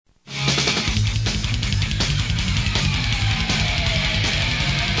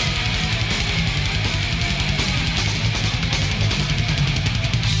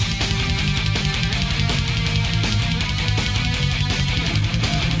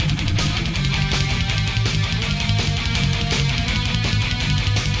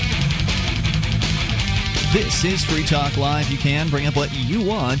This is Free Talk Live. You can bring up what you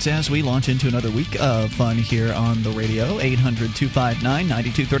want as we launch into another week of fun here on the radio.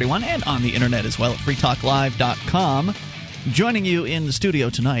 800-259-9231 and on the internet as well at freetalklive.com. Joining you in the studio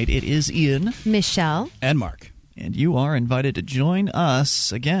tonight, it is Ian, Michelle, and Mark. And you are invited to join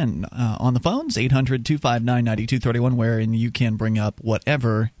us again on the phones, 800-259-9231, wherein you can bring up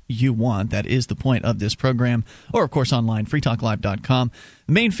whatever you want. That is the point of this program. Or, of course, online, freetalklive.com.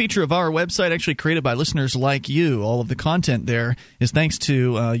 The main feature of our website, actually created by listeners like you, all of the content there is thanks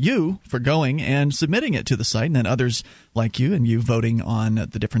to you for going and submitting it to the site, and then others like you and you voting on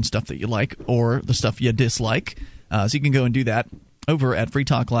the different stuff that you like or the stuff you dislike. So you can go and do that over at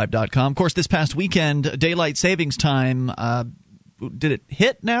freetalklive.com. Of course, this past weekend, daylight savings time, did it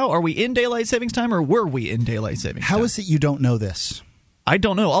hit now? Are we in daylight savings time, or were we in daylight savings time? How is it you don't know this? I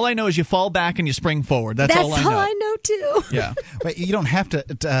don't know. All I know is you fall back and you spring forward. That's all I know. That's all I know too. Yeah, but you don't have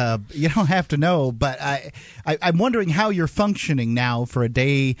to. You don't have to know. But I'm wondering how you're functioning now for a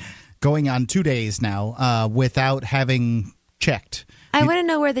day, going on 2 days now, without having checked. I want to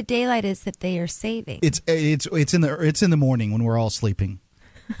know where the daylight is that they are saving. It's in the morning when we're all sleeping.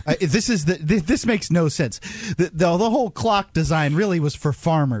 This makes no sense. The whole clock design really was for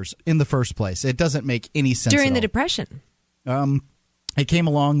farmers in the first place. It doesn't make any sense during at the all. Depression. It came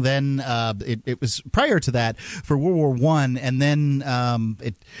along then. It was prior to that for World War I, and then I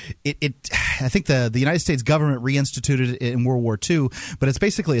think the United States government reinstituted it in World War II, but it's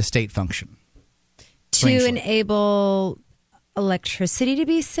basically a state function to enable electricity to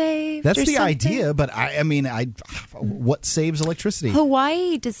be saved. That's the something? idea, but I mean, what saves electricity?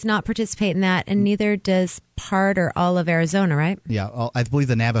 Hawaii does not participate in that, and neither does part or all of Arizona, right? Yeah, I believe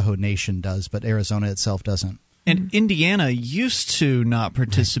the Navajo Nation does, but Arizona itself doesn't. And Indiana used to not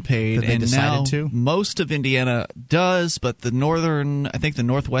participate, but they and decided now to? Most of Indiana does, but the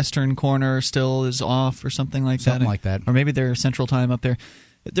northwestern corner still is off or something like that. Something like that. Or maybe they're Central Time up there.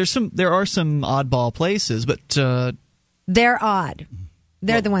 There are some oddball places, but they're odd.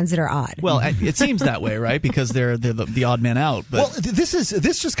 They're the ones that are odd. Well, it seems that way, right? Because they're the odd man out. But. Well,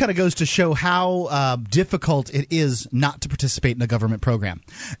 this just kind of goes to show how difficult it is not to participate in a government program.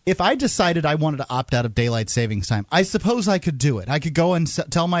 If I decided I wanted to opt out of daylight savings time, I suppose I could do it. I could go and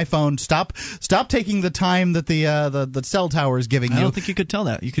tell my phone, stop taking the time that the cell tower is giving you. I don't think you could tell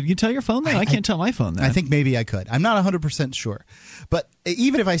that. You tell your phone that? I can't tell my phone that. I think maybe I could. I'm not 100% sure. But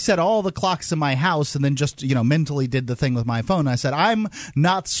even if I set all the clocks in my house and then just mentally did the thing with my phone, I said, I'm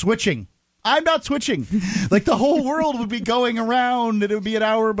not switching. Like the whole world would be going around, and it would be an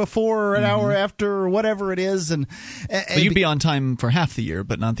hour before or an hour after or whatever it is. But you'd be on time for half the year,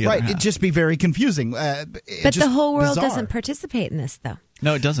 but not the other half. Right, it'd just be very confusing. But the whole world doesn't participate in this, though.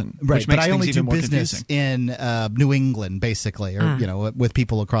 No, it doesn't. Right, which makes but I only things do even more business confusing. in New England, basically, or with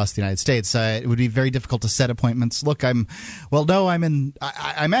people across the United States. It would be very difficult to set appointments. Look, I'm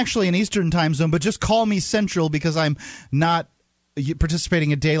actually in Eastern time zone, but just call me Central because I'm not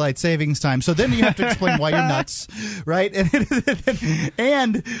participating in daylight savings time. So then you have to explain why you're nuts, right?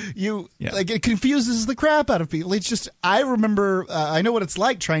 And you it confuses the crap out of people. It's just, I remember, I know what it's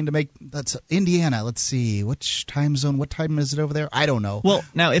like trying to make, that's Indiana. Let's see, which time zone, what time is it over there? I don't know. Well,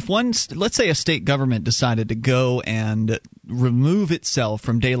 now if let's say a state government decided to go and remove itself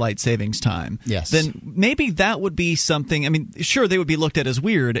from daylight savings time, yes, then maybe that would be something. I mean, sure, they would be looked at as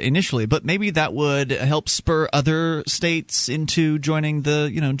weird initially, but maybe that would help spur other states into joining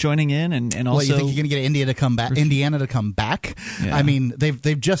in and also. Well, you think you're going to get Indiana to come back? Yeah. I mean,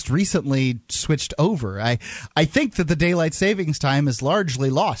 they've just recently switched over. I think that the daylight savings time is largely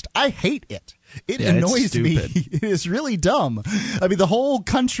lost. I hate it. It annoys me. It is really dumb. I mean, the whole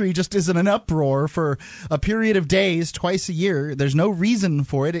country just is in an uproar for a period of days, twice a year. There's no reason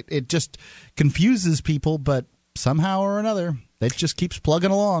for it. It just confuses people, but somehow or another, it just keeps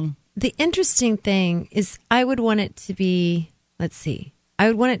plugging along. The interesting thing is I would want it to be, I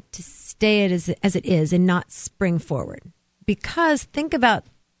would want it to stay as it is and not spring forward. Because think about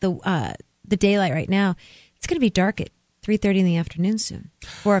the daylight right now. It's going to be dark at 3:30 in the afternoon soon,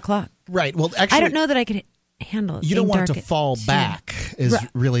 4 o'clock. Right. Well, actually, I don't know that I could handle it. You don't want it to fall back is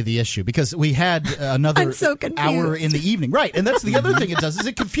really the issue, because we had another hour in the evening. Right. And that's the other thing it does, is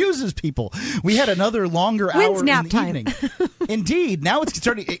it confuses people. We had another longer hour in the evening. Indeed. Now it's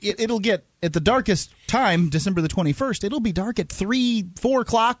starting. It'll get at the darkest time, December the 21st, it'll be dark at 4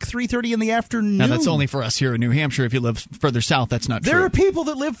 o'clock, 3:30 in the afternoon. Now, that's only for us here in New Hampshire. If you live further south, that's not true. There are people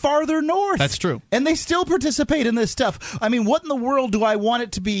that live farther north. That's true. And they still participate in this stuff. I mean, what in the world do I want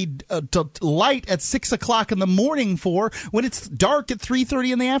it to be light at 6 o'clock in the morning for when it's dark at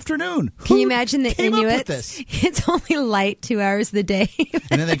 3:30 in the afternoon. Can you imagine the came up with Inuits? this? It's only light 2 hours of the day.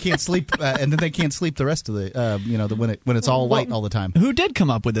 And then they can't sleep. The rest of the when it's all white all the time. Who did come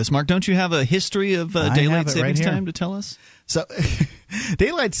up with this, Mark? Don't you have a history of daylight savings right time to tell us? So,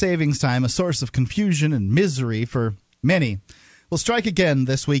 daylight savings time, a source of confusion and misery for many, will strike again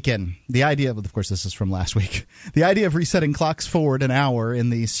this weekend. The idea, of course, this is from last week. The idea of resetting clocks forward an hour in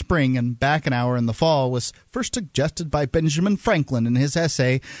the spring and back an hour in the fall was first suggested by Benjamin Franklin in his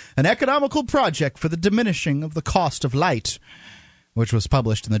essay, An Economical Project for the Diminishing of the Cost of Light, which was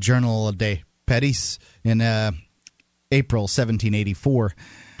published in the Journal de Paris in April 1784.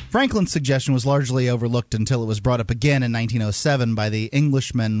 Franklin's suggestion was largely overlooked until it was brought up again in 1907 by the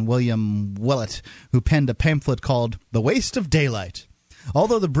Englishman William Willett, who penned a pamphlet called The Waste of Daylight.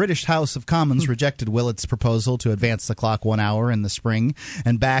 Although the British House of Commons rejected Willett's proposal to advance the clock 1 hour in the spring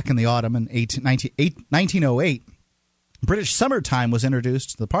and back in the autumn in 1908, British summertime was introduced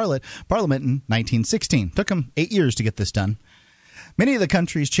to the Parliament in 1916. Took them 8 years to get this done. Many of the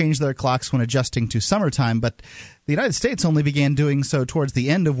countries changed their clocks when adjusting to summertime, but the United States only began doing so towards the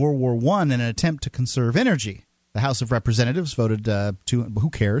end of World War I in an attempt to conserve energy. The House of Representatives voted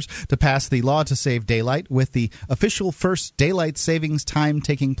to pass the law to save daylight, with the official first daylight savings time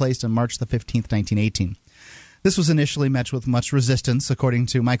taking place on March the 15th, 1918. This was initially met with much resistance, according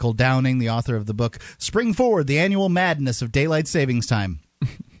to Michael Downing, the author of the book Spring Forward, The Annual Madness of Daylight Savings Time.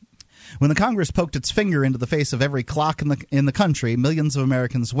 When the Congress poked its finger into the face of every clock in the country, millions of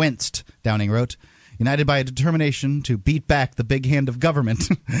Americans winced, Downing wrote, united by a determination to beat back the big hand of government.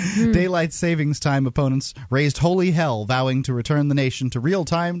 Daylight savings time opponents raised holy hell, vowing to return the nation to real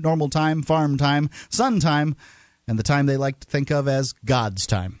time, normal time, farm time, sun time, and the time they like to think of as God's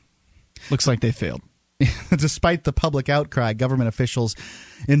time. Looks like they failed. Despite the public outcry, government officials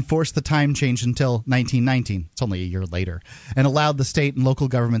enforced the time change until 1919. It's only a year later, and allowed the state and local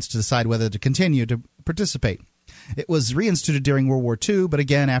governments to decide whether to continue to participate. It was reinstituted during World War II, but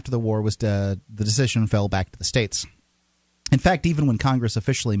again, after the war, the decision fell back to the states. In fact, even when Congress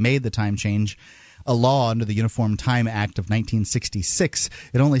officially made the time change a law under the Uniform Time Act of 1966,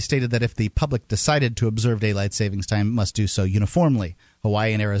 it only stated that if the public decided to observe daylight savings time, it must do so uniformly.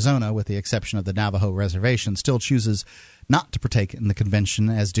 Hawaii and Arizona, with the exception of the Navajo Reservation, still chooses not to partake in the convention,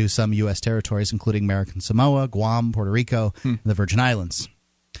 as do some U.S. territories, including American Samoa, Guam, Puerto Rico, and the Virgin Islands.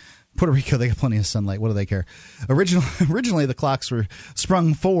 Puerto Rico, they got plenty of sunlight. What do they care? Originally, the clocks were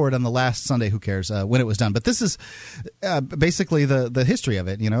sprung forward on the last Sunday. Who cares when it was done? But this is basically the history of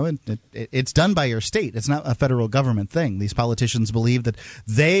it. You know, it's done by your state. It's not a federal government thing. These politicians believe that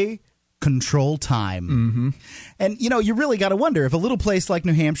they control time. Mm-hmm. And, you know, you really got to wonder if a little place like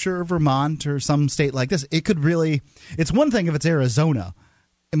New Hampshire or Vermont or some state like this, it could really – it's one thing if it's Arizona,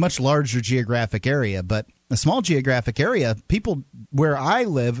 a much larger geographic area, but a small geographic area, people where I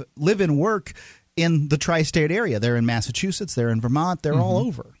live and work in the tri-state area. They're in Massachusetts, they're in Vermont, they're all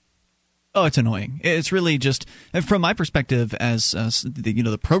over. Oh, it's annoying. It's really just, from my perspective as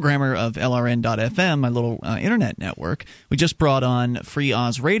the programmer of LRN.FM, my little internet network, we just brought on Free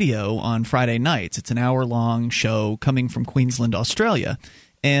Oz Radio on Friday nights. It's an hour-long show coming from Queensland, Australia.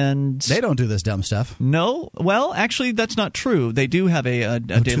 And they don't do this dumb stuff. No, well, actually, that's not true. They do have a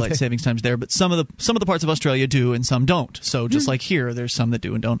daylight savings times there, but some of the parts of Australia do and some don't. So just like here, there's some that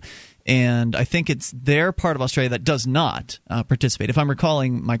do and don't. And I think it's their part of Australia that does not participate. If I'm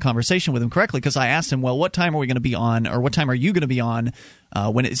recalling my conversation with him correctly, because I asked him, well, what time are we going to be on, or what time are you going to be on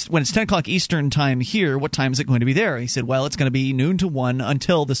when it's 10 o'clock Eastern time here? What time is it going to be there? And he said, well, it's going to be noon to 1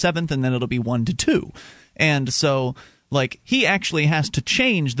 until the 7th, and then it'll be 1 to 2. And so, like, he actually has to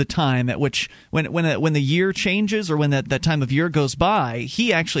change the time at which when the year changes, or when that time of year goes by,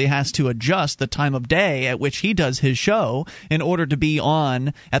 he actually has to adjust the time of day at which he does his show in order to be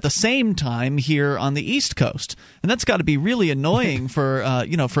on at the same time here on the East Coast. And that's got to be really annoying for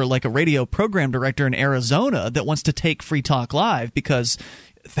like a radio program director in Arizona that wants to take Free Talk Live, because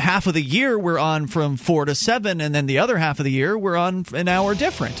half of the year we're on from 4 to 7, and then the other half of the year we're on an hour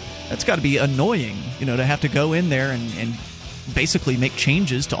different. That's got to be annoying, to have to go in there and basically make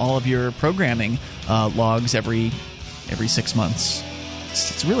changes to all of your programming logs every 6 months.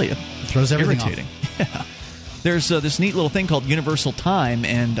 It's really throws everything irritating. Off. Yeah. There's this neat little thing called Universal Time,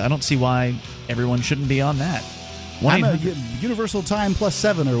 and I don't see why everyone shouldn't be on that. I'm a Universal Time plus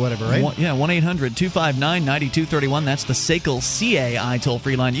 7 or whatever, right? 1-800-259-9231. That's the SACL CAI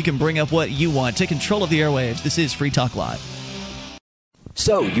toll-free line. You can bring up what you want. Take control of the airwaves. This is Free Talk Live.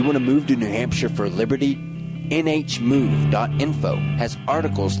 So, you want to move to New Hampshire for liberty? NHMove.info has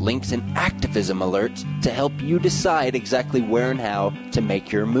articles, links, and activism alerts to help you decide exactly where and how to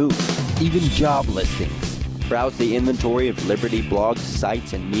make your move. Even job listings. browse the inventory of Liberty blogs,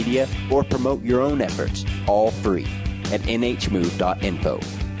 sites, and media, or promote your own efforts, all free, at nhmove.info.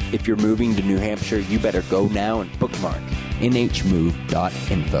 If you're moving to New Hampshire, you better go now and bookmark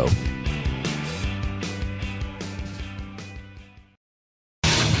nhmove.info.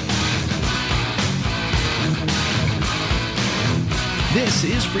 This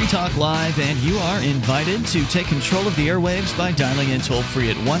is Free Talk Live, and you are invited to take control of the airwaves by dialing in toll-free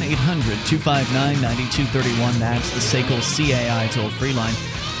at 1-800-259-9231. That's the SACL CAI toll-free line.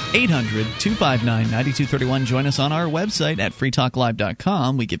 800-259-9231. Join us on our website at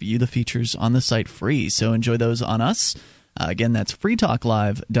freetalklive.com. We give you the features on the site free, so enjoy those on us. Again, that's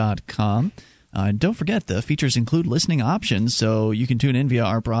freetalklive.com. Don't forget, the features include listening options, so you can tune in via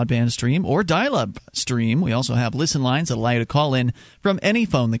our broadband stream or dial-up stream. We also have listen lines that allow you to call in from any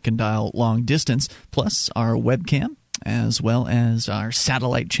phone that can dial long distance, plus our webcam, as well as our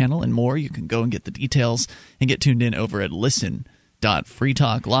satellite channel and more. You can go and get the details and get tuned in over at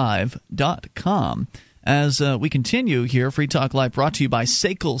listen.freetalklive.com. As we continue here, Free Talk Live brought to you by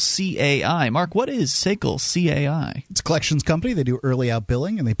SACL CAI. Mark, what is SACL CAI? It's a collections company. They do early out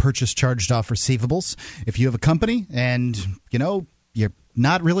billing, and they purchase charged-off receivables. If you have a company and, you're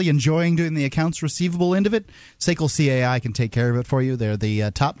not really enjoying doing the accounts receivable end of it, SACL CAI can take care of it for you. They're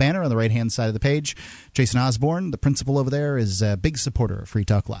the top banner on the right-hand side of the page. Jason Osborne, the principal over there, is a big supporter of Free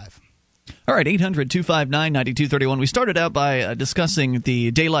Talk Live. All right, 800-259-9231. We started out by discussing the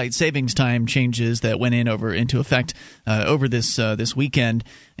daylight savings time changes that went into effect over this weekend.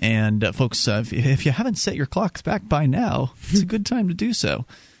 And folks, if you haven't set your clocks back by now, it's a good time to do so.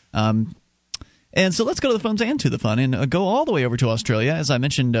 And so let's go to the phones and to the fun and go all the way over to Australia. As I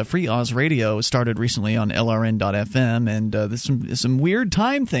mentioned, Free Oz Radio started recently on LRN.FM, and there's some weird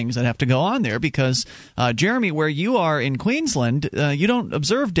time things that have to go on there because, Jeremy, where you are in Queensland, you don't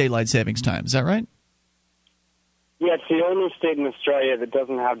observe daylight savings time. Is that right? Yeah, it's the only state in Australia that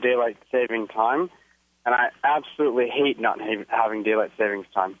doesn't have daylight saving time, and I absolutely hate not having daylight savings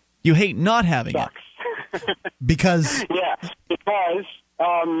time. You hate not having it? Because? Yeah, because...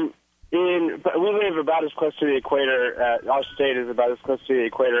 But we live about as close to the equator. Our state is about as close to the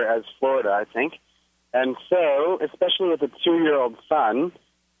equator as Florida, I think. And so, especially with a 2-year-old son,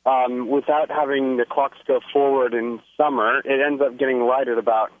 without having the clocks go forward in summer, it ends up getting light at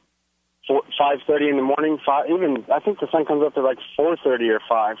about 5:30 in the morning. I think the sun comes up at like 4:30 or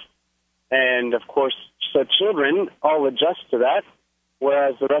 5. And of course, so children all adjust to that,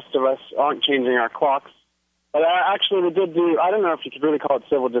 whereas the rest of us aren't changing our clocks. But actually, we did do, I don't know if you could really call it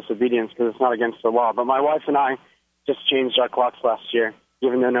civil disobedience because it's not against the law, but my wife and I just changed our clocks last year,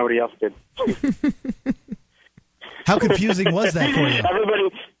 even though nobody else did. How confusing was that for you?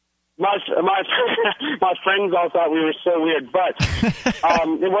 Everybody, my friends all thought we were so weird, but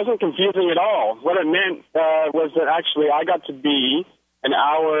it wasn't confusing at all. What it meant was that actually I got to be an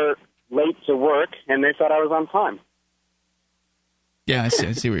hour late to work, and they thought I was on time. Yeah, I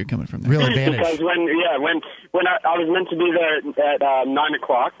see where you're coming from there. Real advantage. Because when I was meant to be there at 9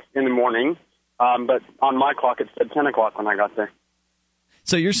 o'clock in the morning, but on my clock it said 10 o'clock when I got there.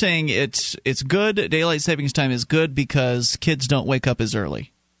 So you're saying it's good, daylight savings time is good because kids don't wake up as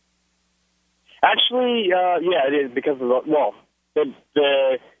early? Actually, yeah, it is because of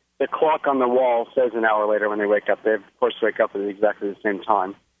the clock on the wall says an hour later when they wake up. They, of course, wake up at exactly the same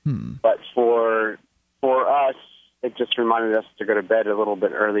time. But for us, it just reminded us to go to bed a little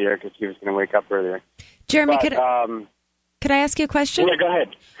bit earlier because he was going to wake up earlier. Jeremy, could I ask you a question? Yeah, go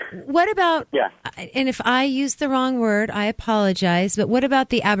ahead. What about, and if I used the wrong word, I apologize, but what about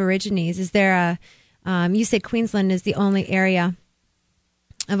the Aborigines? Is there you said Queensland is the only area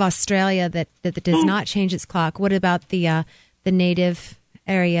of Australia that does not change its clock. What about the native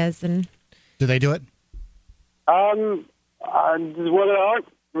areas? And do they do it? Well, there aren't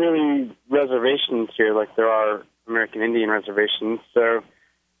really reservations here like there are American Indian reservations, so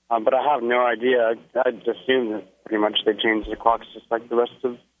but I have no idea. I'd assume that pretty much they change the clocks just like the rest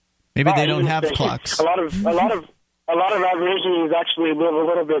of. Maybe they don't have clocks. A lot of Aborigines actually live a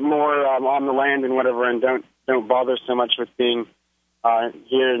little bit more on the land and whatever, and don't bother so much with being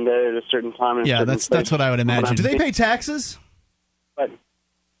here and there at a certain time. Yeah, that's what I would imagine. Do they pay taxes? But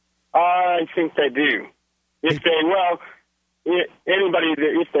I think they do. Anybody,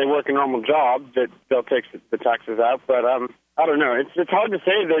 if they work a normal job, that they'll take the taxes out. But I don't know. It's hard to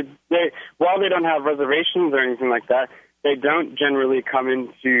say. While they don't have reservations or anything like that, they don't generally come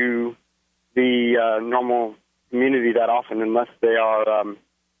into the normal community that often unless they are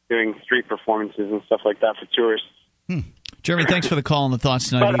doing street performances and stuff like that for tourists. Jeremy, thanks for the call and the thoughts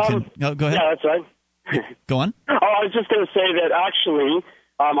tonight. Go ahead. Yeah, that's right. Go on. I was just going to say that actually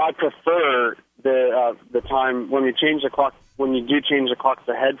I prefer the time when we change the clock, when you do change the clocks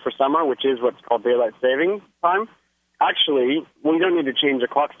ahead for summer, which is what's called daylight saving time. Actually, we don't need to change the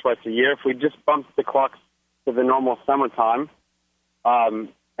clocks twice a year. If we just bump the clocks to the normal summertime,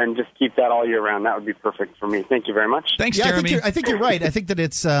 and just keep that all year round, that would be perfect for me. Thank you very much. Thanks, yeah, Jeremy. I think you're right. I think that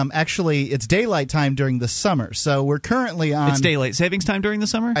it's it's daylight time during the summer. So we're currently on. It's daylight savings time during the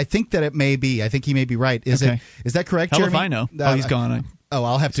summer? I think that it may be. I think he may be right. Is that correct, Hell Jeremy? if I know. He's gone.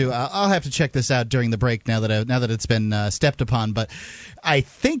 I'll have to check this out during the break now that it's been stepped upon. But I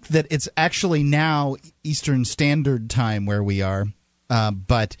think that it's actually now Eastern Standard Time where we are,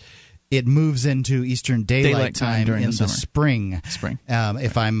 but it moves into Eastern Daylight Time during in the spring.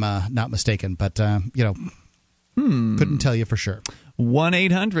 If I'm not mistaken. But couldn't tell you for sure.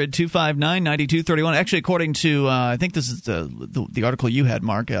 1-800-259-9231. Actually, according to, I think this is the article you had,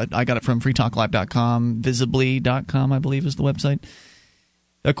 Mark. I got it from freetalklive.com. Visibly.com, I believe, is the website.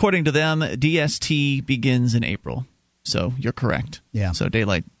 According to them, DST begins in April. So you're correct. Yeah. So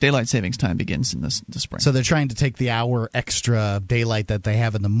daylight savings time begins in the spring. So they're trying to take the hour extra daylight that they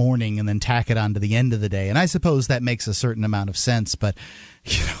have in the morning and then tack it on to the end of the day. And I suppose that makes a certain amount of sense. But,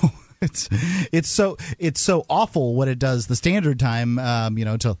 it's so awful what it does, the standard time,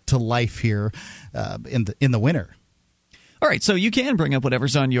 to life here in the winter. All right, so you can bring up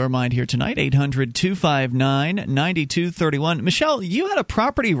whatever's on your mind here tonight, 800-259-9231. Michelle, you had a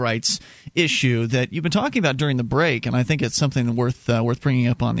property rights issue that you've been talking about during the break, and I think it's something worth bringing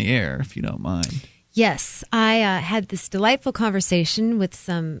up on the air, if you don't mind. Yes, I had this delightful conversation with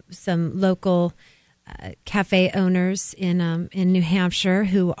some local cafe owners in New Hampshire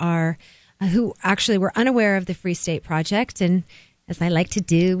who actually were unaware of the Free State Project, and as I like to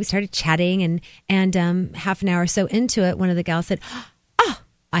do, we started chatting, and half an hour or so into it, one of the gals said,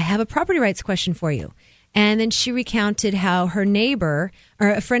 I have a property rights question for you. And then she recounted how her neighbor, or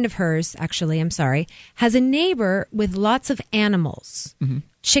a friend of hers, actually, has a neighbor with lots of animals,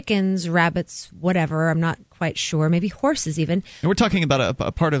 chickens, rabbits, whatever. I'm not quite sure. Maybe horses even. And we're talking about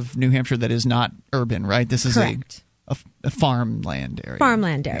a part of New Hampshire that is not urban, right? This is a farmland area.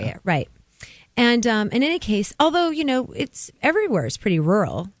 Farmland area, right. And in any case, although, it's everywhere, it's pretty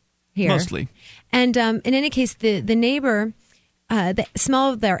rural here. Mostly. And in any case, the neighbor, the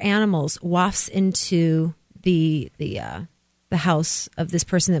smell of their animals wafts into the house of this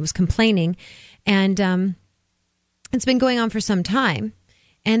person that was complaining. And it's been going on for some time.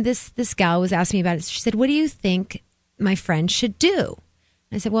 And this gal was asking me about it. She said, what do you think my friend should do?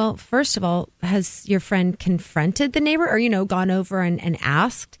 And I said, well, first of all, has your friend confronted the neighbor or, gone over and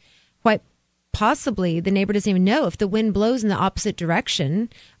asked? Quite possibly the neighbor doesn't even know if the wind blows in the opposite direction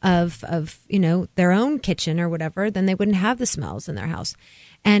of their own kitchen or whatever, then they wouldn't have the smells in their house.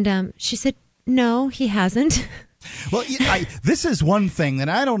 And she said, no, he hasn't. Well, this is one thing,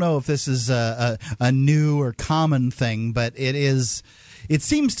 and I don't know if this is a new or common thing, but it is. It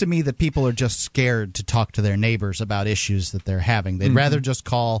seems to me that people are just scared to talk to their neighbors about issues that they're having. They'd rather just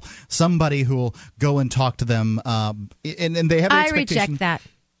call somebody who will go and talk to them, and they have an expectation. I reject that.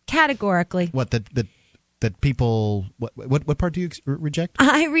 Categorically. What that people? What part do you reject?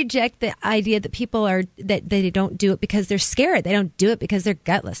 I reject the idea that people that they don't do it because they're scared. They don't do it because they're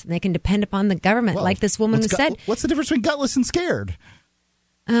gutless and they can depend upon the government, like this woman who said. What's the difference between gutless and scared?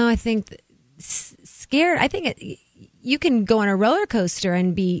 Oh, I think scared. I think you can go on a roller coaster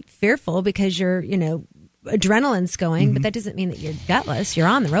and be fearful because you're adrenaline's going, but that doesn't mean that you're gutless. You're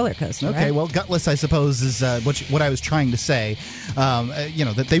on the roller coaster. Okay, right? Well, gutless, I suppose, is what I was trying to say.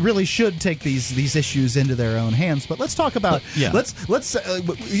 That they really should take these issues into their own hands. But let's talk about let's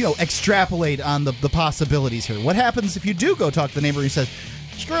extrapolate on the possibilities here. What happens if you do go talk to the neighbor and he says,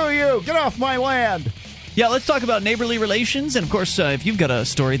 "Screw you, get off my land"? Yeah, let's talk about neighborly relations. And, of course, if you've got a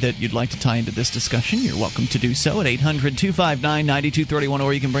story that you'd like to tie into this discussion, you're welcome to do so at 800-259-9231,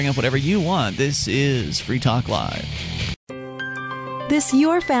 or you can bring up whatever you want. This is Free Talk Live. This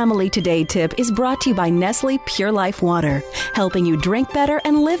Your Family Today tip is brought to you by Nestle Pure Life Water, helping you drink better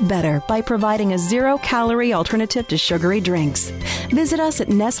and live better by providing a zero-calorie alternative to sugary drinks. Visit us at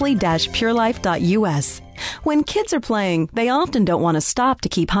nestle-purelife.us. When kids are playing, they often don't want to stop to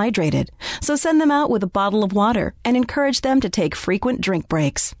keep hydrated. So send them out with a bottle of water and encourage them to take frequent drink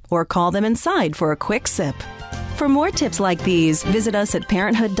breaks or call them inside for a quick sip. For more tips like these, visit us at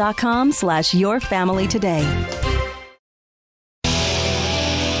parenthood.com/yourfamilytoday.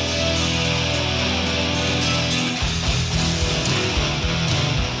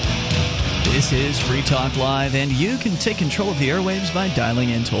 This is Free Talk Live, and you can take control of the airwaves by dialing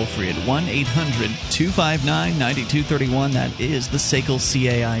in toll-free at 1-800-259-9231. That is the SACL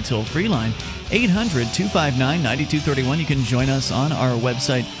CAI toll-free line, 800-259-9231. You can join us on our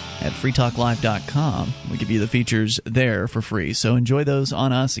website, at freetalklive.com. We give you the features there for free, so enjoy those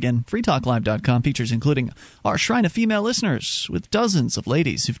on us. Again, freetalklive.com, features including our Shrine of Female Listeners, with dozens of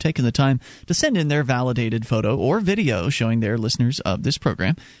ladies who've taken the time to send in their validated photo or video showing they're listeners of this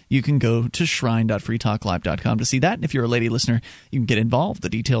program. You can go to shrine.freetalklive.com to see that. And if you're a lady listener, you can get involved. The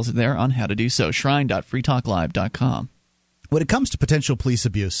details are there on how to do so. Shrine.freetalklive.com. When it comes to potential police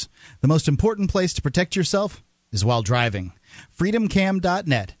abuse, the most important place to protect yourself is while driving.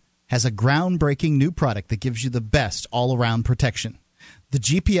 FreedomCam.net has a groundbreaking new product that gives you the best all-around protection: the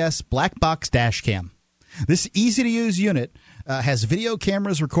GPS Black Box Dash Cam. This easy-to-use unit has video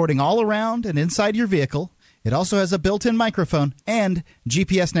cameras recording all around and inside your vehicle. It also has a built-in microphone and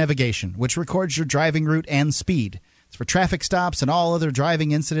GPS navigation, which records your driving route and speed. It's for traffic stops and all other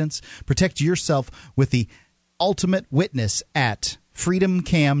driving incidents. Protect yourself with the ultimate witness at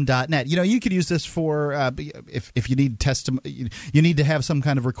freedomcam.net. You know, you could use this for if you need you need to have some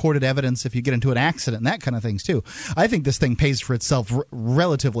kind of recorded evidence if you get into an accident and that kind of things too. I think this thing pays for itself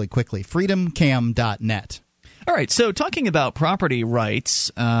relatively quickly. freedomcam.net. All right, so talking about property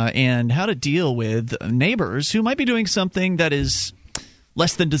rights and how to deal with neighbors who might be doing something that is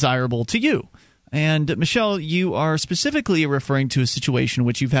less than desirable to you. And, Michelle, you are specifically referring to a situation in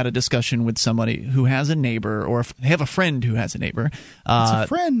which you've had a discussion with somebody who has a neighbor, or have a friend who has a neighbor. It's a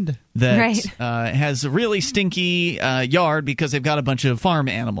friend. That right. Has a really stinky yard because they've got a bunch of farm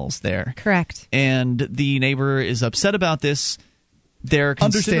animals there. Correct. And the neighbor is upset about this. They're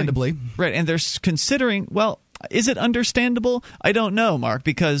understandably. Right, and they're considering, well, is it understandable? I don't know, Mark,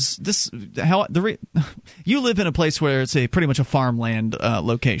 because you live in a place where it's pretty much a farmland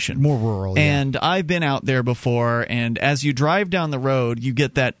location. More rural, and I've been out there before, and as you drive down the road, you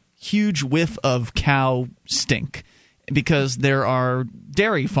get that huge whiff of cow stink because there are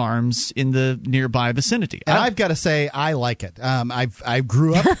dairy farms in the nearby vicinity. And I've got to say, I like it. I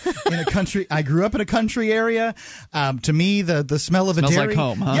grew up in a country. I grew up in a country area. To me, the smell of a smells dairy, like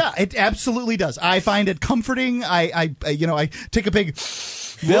home, huh? Yeah, it absolutely does. I find it comforting. I take a big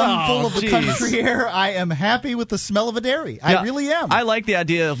run full of the country air. I am happy with the smell of a dairy. Yeah, I really am. I like the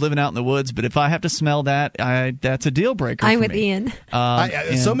idea of living out in the woods, but if I have to smell that, that's a deal breaker. I'm for with me. Ian.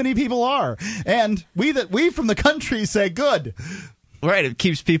 So many people are, and we from the country say good. Right, it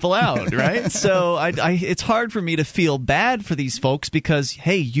keeps people out, right? So it's hard for me to feel bad for these folks because,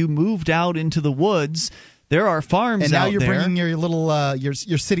 hey, you moved out into the woods. There are farms and now out you're there. Bringing your little your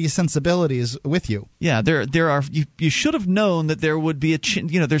city sensibilities with you. Yeah, there are. You should have known that there would be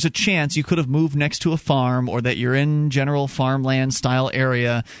there's a chance you could have moved next to a farm, or that you're in general farmland style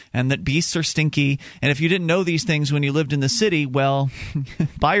area, and that beasts are stinky. And if you didn't know these things when you lived in the city, well,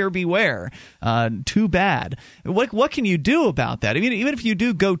 buyer beware. Too bad. What can you do about that? I mean, even if you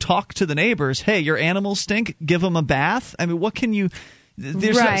do go talk to the neighbors, hey, your animals stink, give them a bath. I mean, what can you?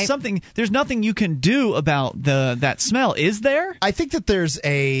 There's There's nothing you can do about that smell, is there? I think that there's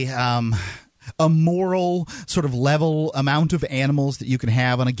a moral sort of level amount of animals that you can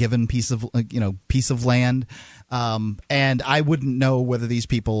have on a given piece of land, and I wouldn't know whether these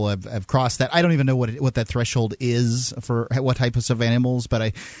people have crossed that. I don't even know what that threshold is for what types of animals,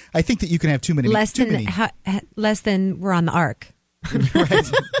 but I think that you can have too many. Less than we're on the ark.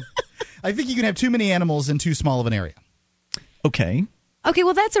 Right. I think you can have too many animals in too small of an area. Okay. Okay,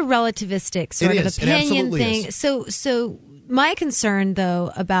 well, that's a relativistic sort of opinion thing. Is. So my concern,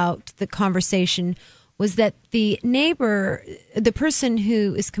 though, about the conversation was that the neighbor, the person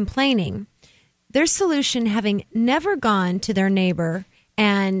who is complaining, their solution, having never gone to their neighbor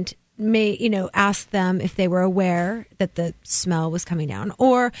and asked them if they were aware that the smell was coming down,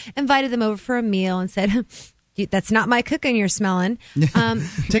 or invited them over for a meal and said, that's not my cooking you're smelling.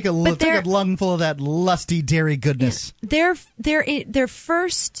 Take a lungful of that lusty dairy goodness. Their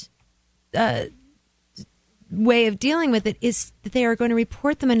first way of dealing with it is that they are going to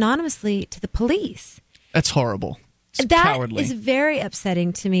report them anonymously to the police. That's horrible. It's that cowardly. Is very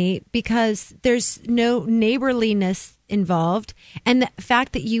upsetting to me because there's no neighborliness involved, and the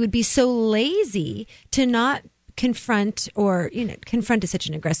fact that you would be so lazy to not confront, or confront is such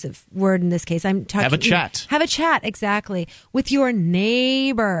an aggressive word in this case. I'm talking have a chat. Have a chat, exactly, with your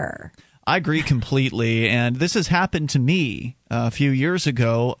neighbor. I agree completely, and this has happened to me a few years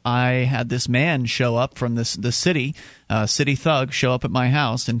ago. I had this man show up from the city, city thug, show up at my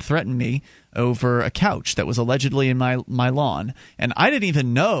house and threaten me over a couch that was allegedly in my lawn. And I didn't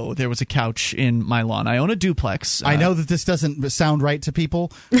even know there was a couch in my lawn. I own a duplex. I know that this doesn't sound right to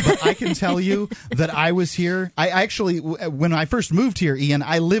people, but I can tell you that I was here. I actually, when I first moved here, Ian,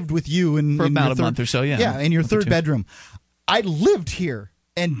 I lived with you for about a month or so, Yeah, in your third bedroom. I lived here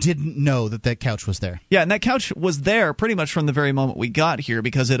and didn't know that couch was there. Yeah, and that couch was there pretty much from the very moment we got here,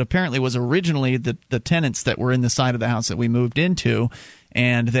 because it apparently was originally the tenants that were in the side of the house that we moved into,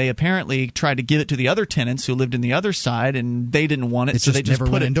 and they apparently tried to give it to the other tenants who lived in the other side, and they didn't want it, so they just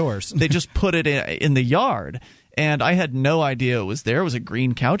never went indoors. They just put it in the yard. And I had no idea it was there. It was a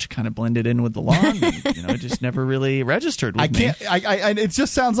green couch, kind of blended in with the lawn. And, it just never really registered with me. It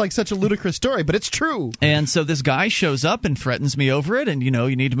just sounds like such a ludicrous story, but it's true. And so this guy shows up and threatens me over it, and you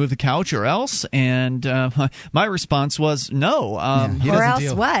need to move the couch or else. And my response was no. Or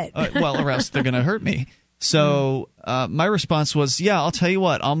else what? Or else they're going to hurt me. So my response was, yeah, I'll tell you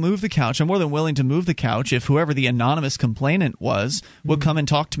what, I'll move the couch. I'm more than willing to move the couch if whoever the anonymous complainant was would come and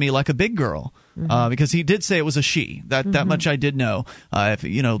talk to me like a big girl. Because he did say it was a she. That much I did know.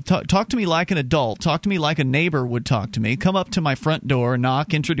 Talk to me like an adult. Talk to me like a neighbor would talk to me. Come up to my front door,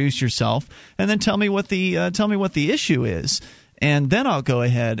 knock, introduce yourself, and then tell me what the issue is. And then I'll go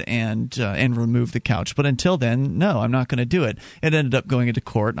ahead and remove the couch. But until then, no, I'm not going to do it. It ended up going into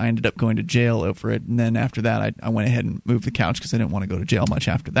court, and I ended up going to jail over it. And then after that, I went ahead and moved the couch because I didn't want to go to jail much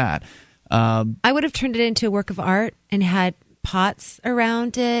after that. I would have turned it into a work of art and had pots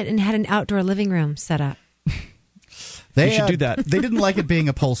around it and had an outdoor living room set up. They should do that. They didn't like it being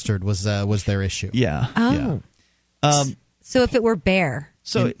upholstered was their issue. Yeah. Oh. Yeah. So if it were bare.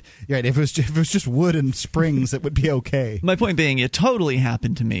 So right, if it was just wood and springs, it would be okay. My point being, it totally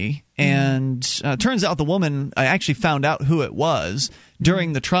happened to me, and turns out the woman, I actually found out who it was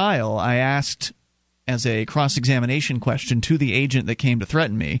during the trial. I asked, as a cross-examination question to the agent that came to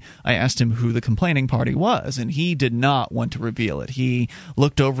threaten me, I asked him who the complaining party was, and he did not want to reveal it. He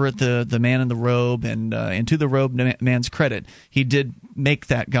looked over at the man in the robe, and to the robed man's credit, he did make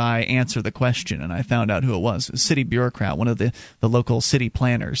that guy answer the question, and I found out who it was. A city bureaucrat, one of the local city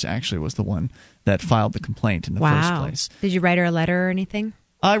planners, actually was the one that filed the complaint in the first place. Did you write her a letter or anything?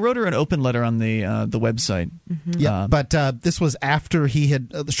 I wrote her an open letter on the website. Yeah, but this was after he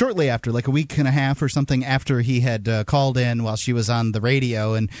had shortly after, like a week and a half or something after he had called in while she was on the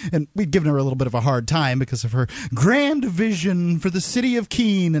radio, and we'd given her a little bit of a hard time because of her grand vision for the city of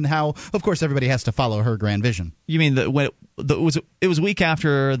Keene and how, of course, everybody has to follow her grand vision. You mean it was a week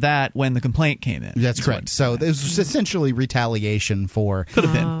after that when the complaint came in? That's correct. So it was essentially retaliation for could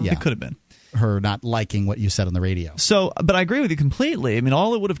have been. Yeah. It could have been. Her not liking what you said on the radio. So, but I agree with you completely. I mean,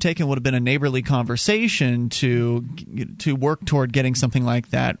 all it would have taken would have been a neighborly conversation to work toward getting something like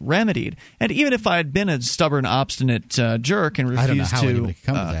that remedied. And even if I had been a stubborn, obstinate jerk and refused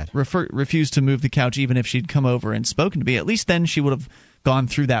to move the couch, even if she'd come over and spoken to me, at least then she would have gone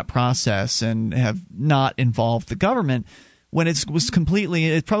through that process and have not involved the government. When it was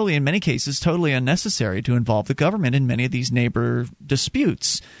completely, probably in many cases, totally unnecessary to involve the government in many of these neighbor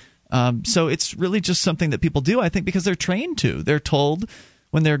disputes. So it's really just something that people do, I think, because they're trained to. They're told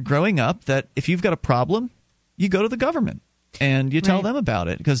when they're growing up that if you've got a problem, you go to the government and you tell them about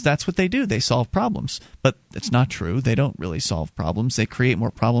it, because that's what they do. They solve problems. But it's not true. They don't really solve problems. They create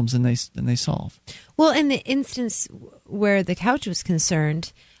more problems than they solve. Well, in the instance where the couch was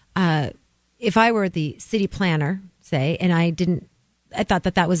concerned, if I were the city planner, say, and I thought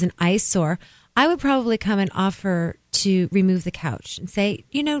that was an eyesore, I would probably come and offer to remove the couch and say,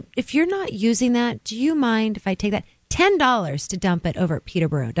 if you're not using that, do you mind if I take that? $10 to dump it over at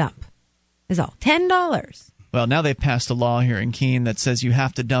Peterborough Dump is all. $10. Well, now they've passed a law here in Keene that says you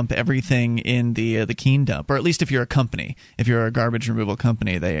have to dump everything in the Keene dump, or at least if you're a company, if you're a garbage removal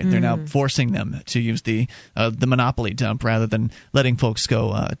company, they're now forcing them to use the monopoly dump rather than letting folks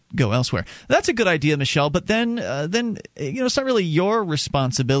go elsewhere. That's a good idea, Michelle. But then it's not really your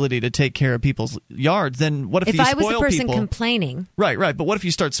responsibility to take care of people's yards. Then what if you spoil people? If I was the person complaining, right? But what if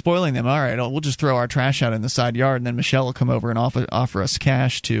you start spoiling them? All right, we'll just throw our trash out in the side yard, and then Michelle will come over and offer us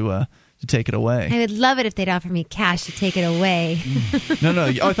cash to take it away. I would love it if they'd offer me cash to take it away. No.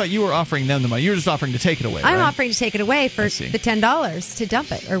 I thought you were offering them the money. You were just offering to take it away. I'm offering to take it away for the $10 to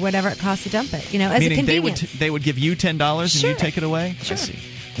dump it, or whatever it costs to dump it. As meaning a convenience. they would give you $10 and you take it away? Sure. I see.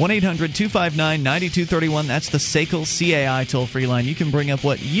 1-800-259-9231. That's the SACL CAI toll-free line. You can bring up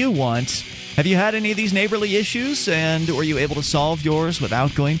what you want. Have you had any of these neighborly issues, and were you able to solve yours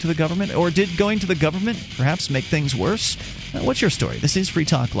without going to the government? Or did going to the government perhaps make things worse? What's your story? This is Free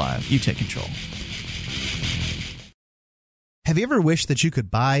Talk Live. You take control. Have you ever wished that you could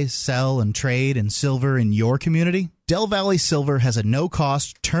buy, sell, and trade in silver in your community? Del Valley Silver has a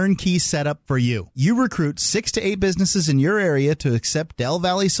no-cost, turnkey setup for you. You recruit 6 to 8 businesses in your area to accept Del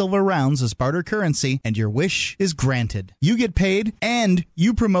Valley Silver rounds as barter currency, and your wish is granted. You get paid, and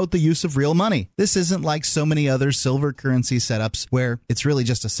you promote the use of real money. This isn't like so many other silver currency setups where it's really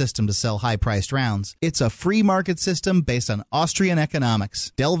just a system to sell high-priced rounds. It's a free market system based on Austrian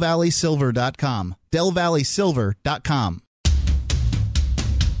economics. DelValleySilver.com. DelValleySilver.com.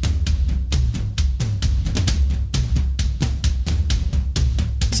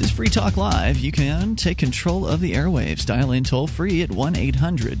 This is Free Talk Live. You can take control of the airwaves. Dial in toll-free at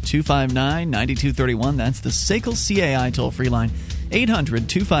 1-800-259-9231. That's the SACL CAI toll-free line,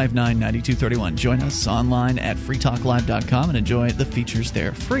 800-259-9231. Join us online at freetalklive.com and enjoy the features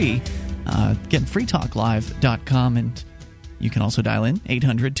there. Free. Again, freetalklive.com, and you can also dial in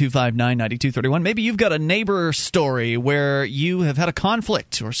 800-259-9231. Maybe you've got a neighbor story where you have had a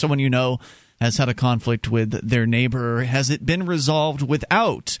conflict, or someone you know has had a conflict with their neighbor. Has it been resolved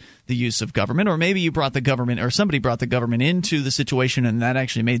without the use of government? Or maybe you brought the government, or somebody brought the government into the situation, and that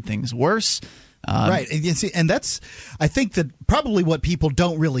actually made things worse. Right. And that's, I think, that probably what people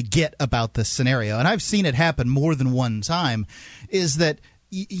don't really get about this scenario, and I've seen it happen more than one time, is that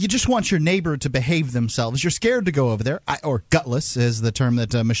you just want your neighbor to behave themselves. You're scared to go over there, or gutless is the term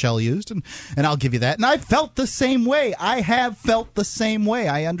that Michelle used, and I'll give you that. And I've felt the same way. I have felt the same way.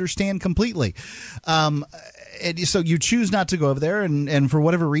 I understand completely. And so you choose not to go over there, and for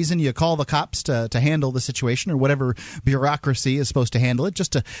whatever reason you call the cops to handle the situation, or whatever bureaucracy is supposed to handle it,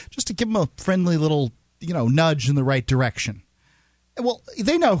 just to give them a friendly little nudge in the right direction. Well,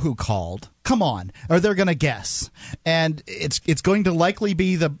 they know who called. Come on, or they're going to guess, and it's going to likely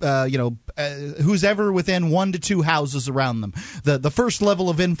be the who's ever within 1 to 2 houses around them. The first level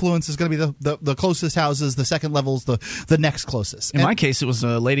of influence is going to be the closest houses. The second level is the next closest. In my case, it was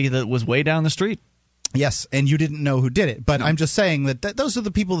a lady that was way down the street. Yes, and you didn't know who did it, but no. I'm just saying that those are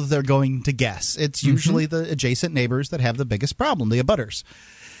the people that they're going to guess. It's usually the adjacent neighbors that have the biggest problem, the abutters.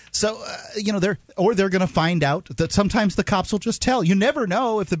 So, they're going to find out that sometimes the cops will just tell. You never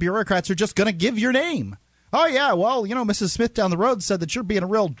know if the bureaucrats are just going to give your name. Oh, yeah, well, Mrs. Smith down the road said that you're being a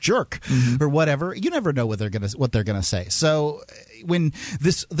real jerk or whatever. You never know what they're going to say. So when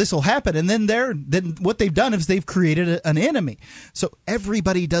this will happen, and then what they've done is they've created an enemy. So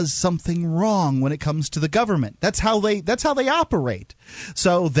everybody does something wrong when it comes to the government. That's how they operate.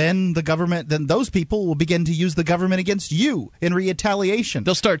 So then those people will begin to use the government against you in retaliation.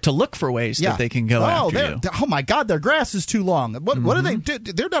 They'll start to look for ways that they can go after you. Oh my God, their grass is too long. What do they do?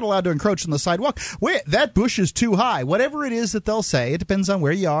 They're not allowed to encroach on the sidewalk. That bush is too high. Whatever it is that they'll say, it depends on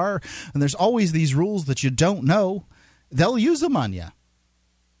where you are, and there's always these rules that you don't know. They'll use them on you.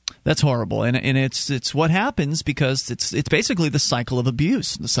 That's horrible, and it's what happens because it's basically the cycle of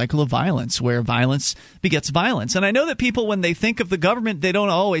abuse, the cycle of violence, where violence begets violence. And I know that people, when they think of the government, they don't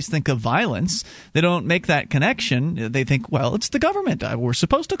always think of violence. They don't make that connection. They think, well, it's the government. We're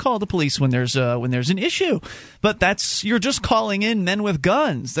supposed to call the police when there's an issue, but you're just calling in men with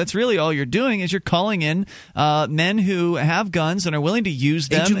guns. That's really all you're doing, is you're calling in men who have guns and are willing to use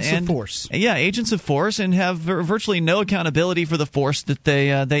them. Agents of force. Yeah, agents of force, and have virtually no accountability for the force that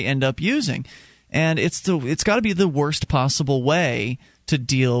they end up using. And it's got to be the worst possible way to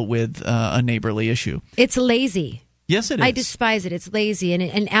deal with a neighborly issue. It's lazy. Yes, it is. I despise it. It's lazy,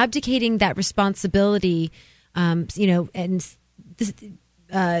 and abdicating that responsibility, and this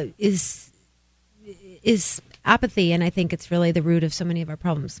is apathy. And I think it's really the root of so many of our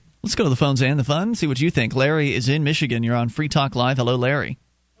problems. Let's go to the phones and the fun. See what you think. Larry is in Michigan. You're on Free Talk Live. Hello, Larry.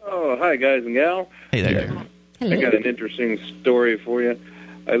 Oh, hi, guys and gal. Hey there. Hello. I got an interesting story for you.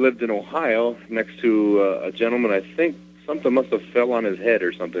 I lived in Ohio next to a gentleman. I think something must have fell on his head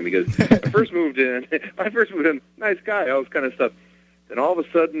or something, because I first moved in, nice guy, all this kind of stuff. Then all of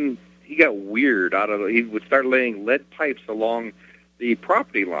a sudden, he got weird. He would start laying lead pipes along the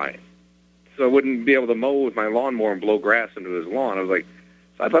property line, so I wouldn't be able to mow with my lawnmower and blow grass into his lawn.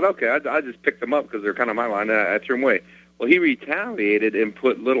 I thought, okay, I just picked them up because they're kind of my line, and I threw them away. Well, he retaliated and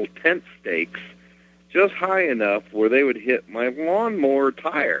put little tent stakes just high enough where they would hit my lawnmower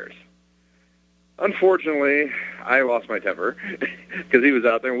tires. Unfortunately, I lost my temper because he was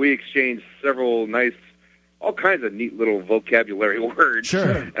out there, and we exchanged several nice, all kinds of neat little vocabulary words. Sure.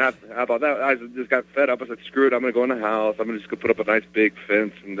 And I thought that I just got fed up. I said, screw it, I'm going to go in the house. I'm just going to put up a nice big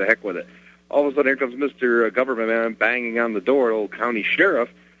fence, and the heck with it. All of a sudden, here comes Mr. Government Man banging on the door, old county sheriff.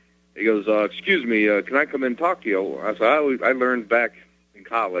 He goes, excuse me, can I come in and talk to you? I said, I learned back in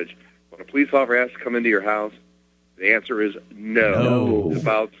college, when a police officer has to come into your house, the answer is no. It's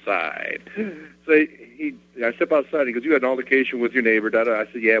outside. So I step outside. He goes, "You had an altercation with your neighbor." Da, da. I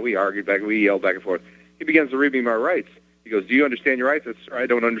said, "Yeah, we argued back. We yelled back and forth." He begins to read me my rights. He goes, "Do you understand your rights?" I said, "Sir, I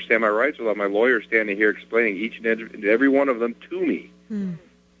don't understand my rights without my lawyer standing here explaining each and every one of them to me."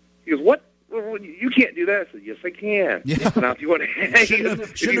 He goes, "What? Well, you can't do that." I said, "Yes, I can." Yeah. Now, if you want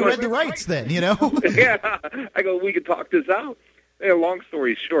to, should have read the rights then, you know. Yeah. I go, "We could talk this out." And long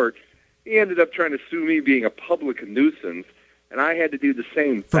story short, he ended up trying to sue me being a public nuisance, and I had to do the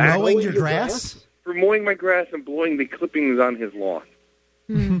same. For mowing your grass? For mowing my grass and blowing the clippings on his lawn.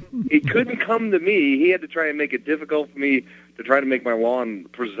 He couldn't come to me. He had to try and make it difficult for me to try to make my lawn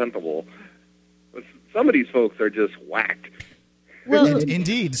presentable. But some of these folks are just whacked. Well,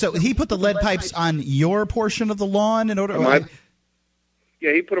 indeed. So he put the lead pipes on your portion of the lawn in order.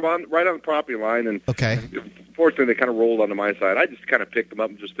 Yeah, he put them on right on the property line, and fortunately they kind of rolled onto my side. I just kind of picked them up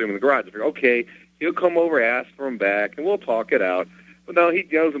and just threw them in the garage. I figured, okay, he'll come over, ask for them back, and we'll talk it out. But no, he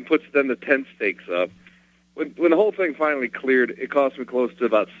goes and puts then the tent stakes up. When the whole thing finally cleared, it cost me close to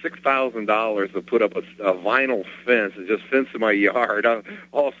about $6,000 to put up a vinyl fence and just fence my yard on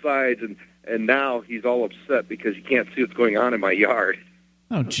all sides, and now he's all upset because he can't see what's going on in my yard.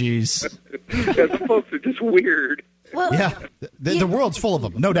 Oh, jeez. The folks are just weird. Well, yeah, the world's full of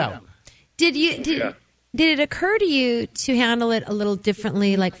them, no doubt. Did it occur to you to handle it a little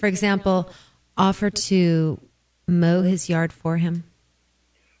differently? Like, for example, offer to mow his yard for him?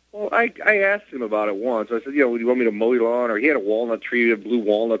 Well, I asked him about it once. I said, "Do you want me to mow your lawn?" Or he had a walnut tree, had blue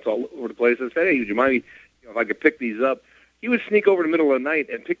walnuts all over the place. I said, "Hey, would you mind me, if I could pick these up?" He would sneak over in the middle of the night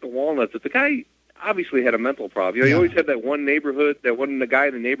and pick the walnuts. But the guy obviously had a mental problem. He always had that one guy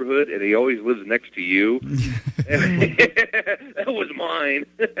in the neighborhood, and he always lives next to you. That was mine.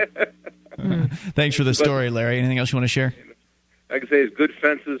 Thanks for the story, Larry. Anything else you want to share? I can say it's good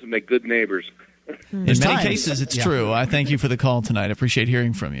fences make good neighbors. In many cases, it's true. I thank you for the call tonight. I appreciate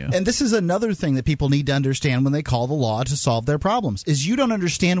hearing from you. And this is another thing that people need to understand when they call the law to solve their problems, is you don't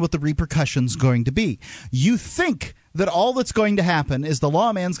understand what the repercussions going to be. You think that all that's going to happen is the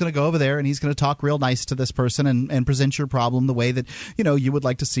lawman's going to go over there and he's going to talk real nice to this person and present your problem the way that you would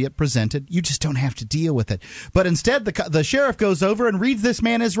like to see it presented. You just don't have to deal with it. But instead, the sheriff goes over and reads this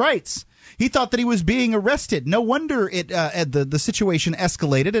man his rights. He thought that he was being arrested. No wonder the situation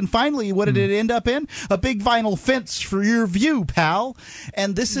escalated. And finally, what did it end up in? A big vinyl fence for your view, pal.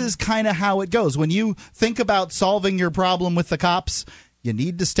 And this is kind of how it goes. When you think about solving your problem with the cops, you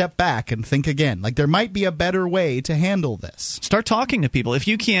need to step back and think again. Like, there might be a better way to handle this. Start talking to people. If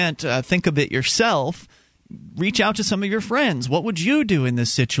you can't think of it yourself, reach out to some of your friends. What would you do in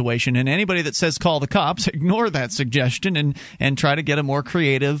this situation? And anybody that says call the cops, ignore that suggestion and try to get a more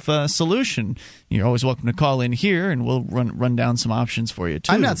creative solution. You're always welcome to call in here, and we'll run down some options for you,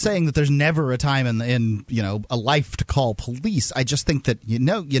 too. I'm not saying that there's never a time in a life to call police. I just think that you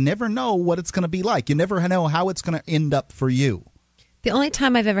never know what it's going to be like. You never know how it's going to end up for you. The only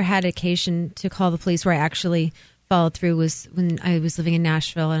time I've ever had occasion to call the police where I actually followed through was when I was living in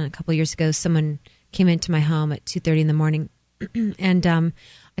Nashville, and a couple of years ago someone came into my home at 2:30 in the morning, and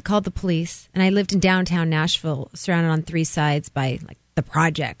I called the police. And I lived in downtown Nashville, surrounded on three sides by like the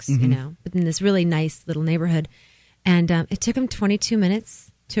projects, but in this really nice little neighborhood. And it took them 22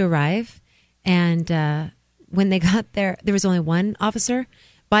 minutes to arrive. And when they got there, there was only one officer.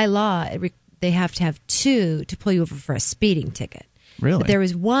 By law, they have to have two to pull you over for a speeding ticket. Really? But there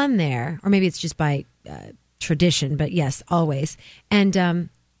was one there, or maybe it's just by tradition, but yes, always. And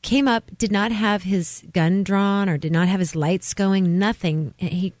came up, did not have his gun drawn or did not have his lights going, nothing.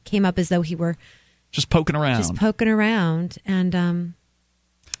 He came up as though he were just poking around.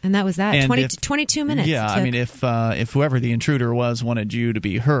 And that was that. And 22 minutes. Yeah, I mean, if whoever the intruder was wanted you to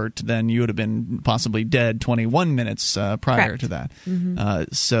be hurt, then you would have been possibly dead 21 minutes prior to that.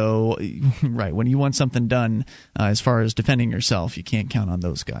 So, right, when you want something done as far as defending yourself, you can't count on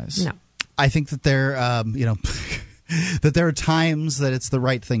those guys. No. I think that they're, that there are times that it's the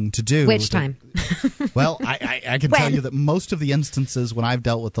right thing to do. Which time? Well, I can tell you that most of the instances when I've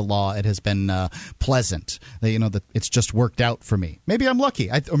dealt with the law, it has been pleasant. That it's just worked out for me. Maybe I'm lucky,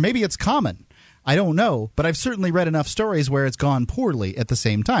 or maybe it's common. I don't know, but I've certainly read enough stories where it's gone poorly at the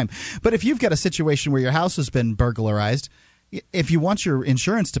same time. But if you've got a situation where your house has been burglarized, if you want your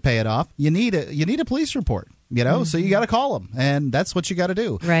insurance to pay it off, you need a police report. So you got to call them, and that's what you got to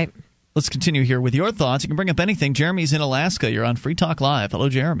do. Right. Let's continue here with your thoughts. You can bring up anything. Jeremy's in Alaska. You're on Free Talk Live. Hello,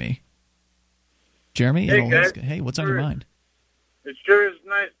 Jeremy. Jeremy in Alaska. Guys. Hey, what's on your mind? It sure is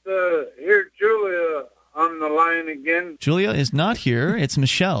nice to hear Julia on the line again. Julia is not here. It's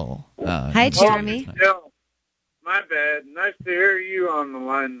Michelle. Hi, Jeremy. Michelle. My bad. Nice to hear you on the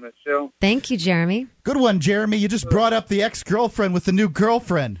line, Michelle. Thank you, Jeremy. Good one, Jeremy. You just brought up the ex-girlfriend with the new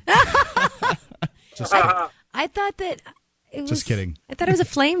girlfriend. Just kidding. I thought that it was. Just kidding. I thought it was a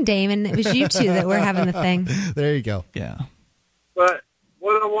flame dame, and it was you two that were having the thing. There you go. Yeah. But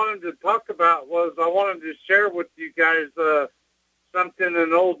what I wanted to talk about was I wanted to share with you guys something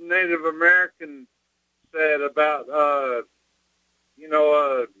an old Native American said about,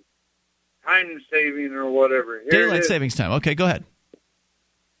 time saving or whatever. Daylight savings time. Okay, go ahead.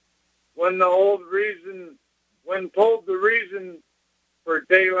 When told the reason for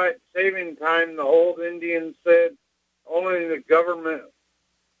daylight saving time, the old Indians said only the government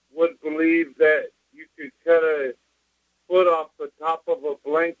would believe that you could cut a foot off the top of a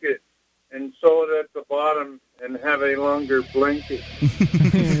blanket and sew it at the bottom and have a longer blanket.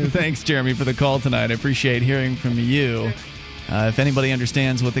 Thanks, Jeremy, for the call tonight. I appreciate hearing from you. If anybody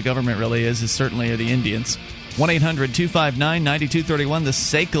understands what the government really is, it certainly are the Indians. 1-800-259-9231, the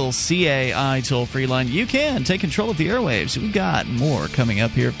SACL CAI toll-free line. You can take control of the airwaves. We've got more coming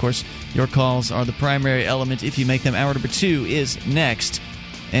up here. Of course, your calls are the primary element. If you make them, hour number 2 is next.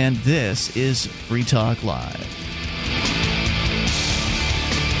 And this is Free Talk Live.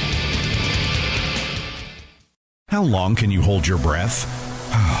 How long can you hold your breath?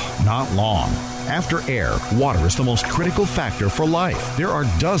 Not long. After air, water is the most critical factor for life. There are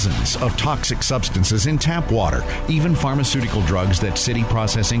dozens of toxic substances in tap water, even pharmaceutical drugs that city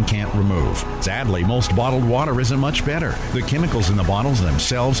processing can't remove. Sadly, most bottled water isn't much better. The chemicals in the bottles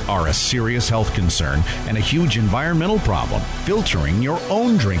themselves are a serious health concern and a huge environmental problem. Filtering your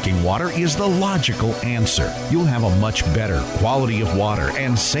own drinking water is the logical answer. You'll have a much better quality of water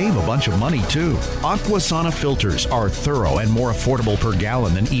and save a bunch of money, too. Aquasana filters are thorough and more affordable per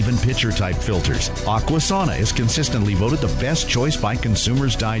gallon than even pitcher-type filters. Aquasana is consistently voted the best choice by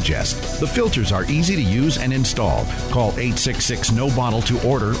Consumers Digest. The filters are easy to use and install. Call 866-NO-BOTTLE to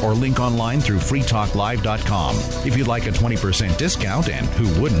order or link online through freetalklive.com. If you'd like a 20% discount, and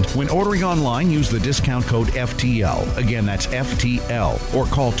who wouldn't, when ordering online, use the discount code FTL. Again, that's FTL. Or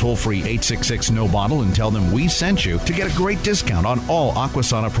call toll-free 866-NO-BOTTLE and tell them we sent you to get a great discount on all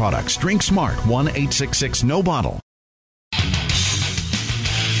Aquasana products. Drink smart. 1-866-NO-BOTTLE.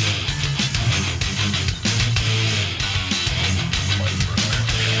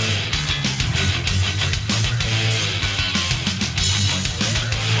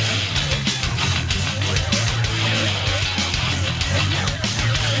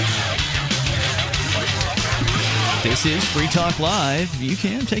 This is Free Talk Live. You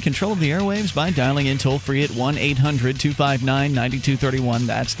can take control of the airwaves by dialing in toll-free at 1-800-259-9231.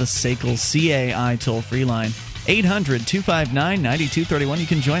 That's the SACL CAI toll-free line. 800-259-9231. You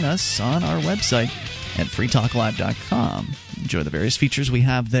can join us on our website at freetalklive.com. Enjoy the various features we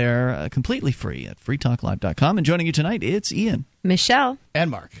have there completely free at freetalklive.com. And joining you tonight, it's Ian, Michelle, and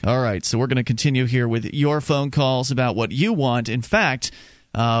Mark. All right, so we're going to continue here with your phone calls about what you want. In fact,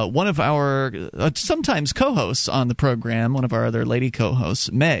 one of our sometimes co-hosts on the program, one of our other lady co-hosts,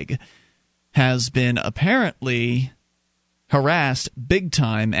 Meg, has been apparently harassed big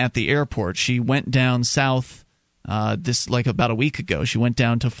time at the airport. She went down south about a week ago. She went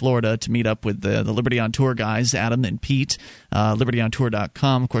down to Florida to meet up with the Liberty on Tour guys, Adam and Pete,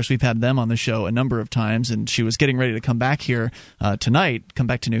 libertyontour.com. Of course, we've had them on the show a number of times, and she was getting ready to come back here tonight, come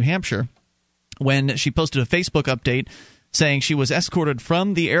back to New Hampshire, when she posted a Facebook update saying she was escorted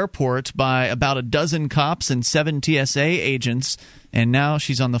from the airport by about a dozen cops and 7 TSA agents, and now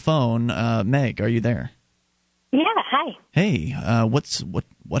she's on the phone. Meg, are you there? Yeah, hi. Hey,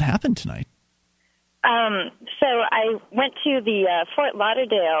 what happened tonight? So I went to the Fort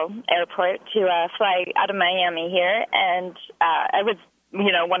Lauderdale airport to fly out of Miami here, and I was,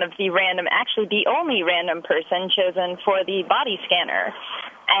 one of the the only random person chosen for the body scanner.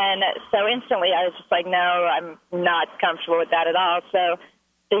 And so instantly I was just like, no, I'm not comfortable with that at all. So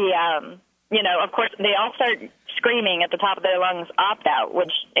of course, they all start screaming at the top of their lungs, opt out,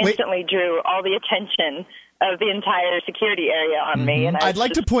 which instantly drew all the attention of the entire security area on me. And I'd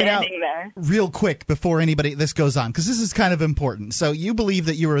like to point out real quick before this goes on, because this is kind of important. So you believe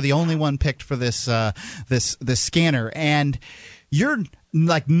that you were the only one picked for this scanner, and you're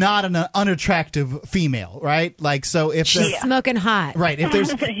like not an unattractive female, right? Like, so if she's smoking hot, right?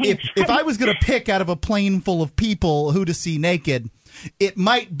 If I was going to pick out of a plane full of people who to see naked, it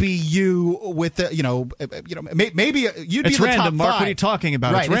might be you with maybe you'd be in the random, top Mark. 5. What are you talking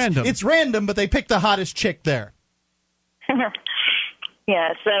about? Right. It's random. It's random, but they picked the hottest chick there. Yeah.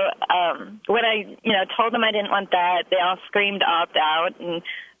 So when I told them I didn't want that, they all screamed opt out, and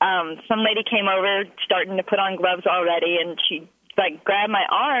some lady came over starting to put on gloves already, and she grabbed my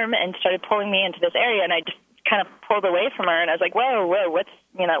arm and started pulling me into this area, and I just kind of pulled away from her, and I was like, whoa, what's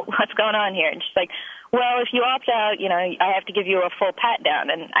going on here? And she's like, well, if you opt out, I have to give you a full pat down.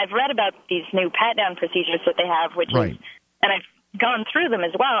 And I've read about these new pat down procedures that they have, which is, and I've gone through them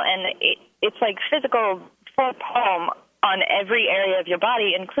as well, and it's like physical full palm on every area of your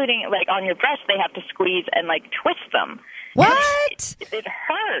body, including like on your breast. They have to squeeze and like twist them. What? It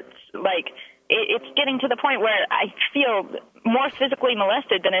hurts. Like it's getting to the point where I feel more physically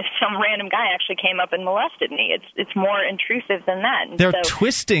molested than if some random guy actually came up and molested me. It's more intrusive than that. And they're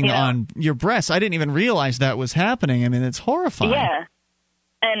twisting on your breasts. I didn't even realize that was happening. I mean, it's horrifying. Yeah.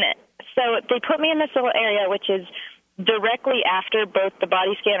 And so they put me in this little area, which is directly after both the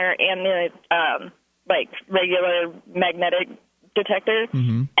body scanner and the regular magnetic detector.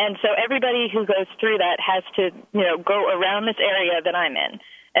 Mm-hmm. And so everybody who goes through that has to, go around this area that I'm in.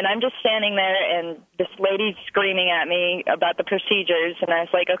 And I'm just standing there, and this lady's screaming at me about the procedures. And I was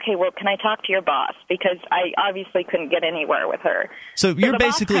like, okay, well, can I talk to your boss? Because I obviously couldn't get anywhere with her. So you're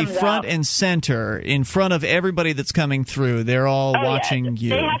basically front and center in front of everybody that's coming through. They're all watching you.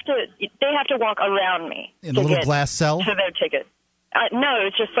 They have to walk around me. In a little glass cell? To their ticket. No,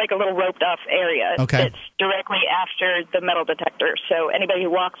 it's just like a little roped-off area that's directly after the metal detector. So anybody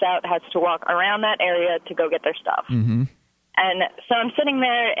who walks out has to walk around that area to go get their stuff. Mm-hmm. And so I'm sitting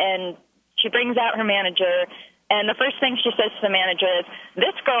there, and she brings out her manager, and the first thing she says to the manager is,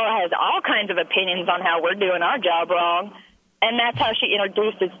 this girl has all kinds of opinions on how we're doing our job wrong. And that's how she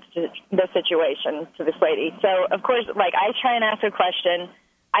introduces the situation to this lady. So, of course, I try and ask her a question.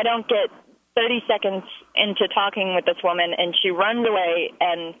 I don't get 30 seconds into talking with this woman, and she runs away,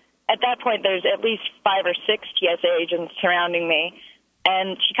 and at that point there's at least 5 or 6 TSA agents surrounding me.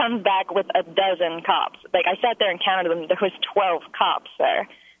 And she comes back with a dozen cops. I sat there and counted them. There was 12 cops there.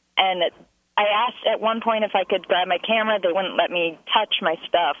 And I asked at one point if I could grab my camera. They wouldn't let me touch my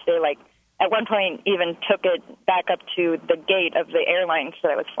stuff. They, at one point even took it back up to the gate of the airlines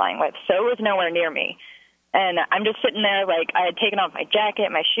that I was flying with. So it was nowhere near me. And I'm just sitting there I had taken off my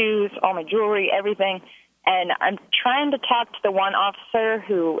jacket, my shoes, all my jewelry, everything. And I'm trying to talk to the one officer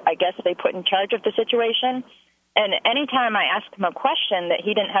who I guess they put in charge of the situation. And anytime I asked him a question that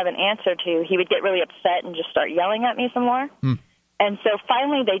he didn't have an answer to, he would get really upset and just start yelling at me some more. And so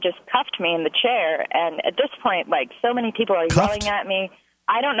finally they just cuffed me in the chair. And at this point, so many people are yelling at me.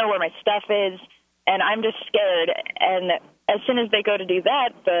 I don't know where my stuff is, and I'm just scared. And as soon as they go to do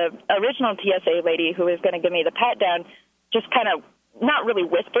that, the original TSA lady who was going to give me the pat down just kind of, not really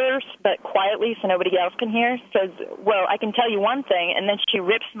whispers, but quietly so nobody else can hear, says, well, I can tell you one thing, and then she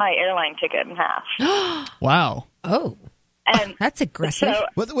rips my airline ticket in half. Wow. Oh. And that's aggressive.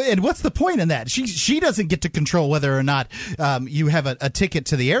 And what's the point in that? She doesn't get to control whether or not you have a ticket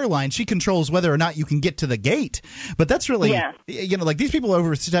to the airline. She controls whether or not you can get to the gate. But that's really, these people are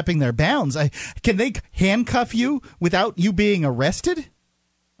overstepping their bounds. Can they handcuff you without you being arrested?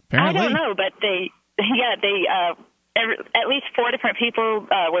 Apparently. I don't know, but at least 4 different people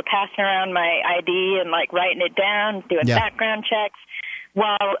were passing around my ID and writing it down, doing background checks,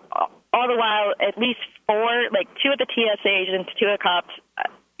 while all the while at least 4, 2 of the TSA agents, 2 of the cops,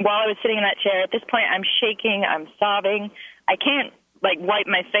 while I was sitting in that chair. At this point, I'm shaking, I'm sobbing. I can't wipe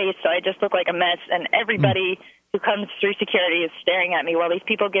my face, so I just look like a mess. And everybody who comes through security is staring at me while these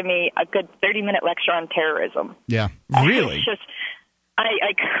people give me a good 30-minute lecture on terrorism. Yeah, really.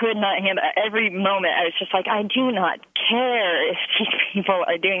 I could not handle it. Every moment I was just I do not care if these people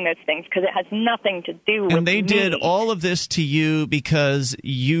are doing those things because it has nothing to do with me. And they did all of this to you because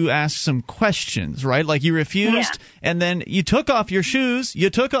you asked some questions, right? You refused, and then you took off your shoes, you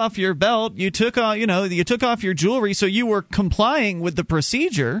took off your belt, you took off, you took off your jewelry, so you were complying with the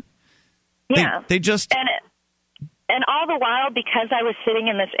procedure. Yeah. They just... And all the while, because I was sitting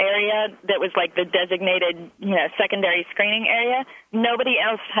in this area that was the designated, secondary screening area, nobody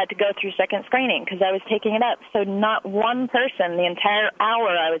else had to go through second screening because I was taking it up. So not one person the entire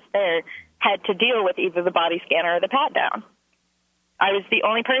hour I was there had to deal with either the body scanner or the pat down. I was the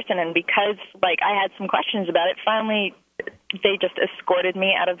only person, and because I had some questions about it, finally they just escorted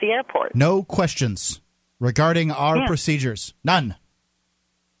me out of the airport. No questions regarding our procedures. None.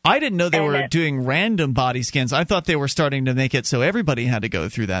 I didn't know they were doing random body scans. I thought they were starting to make it so everybody had to go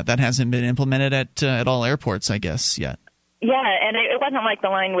through that. That hasn't been implemented at all airports, I guess, yet. Yeah, and it wasn't like the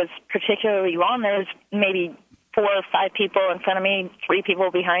line was particularly long. There was maybe 4 or 5 people in front of me, 3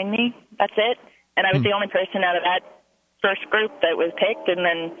 people behind me. That's it. And I was the only person out of that first group that was picked. And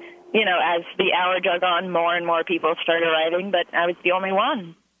then, as the hour dragged on, more and more people started arriving, but I was the only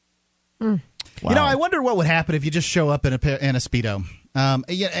one. Wow. I wonder what would happen if you just show up in a Speedo.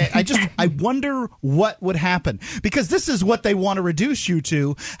 I wonder what would happen, because this is what they want to reduce you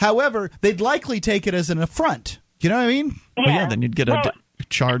to. However, they'd likely take it as an affront. You know what I mean? Yeah. Well, yeah, then you'd get a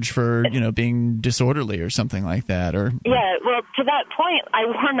charge for being disorderly or something like that. Or yeah, well, to that point, I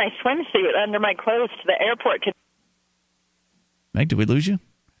wore my swimsuit under my clothes to the airport. Meg, did we lose you?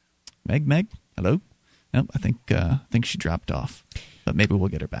 Meg, hello? Nope, I think she dropped off, but maybe we'll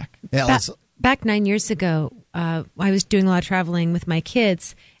get her back. Yeah, back 9 years ago, I was doing a lot of traveling with my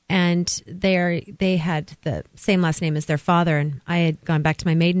kids, and they had the same last name as their father, and I had gone back to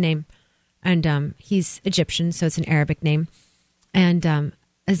my maiden name, and he's Egyptian, so it's an Arabic name. And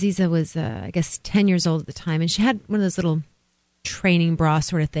Aziza was, I guess, 10 years old at the time, and she had one of those little training bra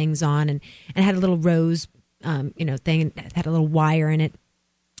sort of things on, and had a little rose, thing, and it had a little wire in it.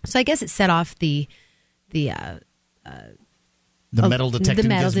 So I guess it set off the metal detector. The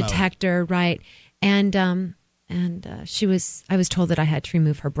metal detector, right? And I was told that I had to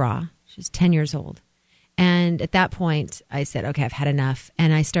remove her bra. She was 10 years old. And at that point, I said, okay, I've had enough.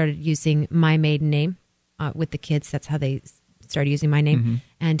 And I started using my maiden name with the kids. That's how they started using my name. Mm-hmm.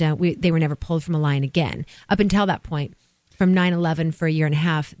 And they were never pulled from a line again. Up until that point, from 9/11 for a year and a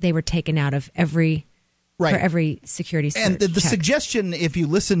half, they were taken out of every... Right. For every security search. And the suggestion, if you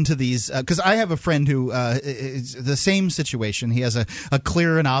listen to these, because I have a friend who is the same situation. He has a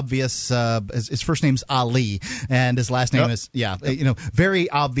clear and obvious, his first name's Ali, and his last name is, very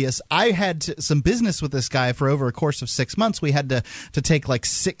obvious. I had some business with this guy for over a course of 6 months. We had to take like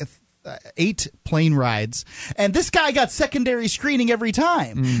 8 plane rides, and this guy got secondary screening every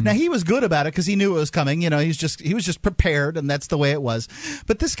time. Mm. Now, he was good about it because he knew it was coming. He was just prepared, and that's the way it was.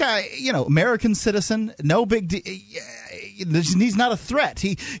 But this guy, American citizen, no big deal. He's not a threat.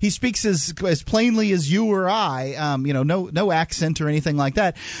 He speaks as plainly as you or I. No accent or anything like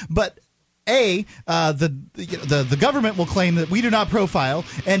that. But the government will claim that we do not profile,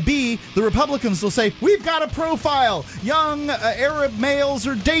 and B, the Republicans will say, we've got to profile. Young Arab males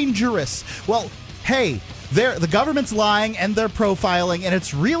are dangerous. Well, hey, the government's lying, and they're profiling, and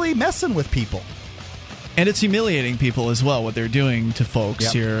it's really messing with people. And it's humiliating people as well, what they're doing to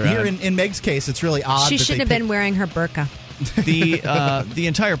folks here. Here in Meg's case, it's really odd. She shouldn't have been wearing her burqa. The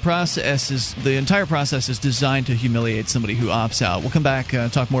entire process is designed to humiliate somebody who opts out. We'll come back,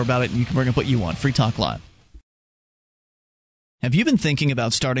 talk more about it, and you can bring up what you want. Free Talk Live. Have you been thinking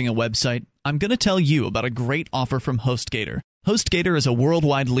about starting a website? I'm going to tell you about a great offer from HostGator. HostGator is a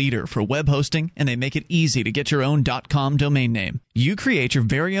worldwide leader for web hosting, and they make it easy to get your own .com domain name. You create your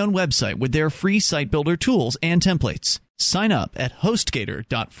very own website with their free site builder tools and templates. Sign up at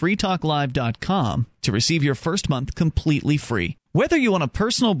hostgator.freetalklive.com to receive your first month completely free. Whether you want a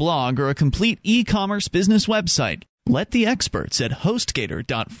personal blog or a complete e-commerce business website, let the experts at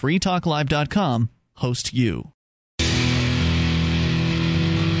hostgator.freetalklive.com host you.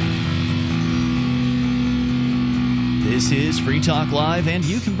 This is Free Talk Live, and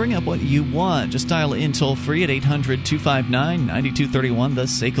you can bring up what you want. Just dial in toll-free at 800-259-9231, the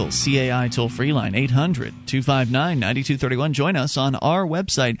SACL CAI toll-free line, 800-259-9231. Join us on our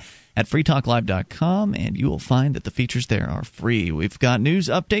website at freetalklive.com, and you will find that the features there are free. We've got news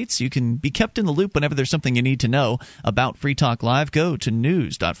updates. You can be kept in the loop whenever there's something you need to know about Free Talk Live. Go to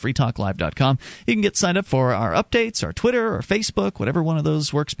news.freetalklive.com. You can get signed up for our updates, our Twitter, or Facebook, whatever one of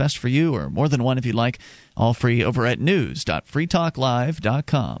those works best for you, or more than one if you'd like. All free over at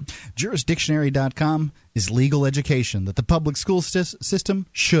news.freetalklive.com. Jurisdictionary.com is legal education that the public school system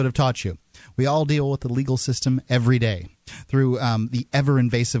should have taught you. We all deal with the legal system every day through the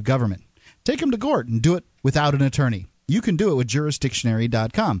ever-invasive government. Take them to court and do it without an attorney. You can do it with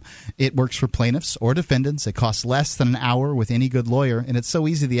jurisdictionary.com. It works for plaintiffs or defendants. It costs less than an hour with any good lawyer, and it's so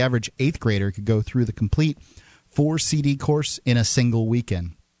easy the average 8th grader could go through the complete 4-CD course in a single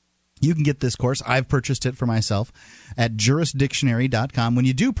weekend. You can get this course. I've purchased it for myself at jurisdictionary.com. When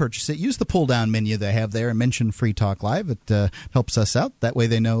you do purchase it, use the pull-down menu they have there and mention Free Talk Live. It helps us out. That way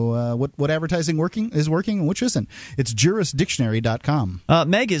they know what advertising is working and which isn't. It's jurisdictionary.com.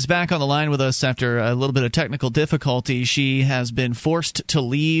 Meg is back on the line with us after a little bit of technical difficulty. She has been forced to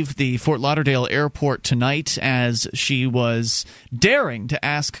leave the Fort Lauderdale airport tonight as she was daring to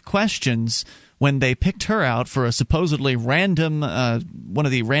ask questions when they picked her out for a supposedly random, one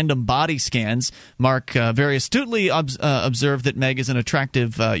of the random body scans. Mark very astutely observed that Meg is an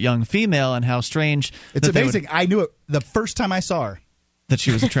attractive young female, and how strange. It's amazing. I knew it the first time I saw her. That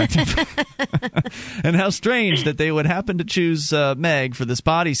she was attractive. And how strange that they would happen to choose Meg for this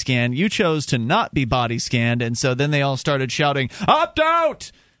body scan. You chose to not be body scanned, and so then they all started shouting, "Opt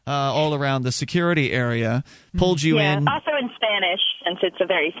out!" all around the security area, pulled you in. Also in Spanish. since it's a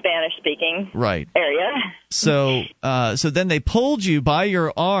very Spanish-speaking area. So then they pulled you by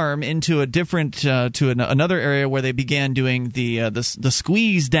your arm into a different another area where they began doing the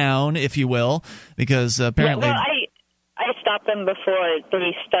squeeze down, if you will, because apparently. Well, I stopped them before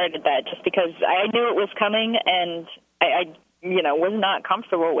they started that, just because I knew it was coming, and I was not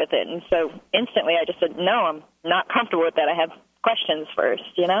comfortable with it, and so instantly I just said, no, I'm not comfortable with that. I have questions first,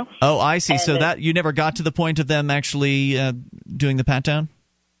 Oh, I see. And so that you never got to the point of them actually doing the pat down?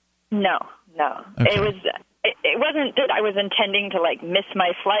 No. Okay. It wasn't that I was intending to miss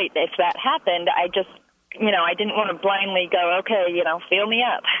my flight if that happened. I just, I didn't want to blindly go, okay, feel me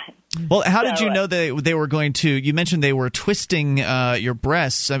up. Well, how did you know they were going to? You mentioned they were twisting your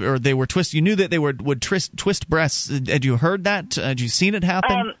breasts, or they were twist. You knew that they would twist breasts. Had you heard that? Had you seen it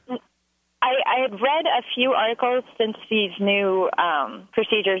happen? I had read a few articles since these new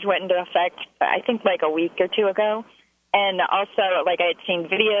procedures went into effect, I think a week or two ago. And also, I had seen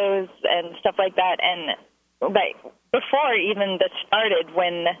videos and stuff like that. And before even this started,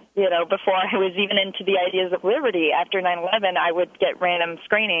 when, before I was even into the ideas of liberty, after 9/11, I would get random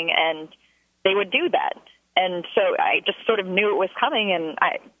screening, and they would do that. And so I just sort of knew it was coming, and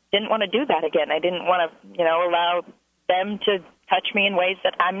I didn't want to do that again. I didn't want to, allow them to touch me in ways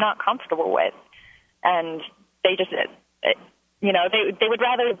that I'm not comfortable with. And they just, they would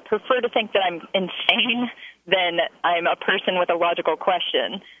rather prefer to think that I'm insane than I'm a person with a logical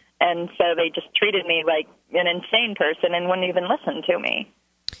question. And so they just treated me like an insane person and wouldn't even listen to me.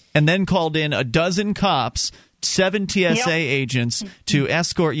 And then called in a dozen cops, 7 TSA agents to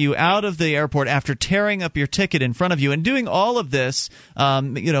escort you out of the airport after tearing up your ticket in front of you and doing all of this,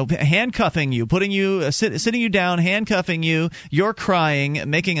 handcuffing you, putting you, sitting you down, handcuffing you. You're crying,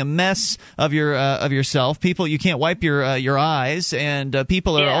 making a mess of yourself. People, you can't wipe your eyes, and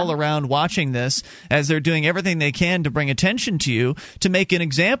people are all around watching this as they're doing everything they can to bring attention to you, to make an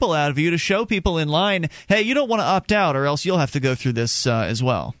example out of you, to show people in line, hey, you don't want to opt out, or else you'll have to go through this as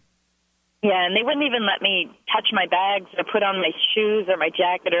well. Yeah, and they wouldn't even let me touch my bags or put on my shoes or my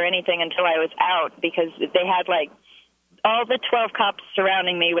jacket or anything until I was out, because they had all the 12 cops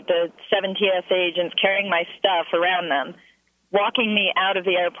surrounding me with the 7 TSA agents carrying my stuff around them, walking me out of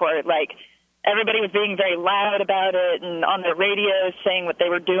the airport. Everybody was being very loud about it and on their radios saying what they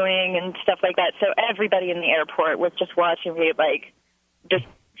were doing and stuff like that. So everybody in the airport was just watching me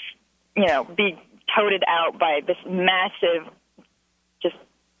be toted out by this massive,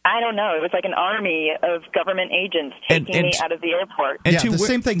 I don't know. It was like an army of government agents taking me out of the airport. The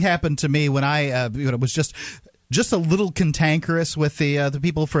same thing happened to me when I was just a little cantankerous with the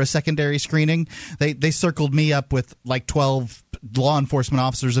people for a secondary screening. They circled me up with 12 law enforcement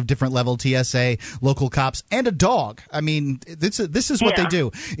officers of different level, TSA, local cops, and a dog. I mean, this is what they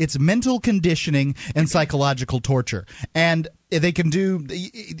do. It's mental conditioning and psychological torture. And they can do.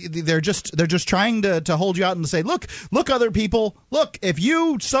 They're just trying to hold you out and say, look, other people, look. If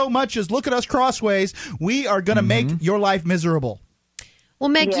you so much as look at us crossways, we are going to make your life miserable. Well,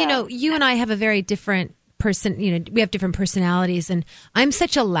 Meg, you and I have a very different we have different personalities, and I'm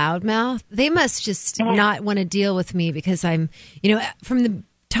such a loudmouth. They must just not want to deal with me because I'm, from the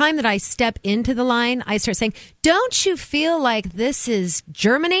time that I step into the line, I start saying, don't you feel like this is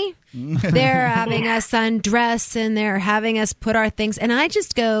Germany? They're having us undress and they're having us put our things. And I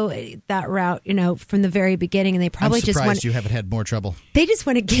just go that route, from the very beginning. And they probably I'm surprised just want you haven't had more trouble. They just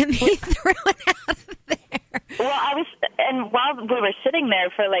want to get me thrown out of there. Well, and while we were sitting there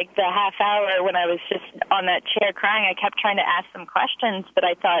for the half hour when I was just on that chair crying, I kept trying to ask them questions that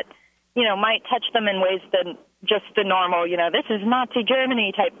I thought, might touch them in ways that just the normal, this is Nazi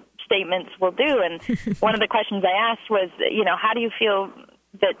Germany type statements will do. And one of the questions I asked was, how do you feel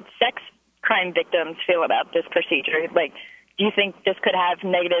that sex crime victims feel about this procedure? Do you think this could have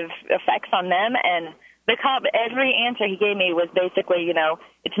negative effects on them? And the cop, every answer he gave me was basically,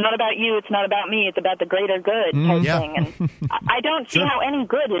 it's not about you, it's not about me, it's about the greater good type thing. And I don't see how any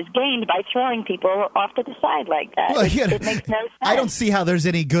good is gained by throwing people off to the side like that. Well, it makes no sense. I don't see how there's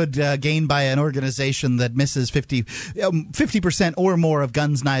any good gained by an organization that misses 50% or more of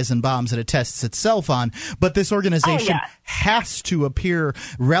guns, knives, and bombs that it tests itself on. But this organization has to appear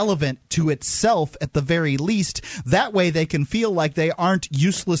relevant to itself at the very least. That way they can feel like they aren't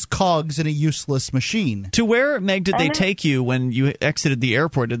useless cogs in a useless machine. To where, Meg, did they take you when you exited the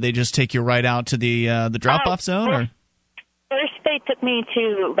airport? Did they just take you right out to the drop-off zone? Or? First, they took me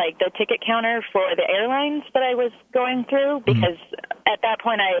to the ticket counter for the airlines that I was going through, because at that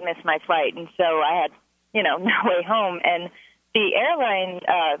point I had missed my flight, and so I had no way home. And the airline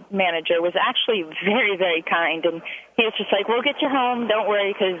manager was actually very, very kind, and he was just like, "We'll get you home. Don't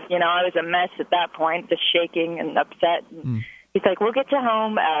worry," because I was a mess at that point, just shaking and upset. And he's like, we'll get you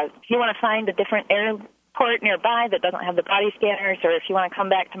home. If you want to find a different airport nearby that doesn't have the body scanners, or if you want to come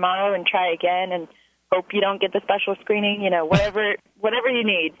back tomorrow and try again and hope you don't get the special screening, whatever you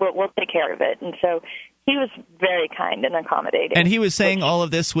need, we'll take care of it. And so he was very kind and accommodating. And he was saying all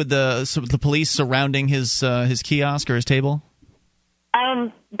of this with the police surrounding his kiosk or his table?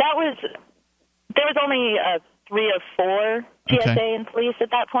 There was only 3 or 4 TSA and police at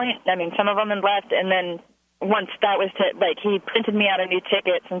that point. I mean, some of them had left, and then once that was he printed me out a new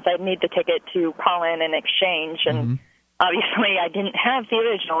ticket since I'd need the ticket to call in and exchange, and obviously I didn't have the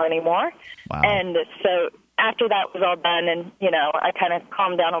original anymore. Wow. And so after that was all done, and I kind of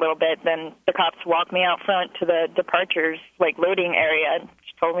calmed down a little bit, then the cops walked me out front to the departures loading area and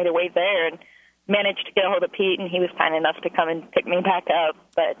told me to wait there, and managed to get a hold of Pete, and he was kind enough to come and pick me back up.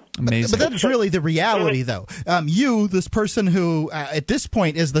 But amazing. But that's really the reality, though. You, this person who at this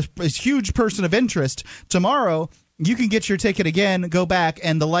point is this huge person of interest, tomorrow you can get your ticket again, go back,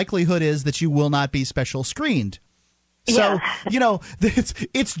 and the likelihood is that you will not be special screened. So,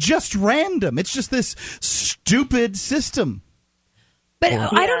 it's just random. It's just this stupid system. But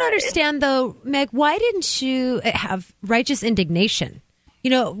I don't understand, though, Meg, why didn't you have righteous indignation?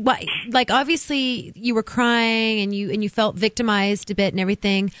 Obviously you were crying and you felt victimized a bit and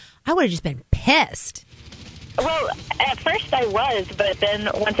everything. I would have just been pissed. Well, at first I was, but then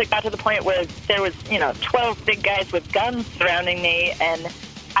once it got to the point where there was, 12 big guys with guns surrounding me, and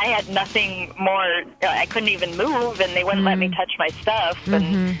I had nothing more. I couldn't even move, and they wouldn't let me touch my stuff.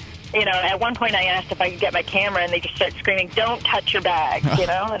 And at one point I asked if I could get my camera, and they just started screaming, "Don't touch your bag!"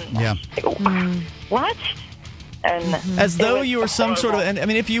 And what? And as though you were some sort of. And I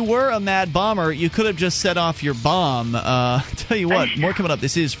mean, if you were a mad bomber, you could have just set off your bomb. Tell you what, more coming up.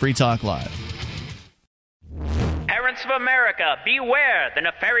 This is Free Talk Live. Parents of America, beware! The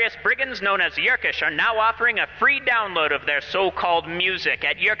nefarious brigands known as Yerkish are now offering a free download of their so-called music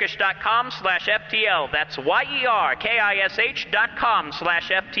at yerkish.com/FTL. That's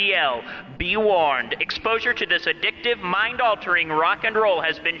YERKISH.com/FTL. Be warned, exposure to this addictive, mind-altering rock and roll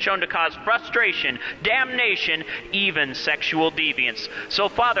has been shown to cause frustration, damnation, even sexual deviance. So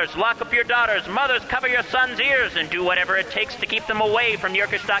fathers, lock up your daughters, mothers, cover your sons' ears, and do whatever it takes to keep them away from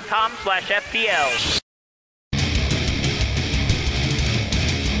yerkish.com/FTL.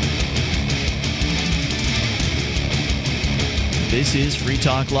 This is Free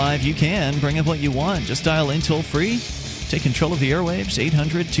Talk Live. You can bring up what you want. Just dial in toll free. Take control of the airwaves.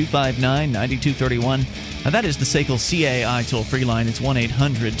 800-259-9231. That is the SACL CAI toll free line. It's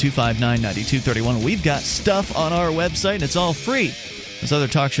 1-800-259-9231. We've got stuff on our website, and it's all free. Those other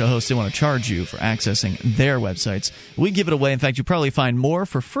talk show hosts, they want to charge you for accessing their websites. We give it away. In fact, you probably find more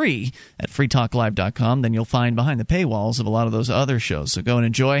for free at freetalklive.com than you'll find behind the paywalls of a lot of those other shows. So go and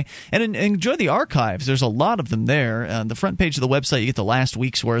enjoy. And enjoy the archives. There's a lot of them there. On the front page of the website, you get the last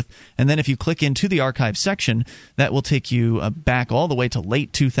week's worth. And then if you click into the archive section, that will take you back all the way to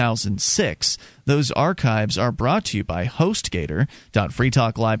late 2006. Those archives are brought to you by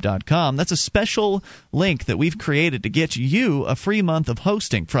HostGator.freetalklive.com. That's a special link that we've created to get you a free month of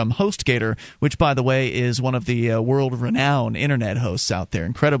hosting from HostGator, which, by the way, is one of the world-renowned internet hosts out there.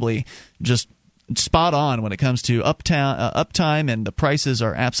 Incredibly just spot on when it comes to uptime, and the prices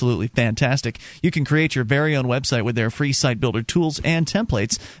are absolutely fantastic. You can create your very own website with their free site builder tools and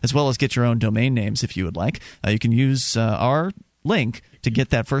templates, as well as get your own domain names if you would like. You can use our link to get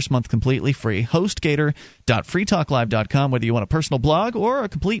that first month completely free. HostGator.freetalklive.com. Whether you want a personal blog or a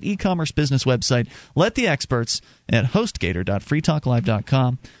complete e-commerce business website, let the experts at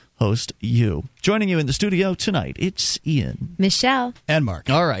HostGator.freetalklive.com host you. Joining you in the studio tonight, it's Ian, Michelle, and Mark.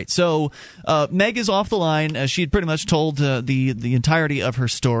 All right, so Meg is off the line. She had pretty much told the entirety of her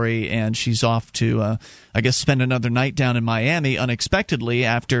story, and she's off to, I guess, spend another night down in Miami unexpectedly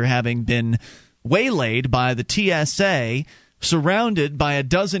after having been waylaid by the TSA, surrounded by a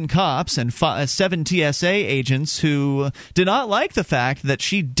dozen cops and 7 TSA agents who did not like the fact that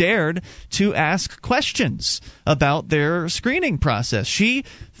she dared to ask questions about their screening process. She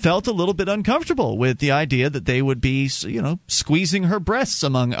felt a little bit uncomfortable with the idea that they would be, squeezing her breasts,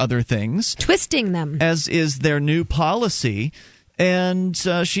 among other things. Twisting them. As is their new policy. And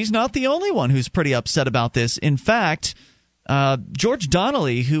she's not the only one who's pretty upset about this. In fact, George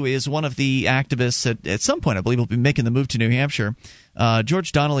Donnelly, who is one of the activists at some point, I believe, will be making the move to New Hampshire.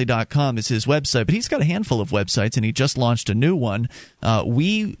 GeorgeDonnelly.com is his website, but he's got a handful of websites, and he just launched a new one,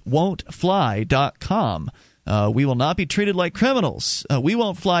 WeWon'tFly.com. We will not be treated like criminals.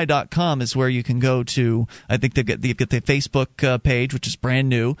 WeWon'tFly.com is where you can go to. I think they've got the Facebook page, which is brand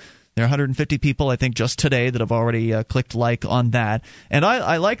new. There are 150 people, I think, just today that have already clicked like on that. And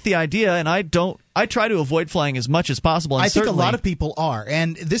I like the idea, and I try to avoid flying as much as possible. And I think a lot of people are,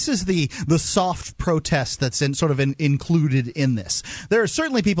 and this is the soft protest that's included in this. There are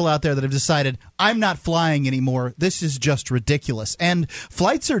certainly people out there that have decided, I'm not flying anymore. This is just ridiculous. And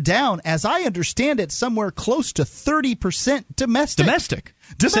flights are down, as I understand it, somewhere close to 30% domestic.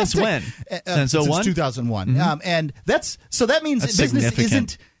 Since when? Since 2001. Mm-hmm. And that means business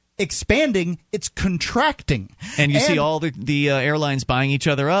isn't expanding, it's contracting. And you see all the airlines buying each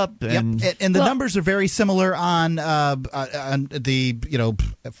other up. And the numbers are very similar on the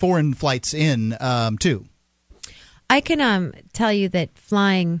foreign flights in too. I can tell you that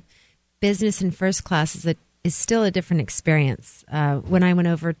flying business and first class is still a different experience. When I went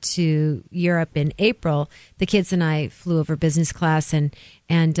over to Europe in April, the kids and I flew over business class, and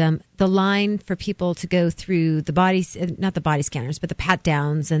the line for people to go through not the body scanners, but the pat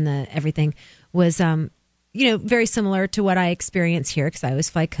downs and the everything was, very similar to what I experience here, because I always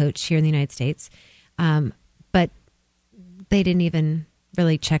fly coach here in the United States. But they didn't even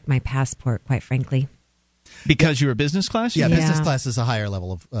really check my passport, quite frankly. Because you were business class? Yeah, business class is a higher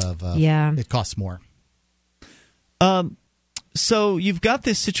level of it costs more. So you've got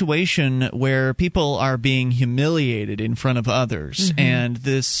this situation where people are being humiliated in front of others, and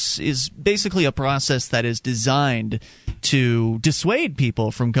this is basically a process that is designed to dissuade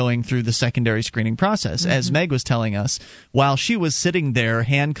people from going through the secondary screening process. As Meg was telling us, while she was sitting there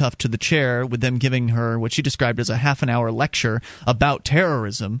handcuffed to the chair with them giving her what she described as a half-an-hour lecture about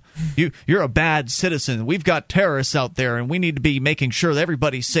terrorism. You're a bad citizen. We've got terrorists out there, and we need to be making sure that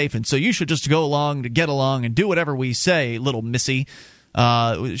everybody's safe, and so you should just go along to get along and do whatever we say, little missy.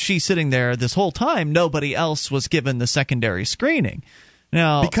 She's sitting there this whole time. Nobody else was given the secondary screening.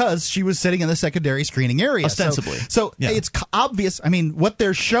 Now, because she was sitting in the secondary screening area. Ostensibly. So it's obvious. I mean, what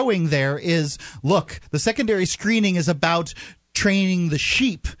they're showing there is, look, the secondary screening is about training the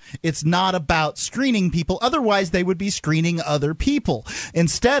sheep. It's not about screening people. Otherwise, they would be screening other people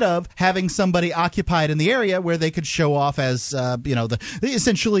instead of having somebody occupied in the area where they could show off as,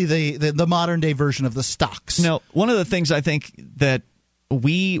 essentially the modern day version of the stocks. Now, one of the things I think that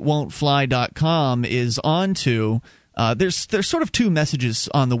WeWon'tFly.com is onto. There's sort of two messages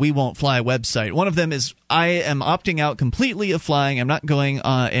on the We Won't Fly website. One of them is, I am opting out completely of flying. I'm not going.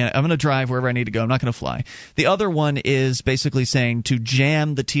 I'm going to drive wherever I need to go. I'm not going to fly. The other one is basically saying to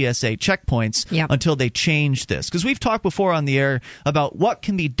jam the TSA checkpoints until they change this. Because we've talked before on the air about what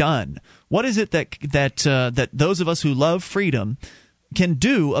can be done. What is it that those of us who love freedom can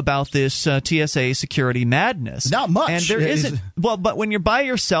do about this TSA security madness? Not much. And there isn't. Well, but when you're by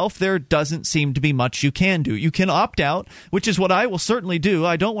yourself, there doesn't seem to be much you can do. You can opt out, which is what I will certainly do.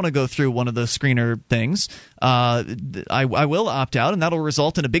 I don't want to go through one of the screener things. I will opt out, and that'll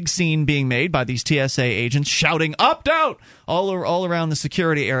result in a big scene being made by these TSA agents shouting "opt out" all around the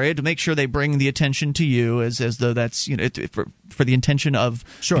security area to make sure they bring the attention to you, as though that's for the intention of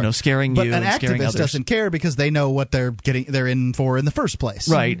scaring you and scaring others. But an activist doesn't care because they know what they're in for in the first place.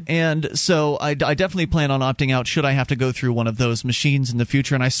 Right. And so I definitely plan on opting out should I have to go through one of those machines in the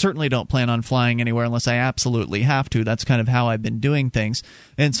future, and I certainly don't plan on flying anywhere unless I absolutely have to. That's kind of how I've been doing things.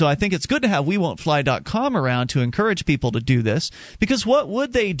 And so I think it's good to have WeWon'tFly.com around to encourage people to do this, because what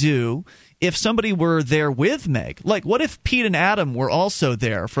would they do if somebody were there with Meg? Like, what if Pete and Adam were also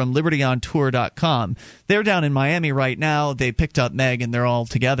there from LibertyOnTour.com? They're down in Miami right now. They picked up Meg, and they're all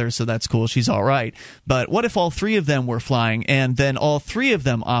together, so that's cool. She's all right. But what if all three of them were flying, and then all three of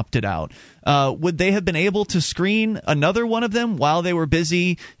them opted out? Would they have been able to screen another one of them while they were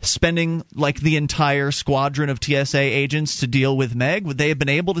busy spending like the entire squadron of TSA agents to deal with Meg? Would they have been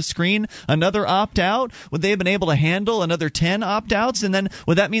able to screen another opt-out? Would they have been able to handle another 10 opt-outs? And then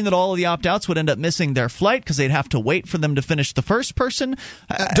would that mean that all of the opt-outs would end up missing their flight because they'd have to wait for them to finish the first person?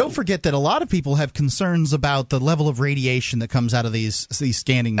 Don't forget that a lot of people have concerns about the level of radiation that comes out of these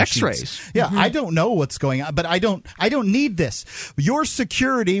scanning machines. X-rays. Yeah, I don't know what's going on, but I don't need this. Your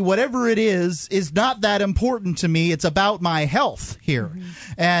security, whatever it is not that important to me. It's about my health here.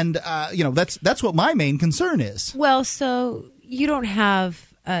 And that's what my main concern is. Well, so you don't have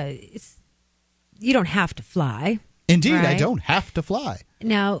to fly. Indeed, right? I don't have to fly.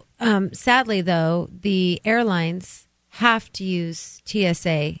 Now, sadly though, the airlines have to use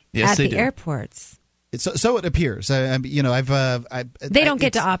TSA at the airports. So it appears. They don't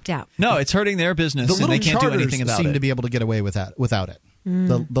get to opt out. No, it's hurting their business, and they can't do anything about it. Seem to be able to get away without it.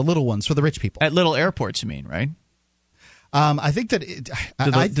 The little ones for the rich people at little airports. You mean, right? I think that do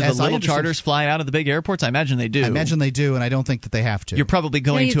the little charters fly out of the big airports? I imagine they do. I imagine they do, and I don't think that they have to. You're probably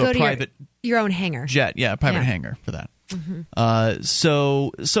going to a private your own hangar jet, private hangar for that. Mm-hmm.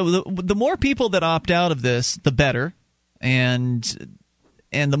 So the more people that opt out of this, the better, and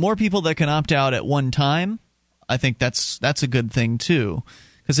the more people that can opt out at one time, I think that's a good thing too.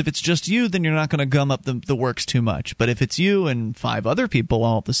 Because if it's just you, then you're not going to gum up the works too much. But if it's you and 5 other people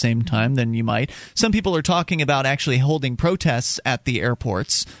all at the same time, then you might. Some people are talking about actually holding protests at the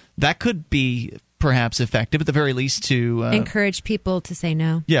airports. That could be perhaps effective, at the very least, to encourage people to say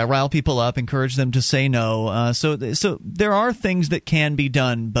no. Yeah, rile people up, encourage them to say no. So there are things that can be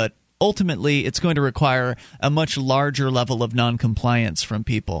done, but ultimately it's going to require a much larger level of noncompliance from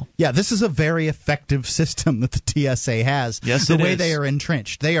people. Yeah, this is a very effective system that the TSA has. Yes, the way is. They are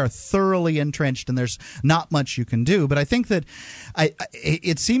entrenched. They are thoroughly entrenched, and there's not much you can do. But I think that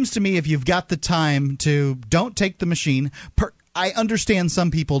it seems to me if you've got the time to don't take the machine. I understand some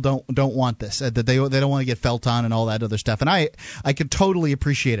people don't want this, that they don't want to get felt on and all that other stuff, and I could totally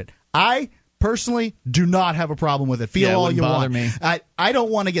appreciate it. I personally do not have a problem with it. Feel all you want. Me. I don't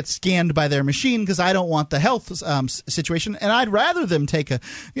want to get scanned by their machine because I don't want the health situation, and I'd rather them take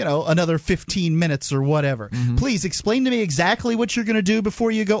another 15 minutes or whatever. Mm-hmm. Please explain to me exactly what you're going to do before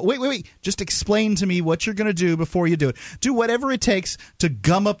you go. Wait. Just explain to me what you're going to do before you do it. Do whatever it takes to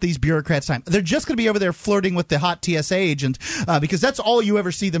gum up these bureaucrats' time. They're just going to be over there flirting with the hot TSA agent because that's all you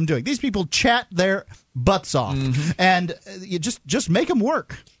ever see them doing. These people chat their butts off, and you just make them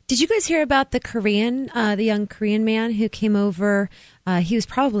work. Did you guys hear about the young Korean man who came over? He was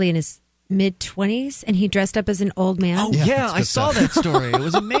probably in his mid-20s, and he dressed up as an old man. Oh, yeah, I saw that story. It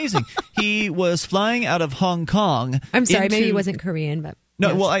was amazing. He was flying out of Hong Kong. I'm sorry, maybe he wasn't Korean, but...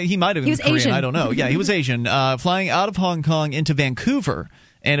 No, yes. well, he might have been Korean. Asian. I don't know. Yeah, he was Asian. Flying out of Hong Kong into Vancouver.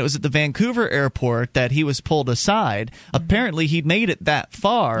 And it was at the Vancouver airport that he was pulled aside. Apparently, he made it that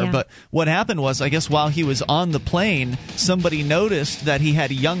far, but what happened was, I guess while he was on the plane, somebody noticed that he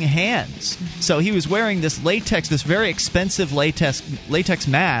had young hands. So he was wearing this very expensive latex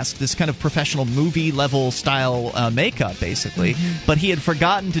mask, this kind of professional movie-level style makeup, basically. But he had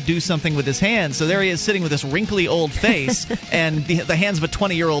forgotten to do something with his hands, so there he is sitting with this wrinkly old face and the hands of a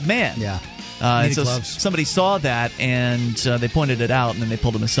 20-year-old man. Yeah. And so somebody saw that, and they pointed it out, and then they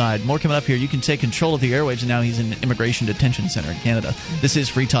pulled him aside. More coming up here. You can take control of the airwaves, and now he's in an immigration detention center in Canada. This is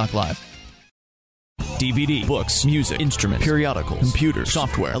Free Talk Live. DVD, books, music, instruments, periodicals, computers,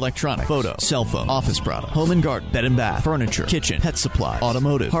 software, electronic, photo, cell phone, office product, home and garden, bed and bath, furniture, kitchen, pet supply,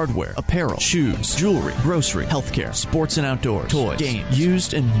 automotive, hardware, apparel, shoes, jewelry, grocery, healthcare, sports and outdoors, toys, games,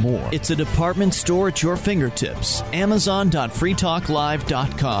 used, and more. It's a department store at your fingertips.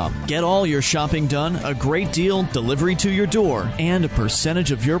 Amazon.freetalklive.com. Get all your shopping done, a great deal, delivery to your door, and a percentage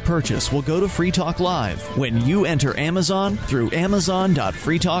of your purchase will go to Free Talk Live when you enter Amazon through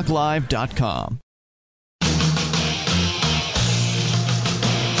Amazon.freetalklive.com.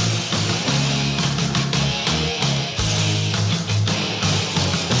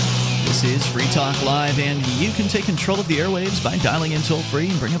 This is Free Talk Live, and you can take control of the airwaves by dialing in toll-free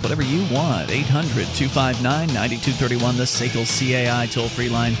and bring up whatever you want. 800-259-9231, the SACL CAI toll-free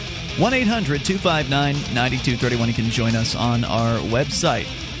line. 1-800-259-9231. You can join us on our website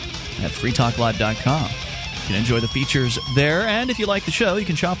at freetalklive.com. You can enjoy the features there, and if you like the show, you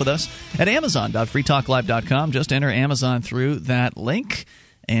can shop with us at amazon.freetalklive.com. Just enter Amazon through that link,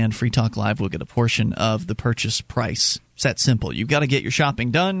 and Free Talk Live will get a portion of the purchase price. It's that simple. You've got to get your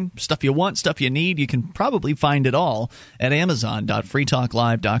shopping done. Stuff you want, stuff you need. You can probably find it all at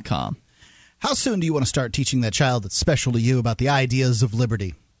amazon.freetalklive.com. How soon do you want to start teaching that child that's special to you about the ideas of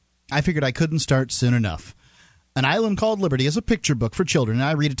liberty? I figured I couldn't start soon enough. An Island Called Liberty is a picture book for children, and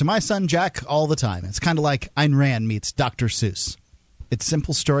I read it to my son Jack all the time. It's kind of like Ayn Rand meets Dr. Seuss. Its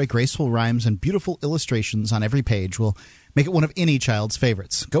simple story, graceful rhymes, and beautiful illustrations on every page will make it one of any child's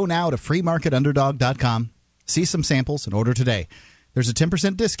favorites. Go now to freemarketunderdog.com. See some samples and order today. There's a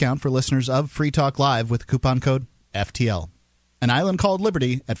 10% discount for listeners of Free Talk Live with the coupon code FTL. An Island Called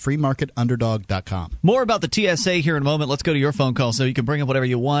Liberty at freemarketunderdog.com. More about the TSA here in a moment. Let's go to your phone call so you can bring up whatever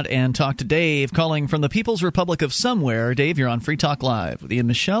you want and talk to Dave, calling from the People's Republic of Somewhere. Dave, you're on Free Talk Live with Ian,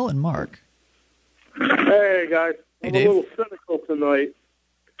 Michelle, and Mark. Hey, guys. Hey, I'm Dave. a little cynical tonight,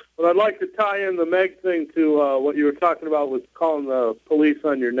 but I'd like to tie in the Meg thing to what you were talking about with calling the police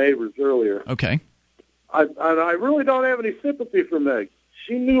on your neighbors earlier. Okay. I really don't have any sympathy for Meg.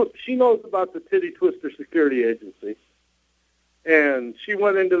 She knows about the Titty Twister Security Agency, and she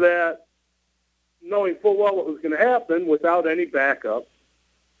went into that knowing full well what was going to happen without any backup.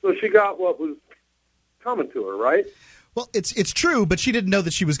 So she got what was coming to her, right? Well, it's true, but she didn't know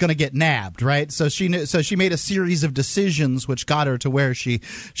that she was going to get nabbed, right? So she made a series of decisions which got her to where she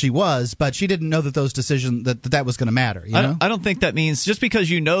was, but she didn't know that those decisions that was going to matter. You know? I don't think that means just because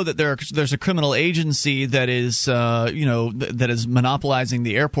you know that there's a criminal agency that is that is monopolizing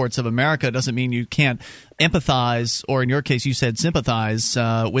the airports of America doesn't mean you can't empathize, or in your case, you said sympathize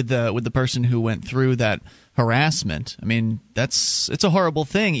with the person who went through that harassment. I mean, it's a horrible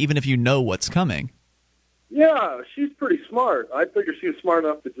thing, even if you know what's coming. Yeah, she's pretty smart. I figure she was smart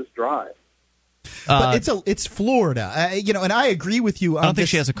enough to just drive. But it's Florida, and I agree with you on this. I don't think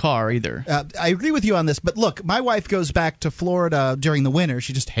she has a car either. I agree with you on this, but look, my wife goes back to Florida during the winter.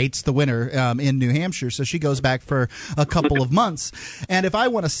 She just hates the winter in New Hampshire, so she goes back for a couple of months. And if I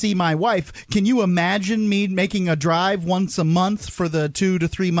want to see my wife, can you imagine me making a drive once a month for the 2 to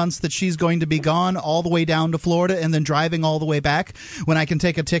 3 months that she's going to be gone, all the way down to Florida, and then driving all the way back when I can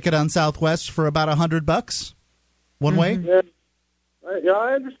take a ticket on Southwest for about $100 one way? Yeah,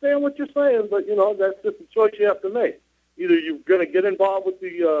 I understand what you're saying, but, that's just a choice you have to make. Either you're going to get involved with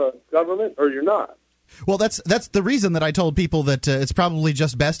the government or you're not. Well, that's the reason that I told people that it's probably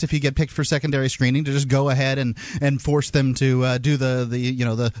just best if you get picked for secondary screening to just go ahead and force them to do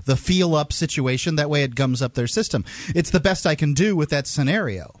the feel up situation. That way it gums up their system. It's the best I can do with that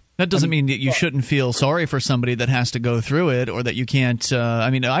scenario. That doesn't mean that you shouldn't feel sorry for somebody that has to go through it, or that you can't.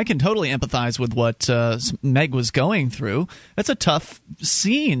 I can totally empathize with what Meg was going through. That's a tough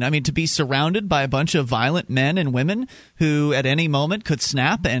scene. I mean, to be surrounded by a bunch of violent men and women who at any moment could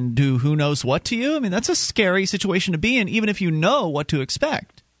snap and do who knows what to you. I mean, that's a scary situation to be in, even if you know what to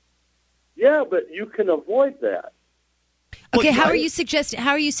expect. Yeah, but you can avoid that. Okay, how are you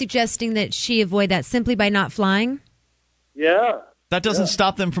suggesting that she avoid that? Simply by not flying? Yeah. That doesn't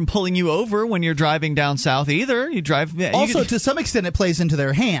stop them from pulling you over when you're driving down south either. You drive. Also, to some extent, it plays into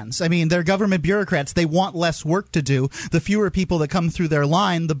their hands. I mean, they're government bureaucrats. They want less work to do. The fewer people that come through their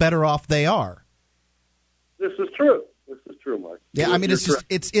line, the better off they are. This is true, Mark. Yeah, I mean,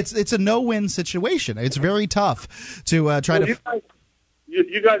 it's a no-win situation. It's very tough to try to.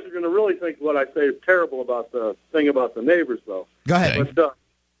 You guys are going to really think what I say is terrible about the thing about the neighbors, though. Go ahead. But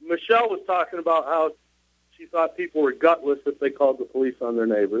Michelle was talking about how she thought people were gutless if they called the police on their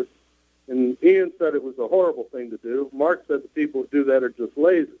neighbors. And Ian said it was a horrible thing to do. Mark said the people who do that are just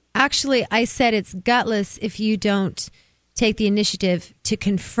lazy. Actually, I said it's gutless if you don't take the initiative to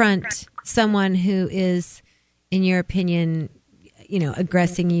confront someone who is, in your opinion,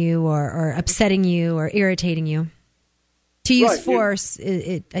 aggressing you or upsetting you or irritating you. To use force,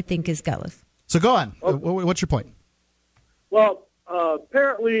 I think, is gutless. So go on. Okay. What's your point? Well,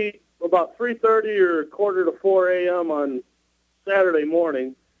 apparently about 3:30 or 3:45 a.m. on Saturday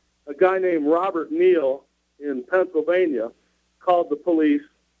morning, a guy named Robert Neal in Pennsylvania called the police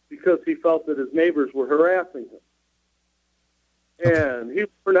because he felt that his neighbors were harassing him. And he was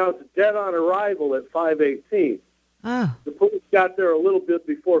pronounced dead on arrival at 5:18. Oh. The police got there a little bit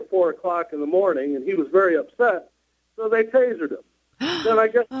before 4 o'clock in the morning, and he was very upset, so they tasered him. Then I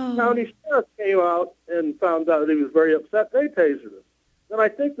guess the county sheriff came out and found out he was very upset. They tasered him. Then I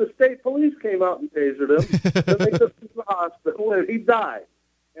think the state police came out and tasered him. Then they took him to the hospital, and he died.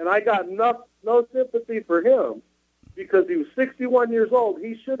 And I got no sympathy for him because he was 61 years old.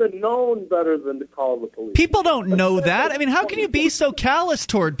 He should have known better than to call the police. People don't know that. I mean, how can you be so callous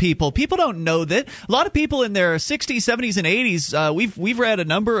toward people? People don't know that. A lot of people in their 60s, 70s, and 80s, we've read a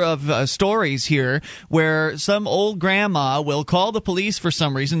number of stories here where some old grandma will call the police for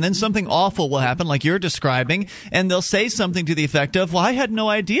some reason, then something awful will happen, like you're describing, and they'll say something to the effect of, well, I had no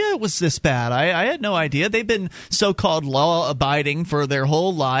idea it was this bad. I had no idea. They've been so-called law-abiding for their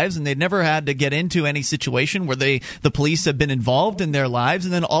whole lives, and they'd never had to get into any situation where the police have been involved in their lives,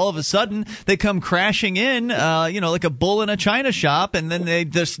 and then all of a sudden they come crashing in, like a bull in a china shop, and then they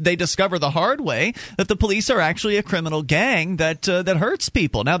discover the hard way that the police are actually a criminal gang that hurts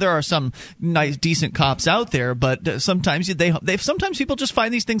people. Now there are some nice, decent cops out there, but sometimes sometimes people just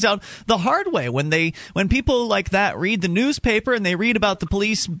find these things out the hard way. When people like that read the newspaper and they read about the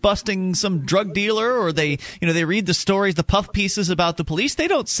police busting some drug dealer, or they read the stories, the puff pieces about the police, they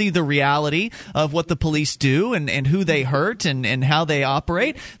don't see the reality of what the police do and who they hurt and how they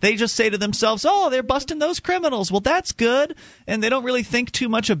operate. They just say to themselves, oh, they're busting those criminals. Well, that's good. And they don't really think too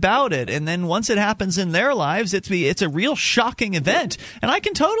much about it. And then once it happens in their lives, it's a real shocking event. And I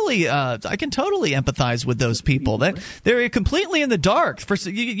can totally empathize with those people. That they're completely in the dark.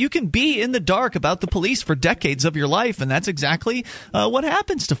 You can be in the dark about the police for decades of your life, and that's exactly what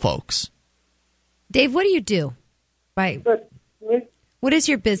happens to folks. Dave, what do you do? What is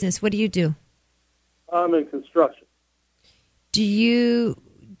your business? What do you do? I'm in construction. Do you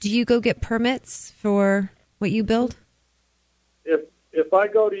go get permits for what you build? if I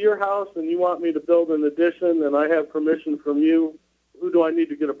go to your house and you want me to build an addition and I have permission from you, who do I need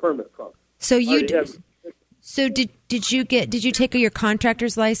to get a permit from? So you did you take your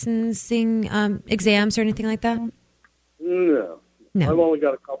contractor's licensing exams or anything like that? No. I've only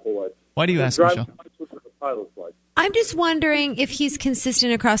got a couple licenses. Why do you ask, Michelle? I'm just wondering if he's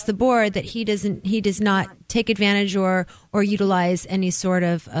consistent across the board that he does not take advantage or utilize any sort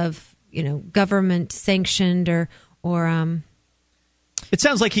of government sanctioned or It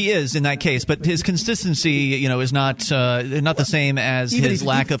sounds like he is in that case, but his consistency, is not the same as his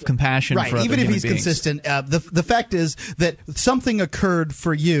lack of compassion for other even if he's beings. consistent, the fact is that something occurred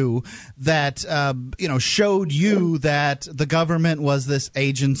for you that showed you that the government was this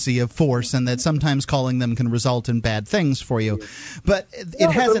agency of force, and that sometimes calling them can result in bad things for you. But it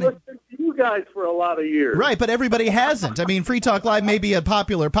hasn't. I've listened to you guys for a lot of years, right? But everybody hasn't. I mean, Free Talk Live may be a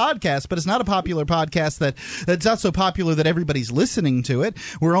popular podcast, but it's not a popular podcast that's not so popular that everybody's listening to it.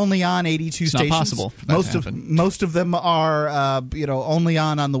 We're only on 82 it's stations. Not possible. Most of them are only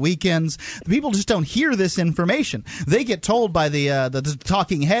on the weekends. People just don't hear this information. They get told by the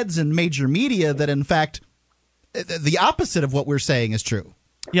talking heads in major media that in fact the opposite of what we're saying is true.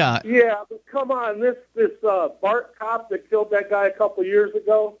 Yeah. Yeah, but come on, this Bart cop that killed that guy a couple years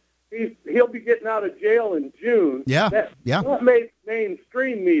ago, he'll be getting out of jail in June. Yeah. That made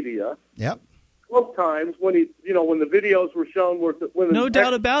mainstream media. Yep. Both times when when the videos were shown no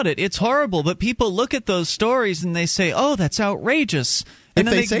doubt about it, it's horrible. But people look at those stories and they say, "Oh, that's outrageous," and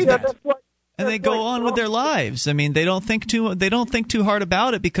then they say that, and they go on with their lives. I mean, they don't think too hard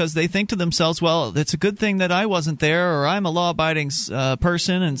about it because they think to themselves, "Well, it's a good thing that I wasn't there, or I'm a law-abiding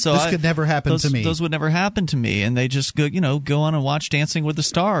person, and so this could never happen to me. Those would never happen to me." And they just go on and watch Dancing with the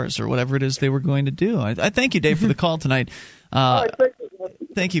Stars or whatever it is they were going to do. I thank you, Dave, for the call tonight.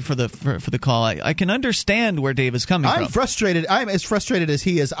 Thank you for the call. I can understand where Dave is coming from. I'm as frustrated as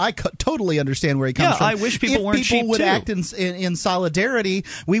he is. I totally understand where he comes from. I wish people weren't cheap, too. If people would act in solidarity,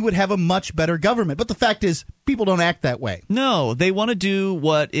 we would have a much better government. But the fact is, people don't act that way. No, they want to do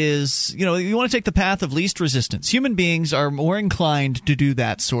what is, you want to take the path of least resistance. Human beings are more inclined to do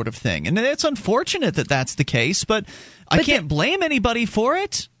that sort of thing. And it's unfortunate that that's the case, but I can't blame anybody for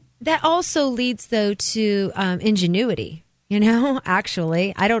it. That also leads, though, to ingenuity.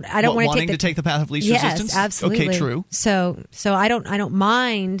 Actually, I don't want to take the path of least resistance. Yes, absolutely. Okay, true. So I don't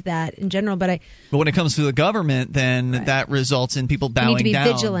mind that in general, but when it comes to the government, then that results in people bowing down,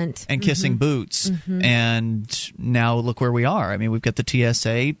 vigilant. And kissing boots. Mm-hmm. And now look where we are. I mean, we've got the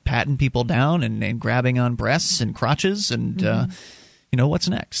TSA patting people down and grabbing on breasts and crotches, and what's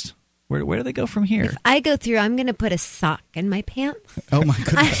next? Where do they go from here? If I go through, I'm going to put a sock in my pants. Oh, my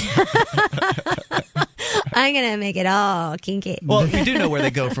goodness. I'm going to make it all kinky. Well, you do know where they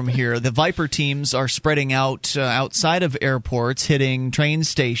go from here. The Viper teams are spreading out outside of airports, hitting train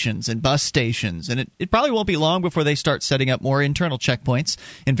stations and bus stations. And it probably won't be long before they start setting up more internal checkpoints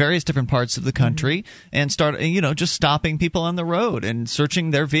in various different parts of the country and start, just stopping people on the road and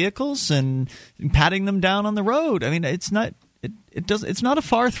searching their vehicles and patting them down on the road. I mean, it's not... It's not a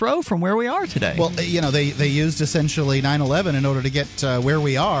far throw from where we are today. Well, they used essentially 9/11 in order to get where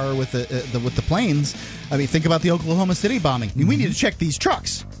we are with the planes. I mean, think about the Oklahoma City bombing. We need to check these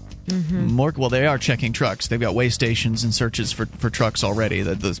trucks. Mm-hmm. Well, they are checking trucks. They've got way stations and searches for trucks already.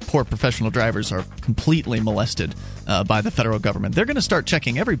 Those poor professional drivers are completely molested by the federal government. They're going to start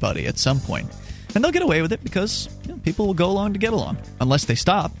checking everybody at some point. And they'll get away with it because people will go along to get along. Unless they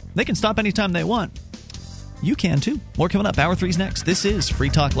stop. They can stop anytime they want. You can, too. More coming up. Hour 3's next. This is Free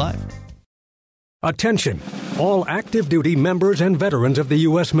Talk Live. Attention, all active duty members and veterans of the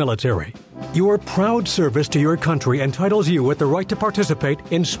U.S. military. Your proud service to your country entitles you with the right to participate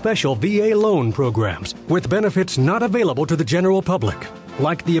in special VA loan programs with benefits not available to the general public,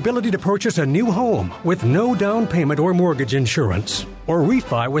 like the ability to purchase a new home with no down payment or mortgage insurance, or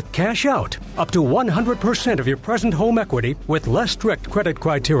refi with cash out up to 100% of your present home equity with less strict credit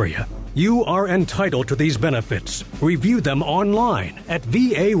criteria. You are entitled to these benefits. Review them online at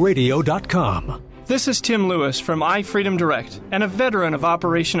varadio.com. This is Tim Lewis from iFreedom Direct and a veteran of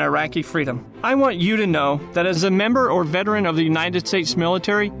Operation Iraqi Freedom. I want you to know that as a member or veteran of the United States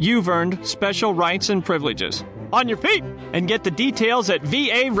military, you've earned special rights and privileges. On your feet and get the details at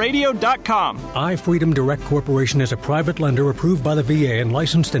varadio.com. iFreedom Direct Corporation is a private lender approved by the VA and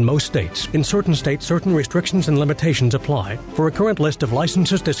licensed in most states. In certain states, certain restrictions and limitations apply. For a current list of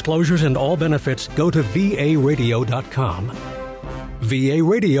licenses, disclosures, and all benefits, go to varadio.com.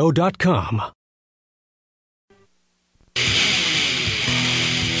 varadio.com.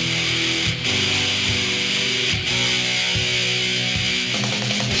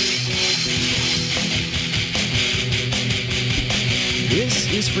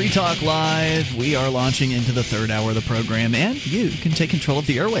 This is Free Talk Live. We are launching into the third hour of the program, and you can take control of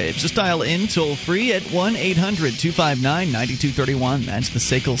the airwaves. Just dial in toll-free at 1-800-259-9231. That's the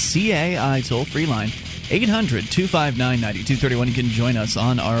SACL CAI toll-free line, 800-259-9231. You can join us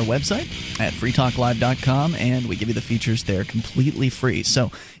on our website at freetalklive.com, and we give you the features there completely free.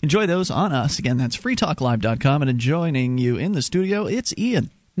 So enjoy those on us. Again, that's freetalklive.com, and joining you in the studio, it's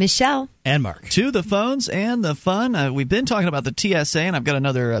Ian, Michelle, and Mark. To the phones and the fun. We've been talking about the TSA, and I've got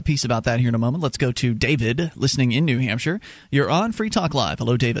another piece about that here in a moment. Let's go to David, listening in New Hampshire. You're on Free Talk Live.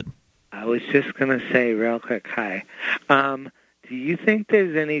 Hello, David. I was just going to say real quick, hi. Do you think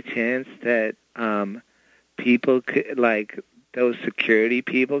there's any chance that people, like those security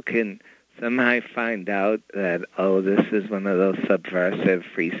people, can somehow find out that, this is one of those subversive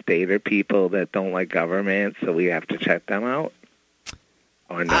free stater people that don't like government, so we have to check them out?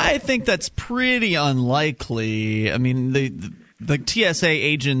 No? I think that's pretty unlikely. I mean, the TSA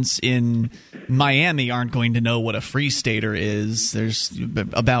agents in Miami aren't going to know what a free stater is. There's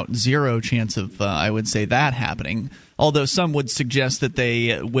about zero chance of, I would say, that happening. Although some would suggest that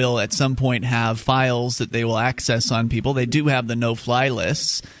they will at some point have files that they will access on people. They do have the no-fly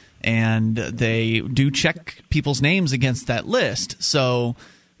lists, and they do check people's names against that list. So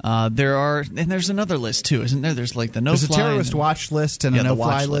there's another list too, isn't there? There's like the no-fly. There's a terrorist watch list and a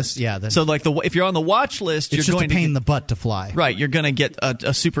no-fly list. Yeah. So like if you're on the watch list, it's you're just going a pain in the butt to fly. Right. You're going to get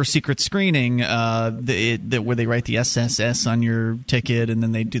a super secret screening where they write the SSS on your ticket, and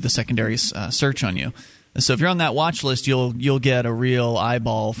then they do the secondary search on you. So if you're on that watch list, you'll get a real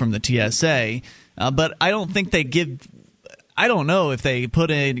eyeball from the TSA. But I don't think they give. I don't know if they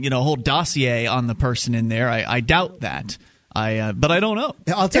put a whole dossier on the person in there. I doubt that. But I don't know.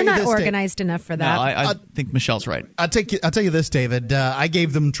 They're not organized enough for that. No, I think Michelle's right. I'll tell you this, David. I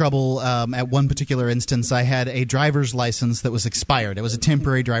gave them trouble at one particular instance. I had a driver's license that was expired. It was a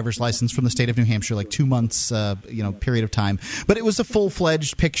temporary driver's license from the state of New Hampshire, like 2 months, period of time. But it was a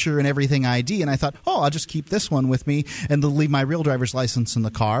full-fledged picture and everything ID, and I thought, I'll just keep this one with me and leave my real driver's license in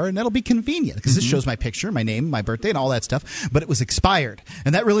the car, and that'll be convenient because this shows my picture, my name, my birthday, and all that stuff. But it was expired,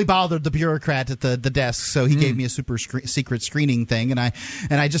 and that really bothered the bureaucrat at the desk. So he gave me a super secret screening thing, and I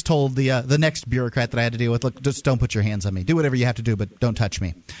just told the next bureaucrat that I had to deal with, look, just don't put your hands on me. Do whatever you have to do, but don't touch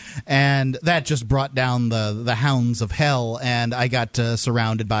me. And that just brought down the hounds of hell, and I got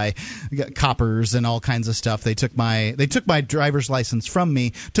surrounded by coppers and all kinds of stuff. They took my driver's license from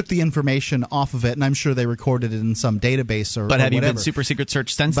me, took the information off of it, and I'm sure they recorded it in some database or But have whatever. you been super secret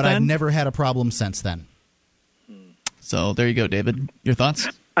searched since then? But I've never had a problem since then. So there you go, David. Your thoughts?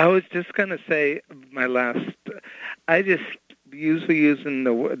 I was just going to say I just usually using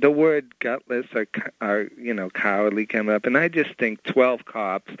the word gutless or cowardly came up, and I just think 12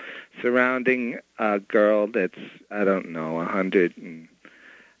 cops surrounding a girl that's, I don't know,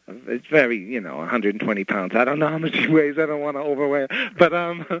 120 pounds. I don't know how much she weighs. I don't want to overweigh her. But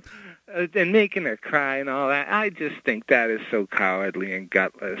and making her cry and all that. I just think that is so cowardly and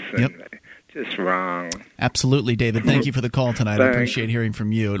gutless and just wrong. Absolutely, David. Thank you for the call tonight. I appreciate hearing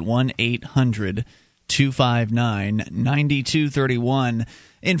from you at 1-800-259-9231.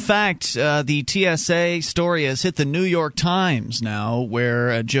 In fact, the TSA story has hit the New York Times now,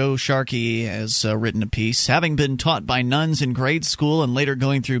 where Joe Sharkey has written a piece. Having been taught by nuns in grade school and later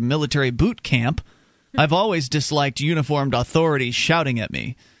going through military boot camp, I've always disliked uniformed authorities shouting at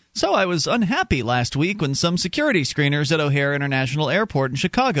me. So I was unhappy last week when some security screeners at O'Hare International Airport in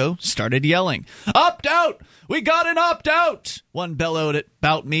Chicago started yelling, "Opt out! We got an opt-out!" One bellowed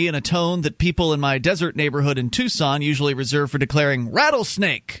about me in a tone that people in my desert neighborhood in Tucson usually reserve for declaring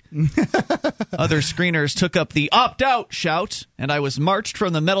rattlesnake. Other screeners took up the opt-out shout, and I was marched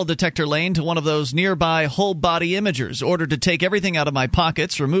from the metal detector lane to one of those nearby whole-body imagers, ordered to take everything out of my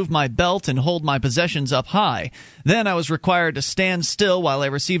pockets, remove my belt, and hold my possessions up high. Then I was required to stand still while I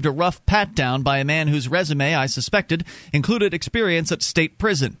received a rough pat-down by a man whose resume, I suspected, included experience at state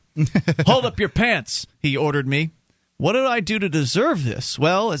prison. "Hold up your pants," he ordered me. What did I do to deserve this?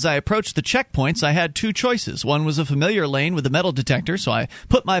 Well, as I approached the checkpoints, I had two choices. One was a familiar lane with a metal detector, so I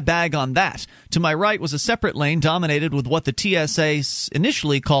put my bag on that. To my right was a separate lane dominated with what the TSA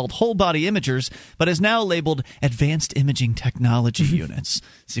initially called whole-body imagers, but is now labeled Advanced Imaging Technology Units.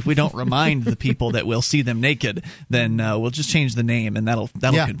 See, if we don't remind the people that we'll see them naked, then we'll just change the name, and that'll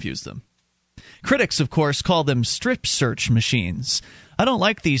confuse them. Critics, of course, call them strip search machines. I don't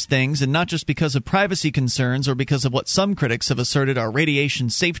like these things, and not just because of privacy concerns or because of what some critics have asserted are radiation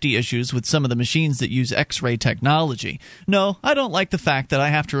safety issues with some of the machines that use X-ray technology. No, I don't like the fact that I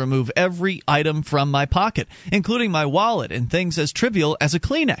have to remove every item from my pocket, including my wallet and things as trivial as a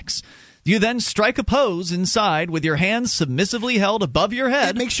Kleenex. You then strike a pose inside with your hands submissively held above your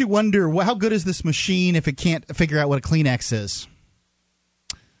head. It makes you wonder, how good is this machine if it can't figure out what a Kleenex is?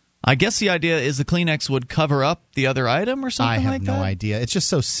 I guess the idea is the Kleenex would cover up the other item or something like that? I have no idea. It's just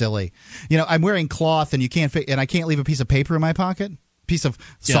so silly. I'm wearing cloth and I can't leave a piece of paper in my pocket? Piece of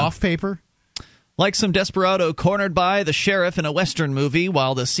soft paper? Like some desperado cornered by the sheriff in a Western movie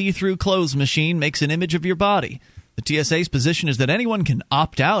while the see-through clothes machine makes an image of your body. The TSA's position is that anyone can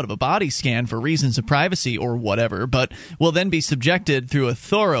opt out of a body scan for reasons of privacy or whatever, but will then be subjected through a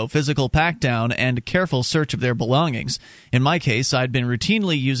thorough physical pat-down and careful search of their belongings. In my case, I'd been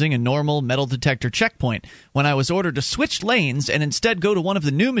routinely using a normal metal detector checkpoint when I was ordered to switch lanes and instead go to one of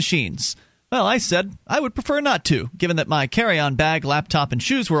the new machines. Well, I said I would prefer not to, given that my carry-on bag, laptop, and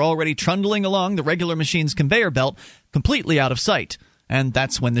shoes were already trundling along the regular machine's conveyor belt, completely out of sight. And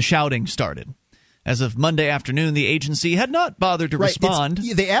that's when the shouting started. As of Monday afternoon, the agency had not bothered to respond.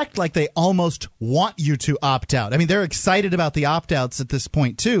 They act like they almost want you to opt out. I mean, they're excited about the opt-outs at this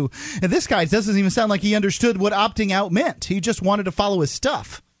point, too. And this guy doesn't even sound like he understood what opting out meant. He just wanted to follow his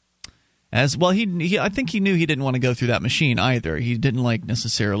stuff. As well, I think he knew he didn't want to go through that machine either. He didn't like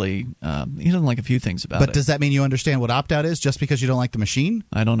necessarily. He doesn't like a few things about it. But does that mean you understand what opt-out is just because you don't like the machine?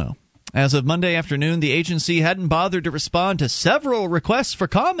 I don't know. As of Monday afternoon, the agency hadn't bothered to respond to several requests for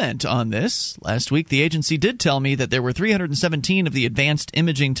comment on this. Last week, the agency did tell me that there were 317 of the advanced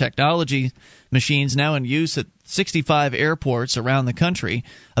imaging technology machines now in use at 65 airports around the country.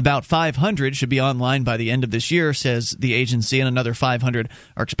 About 500 should be online by the end of this year, says the agency, and another 500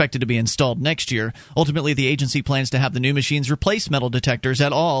 are expected to be installed next year. Ultimately, the agency plans to have the new machines replace metal detectors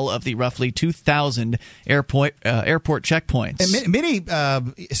at all of the roughly 2,000 airport checkpoints. And many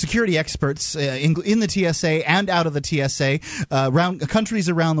security experts in the TSA and out of the TSA around countries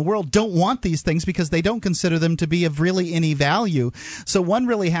around the world don't want these things because they don't consider them to be of really any value. So one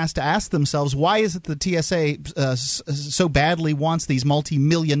really has to ask themselves, why is it the TSA so badly wants these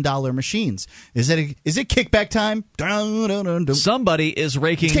multi-million-dollar machines? Is it kickback time? Somebody is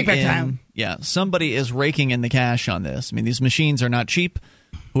raking kickback time. Yeah, somebody is raking in the cash on this. I mean, these machines are not cheap.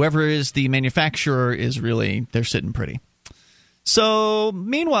 Whoever is the manufacturer is really, they're sitting pretty. So,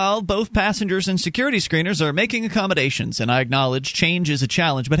 meanwhile, both passengers and security screeners are making accommodations, and I acknowledge change is a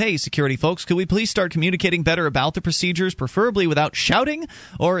challenge. But hey, security folks, could we please start communicating better about the procedures, preferably without shouting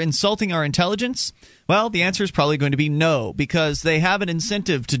or insulting our intelligence? Well, the answer is probably going to be no, because they have an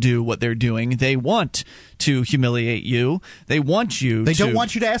incentive to do what they're doing. They want to humiliate you. They want you They don't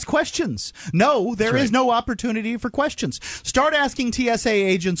want you to ask questions. No, there is no opportunity for questions. Start asking TSA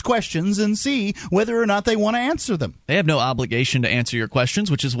agents questions and see whether or not they want to answer them. They have no obligation to answer your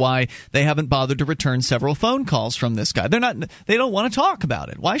questions, which is why they haven't bothered to return several phone calls from this guy. They don't want to talk about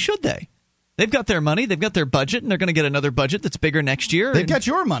it. Why should they? They've got their money, they've got their budget, and they're going to get another budget that's bigger next year. They've got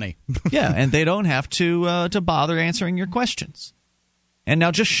your money. Yeah, and they don't have to bother answering your questions. And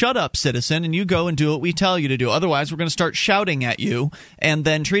now just shut up, citizen, and you go and do what we tell you to do. Otherwise, we're going to start shouting at you and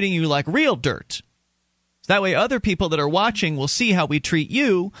then treating you like real dirt. So that way other people that are watching will see how we treat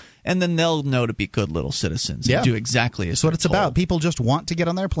you, and then they'll know to be good little citizens and do exactly as that's what it's told. about. People just want to get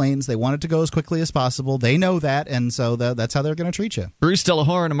on their planes. They want it to go as quickly as possible. They know that, and so that's how they're going to treat you. Bruce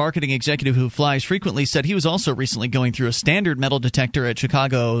Delahorn, a marketing executive who flies frequently, said he was also recently going through a standard metal detector at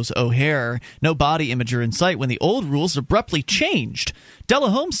Chicago's O'Hare. No body imager in sight when the old rules abruptly changed.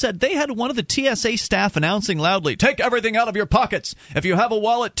 Delahorn said they had one of the TSA staff announcing loudly, "Take everything out of your pockets. If you have a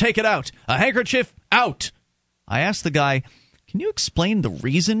wallet, take it out. A handkerchief, out." I asked the guy, "Can you explain the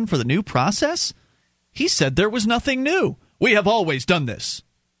reason for the new process?" He said there was nothing new. "We have always done this."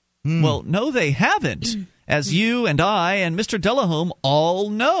 Well, no, they haven't, as you and I and Mr. Delahome all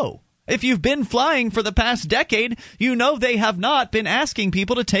know. If you've been flying for the past decade, you know they have not been asking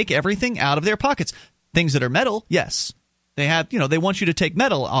people to take everything out of their pockets. Things that are metal, yes. They have, they want you to take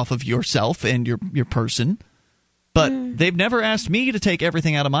metal off of yourself and your person. But they've never asked me to take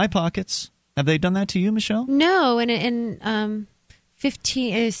everything out of my pockets. Have they done that to you, Michelle? No, and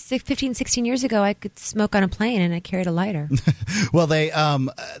 15, 16 years ago, I could smoke on a plane, and I carried a lighter. Well, they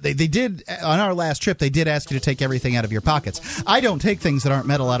did, on our last trip, they did ask you to take everything out of your pockets. I don't take things that aren't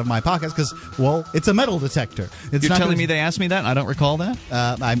metal out of my pockets because, well, it's a metal detector. You're telling me they asked me that? I don't recall that?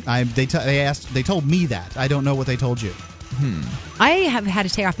 They told me that. I don't know what they told you. I have had to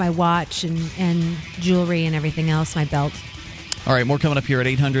take off my watch and jewelry and everything else, my belt. All right, more coming up here at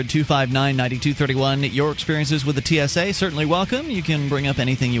 800-259-9231. Your experiences with the TSA, certainly welcome. You can bring up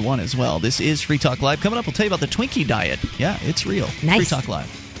anything you want as well. This is Free Talk Live. Coming up, we'll tell you about the Twinkie diet. Yeah, it's real. Nice. Free Talk Live.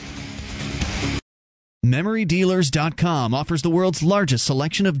 MemoryDealers.com offers the world's largest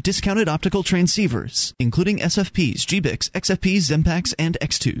selection of discounted optical transceivers, including SFPs, GBICs, XFPs, Xempax, and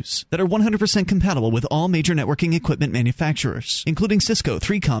X2s that are 100% compatible with all major networking equipment manufacturers, including Cisco,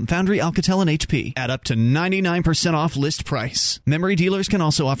 3Com, Foundry, Alcatel, and HP, at up to 99% off list price. Memory Dealers can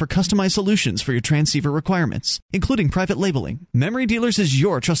also offer customized solutions for your transceiver requirements, including private labeling. Memory Dealers is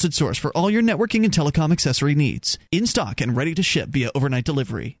your trusted source for all your networking and telecom accessory needs, in stock and ready to ship via overnight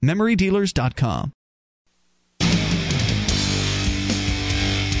delivery. MemoryDealers.com.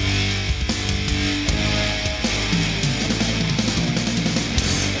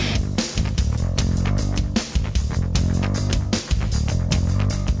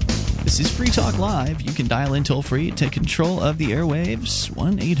 This is Free Talk Live. You can dial in toll-free, take control of the airwaves,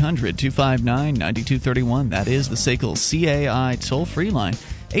 1-800-259-9231. That is the SACL CAI toll-free line,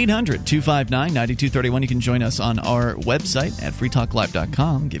 800-259-9231. You can join us on our website at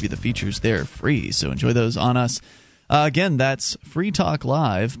freetalklive.com. Give you the features there free, so enjoy those on us. Again, that's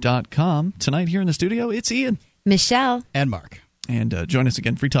freetalklive.com. Tonight here in the studio, it's Ian, Michelle, and Mark. And join us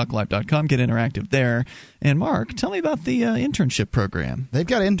again, freetalklive.com. Get interactive there. And Mark, tell me about the internship program. They've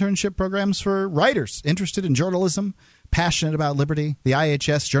got internship programs for writers interested in journalism, passionate about liberty. The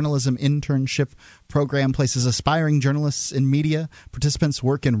IHS Journalism Internship Program places aspiring journalists in media. Participants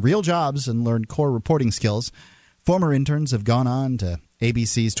work in real jobs and learn core reporting skills. Former interns have gone on to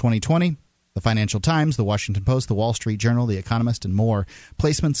ABC's 2020, the Financial Times, the Washington Post, the Wall Street Journal, the Economist, and more.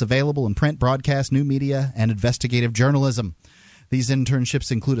 Placements available in print, broadcast, new media, and investigative journalism. These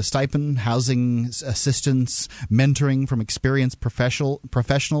internships include a stipend, housing assistance, mentoring from experienced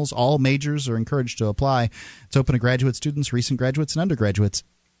professionals. All majors are encouraged to apply. It's open to graduate students, recent graduates, and undergraduates.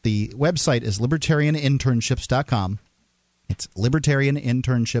 The website is libertarianinternships.com. It's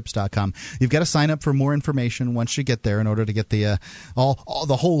libertarianinternships.com. You've got to sign up for more information once you get there in order to get the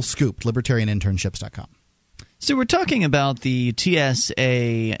the whole scoop, libertarianinternships.com. So we're talking about the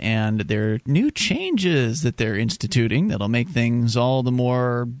TSA and their new changes that they're instituting that'll make things all the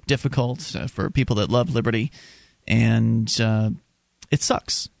more difficult for people that love liberty. And it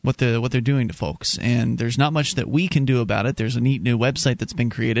sucks what they're doing to folks. And there's not much that we can do about it. There's a neat new website that's been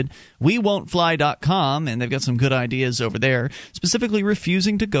created, wewon'tfly.com, and they've got some good ideas over there, specifically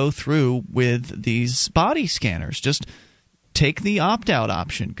refusing to go through with these body scanners. Just take the opt-out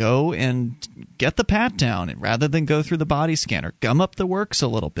option. Go and get the pat-down rather than go through the body scanner. Gum up the works a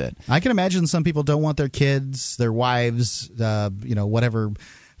little bit. I can imagine some people don't want their kids, their wives, whatever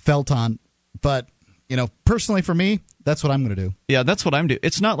felt on. But, personally for me, that's what I'm going to do. Yeah, that's what I'm doing.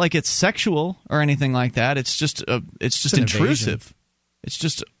 It's not like it's sexual or anything like that. It's just intrusive. It's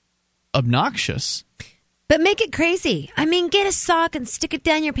just obnoxious. But make it crazy. I mean, get a sock and stick it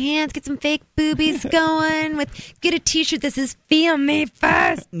down your pants. Get some fake boobies going. Get a T-shirt that says "Feel me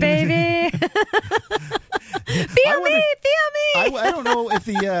first, baby." Feel me. I don't know if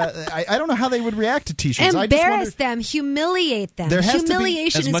I don't know how they would react to T-shirts. Embarrass them, humiliate them.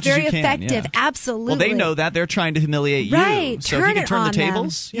 Humiliation is very effective. Yeah. Absolutely. Well, they know that they're trying to humiliate you. Right. So if you can turn the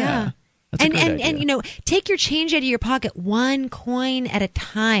tables, yeah. That's a great idea. Take your change out of your pocket one coin at a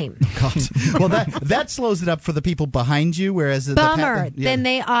time. God. Well, that slows it up for the people behind you. Whereas bummer. Then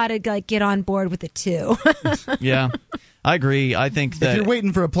they ought to get on board with it too. Yeah, I agree. I think that if you're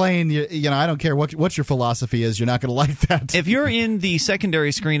waiting for a plane, I don't care what your philosophy is. You're not going to like that. If you're in the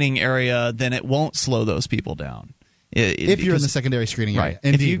secondary screening area, then it won't slow those people down. If you're in the secondary screening area, right?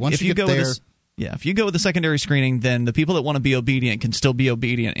 Indeed. Once you get there. Yeah, if you go with the secondary screening, then the people that want to be obedient can still be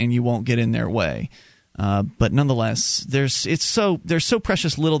obedient, and you won't get in their way. But nonetheless, there's so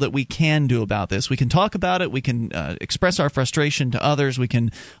precious little that we can do about this. We can talk about it. We can express our frustration to others. We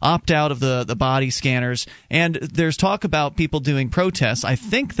can opt out of the body scanners. And there's talk about people doing protests. I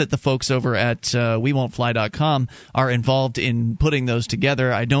think that the folks over at wewon'tfly.com are involved in putting those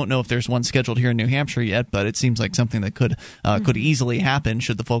together. I don't know if there's one scheduled here in New Hampshire yet, but it seems like something that could easily happen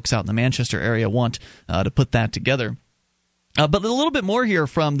should the folks out in the Manchester area want to put that together. But a little bit more here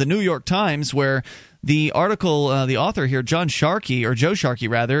from the New York Times, where the article, the author here, Joe Sharkey,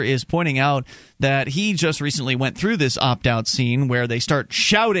 is pointing out that he just recently went through this opt-out scene where they start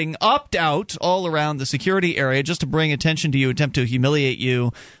shouting opt-out all around the security area just to bring attention to you, attempt to humiliate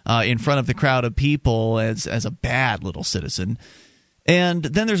you in front of the crowd of people as a bad little citizen. And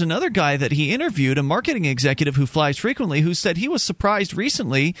then there's another guy that he interviewed, a marketing executive who flies frequently, who said he was surprised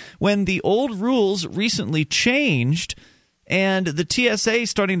recently when the old rules recently changed and the TSA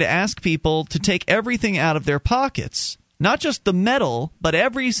starting to ask people to take everything out of their pockets. Not just the metal, but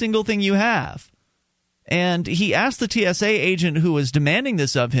every single thing you have. And he asked the TSA agent who was demanding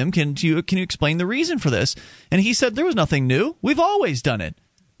this of him, can you explain the reason for this? And he said there was nothing new. We've always done it.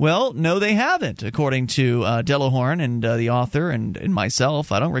 Well, no, they haven't, according to Delahorn and the author and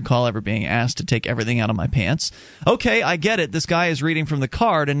myself. I don't recall ever being asked to take everything out of my pants. Okay, I get it. This guy is reading from the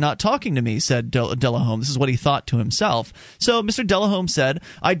card and not talking to me, said Delahome. This is what he thought to himself. So Mr. Delahome said,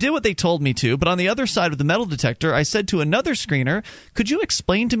 I did what they told me to, but on the other side of the metal detector, I said to another screener, could you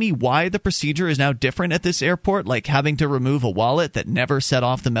explain to me why the procedure is now different at this airport, like having to remove a wallet that never set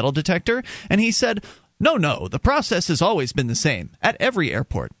off the metal detector? And he said, no, the process has always been the same at every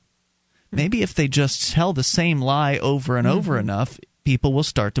airport. Maybe if they just tell the same lie over and over enough, people will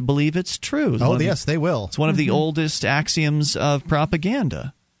start to believe it's true. Yes, they will. It's one of the oldest axioms of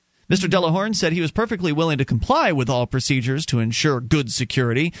propaganda. Mr. Delahorn said he was perfectly willing to comply with all procedures to ensure good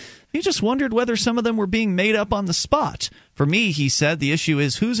security. He just wondered whether some of them were being made up on the spot. For me, he said, the issue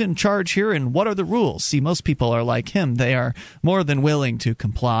is who's in charge here and what are the rules? See, most people are like him. They are more than willing to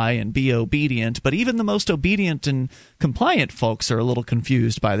comply and be obedient, but even the most obedient and compliant folks are a little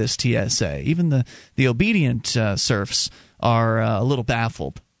confused by this TSA. Even the obedient serfs are a little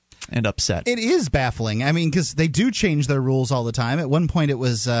baffled and upset. It is baffling. I mean, because they do change their rules all the time. At one point, it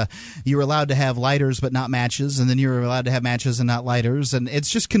was you were allowed to have lighters but not matches, and then you were allowed to have matches and not lighters, and it's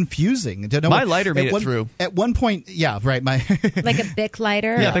just confusing. My lighter made it through. At one point, yeah, right. Like a Bic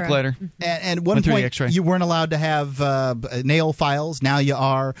lighter? Yeah, Bic lighter. And at one point, you weren't allowed to have nail files. Now you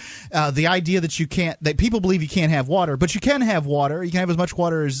are. The idea that people believe you can't have water, but you can have water. You can have as much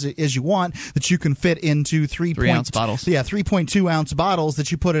water as you want that you can fit into 3-ounce bottles. Yeah, 3.2-ounce bottles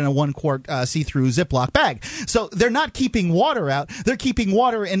that you put in a 1-quart see-through Ziploc bag. So they're not keeping water out. They're keeping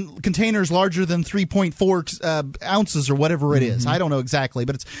water in containers larger than 3.4 ounces or whatever it is. I don't know exactly,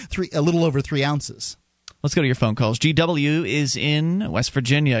 but it's a little over 3 ounces. Let's go to your phone calls. GW is in West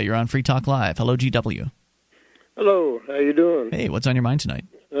Virginia. You're on Free Talk Live. Hello, GW. Hello. How you doing? Hey, what's on your mind tonight?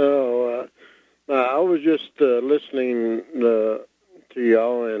 I was just listening to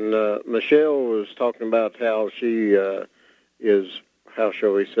y'all, and Michelle was talking about how she is, how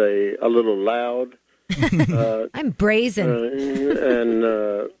shall we say, a little loud. I'm brazen.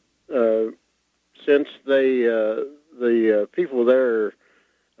 Since the people there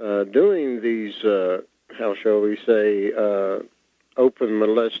doing these, how shall we say, open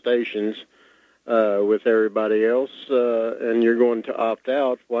molestations with everybody else, and you're going to opt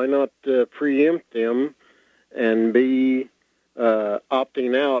out, why not preempt them and be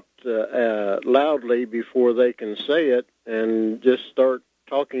opting out loudly before they can say it, and just start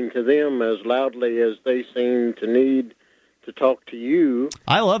talking to them as loudly as they seem to need to talk to you.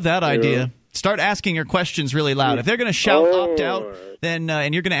 I love that idea. Start asking your questions really loud. If they're going to shout opt out, then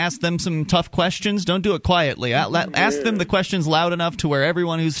and you're going to ask them some tough questions, don't do it quietly. Ask them the questions loud enough to where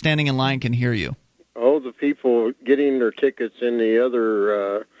everyone who's standing in line can hear you. Oh, the people getting their tickets in the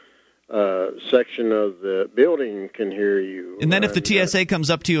other section of the building can hear you. And then if the TSA comes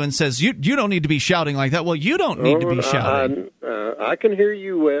up to you and says, you don't need to be shouting like that, well, you don't need to be shouting. I can hear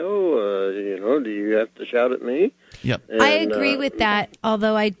you well. Do you have to shout at me? Yep. And, I agree with that,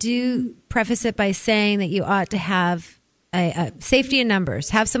 although I do preface it by saying that you ought to have a safety in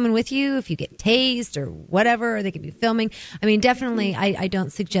numbers. Have someone with you if you get tased or whatever, or they could be filming. I mean, definitely, I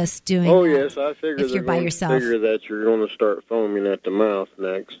don't suggest doing that. Oh, yes, I figure if you're by yourself. Figure that you're going to start foaming at the mouth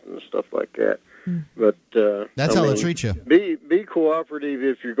next and stuff like that. But that's how they'll treat you. Be cooperative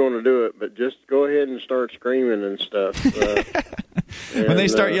if you're going to do it, but just go ahead and start screaming and stuff. When they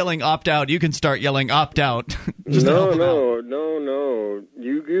start yelling opt out, you can start yelling opt out. No.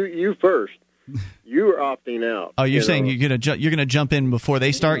 You first. You're opting out. Oh, you're saying you're gonna jump in before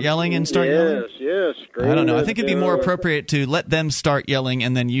they start yelling and start yelling? Yes. I don't know. I think it'd be more appropriate to let them start yelling,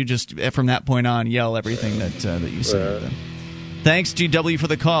 and then you just from that point on yell everything that you say. Thanks, GW, for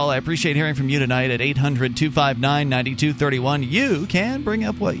the call. I appreciate hearing from you tonight at 800-259-9231. You can bring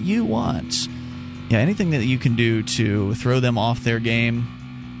up what you want. Yeah, anything that you can do to throw them off their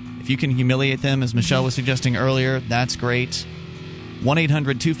game. If you can humiliate them, as Michelle was suggesting earlier, that's great.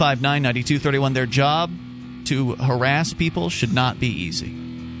 1-800-259-9231. Their job to harass people should not be easy.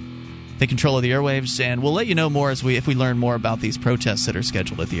 Take control of the airwaves, and we'll let you know more if we learn more about these protests that are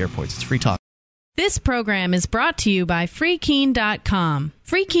scheduled at the airports. It's Free Talk. This program is brought to you by FreeKeene.com.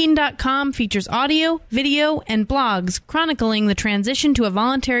 FreeKeene.com features audio, video, and blogs chronicling the transition to a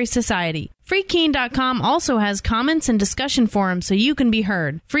voluntary society. FreeKeene.com also has comments and discussion forums so you can be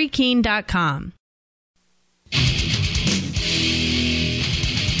heard. FreeKeene.com.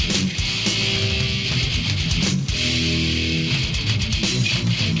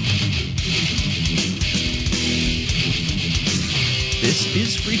 This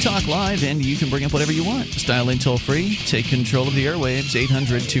is Free Talk Live, and you can bring up whatever you want. Just dial in toll-free. Take control of the airwaves.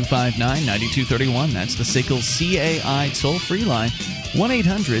 800-259-9231. That's the SACL CAI toll-free line.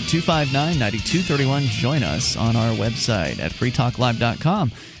 1-800-259-9231. Join us on our website at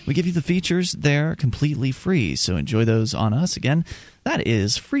freetalklive.com. We give you the features there completely free, so enjoy those on us. Again, that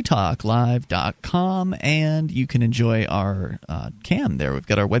is freetalklive.com, and you can enjoy our cam there. We've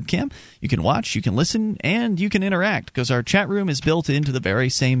got our webcam. You can watch, you can listen, and you can interact because our chat room is built into the very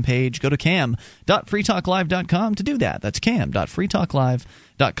same page. Go to cam.freetalklive.com to do that. That's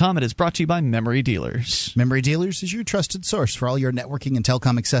cam.freetalklive.com. It is brought to you by Memory Dealers. Memory Dealers is your trusted source for all your networking and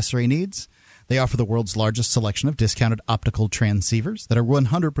telecom accessory needs. They offer the world's largest selection of discounted optical transceivers that are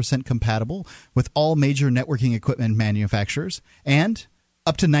 100% compatible with all major networking equipment manufacturers and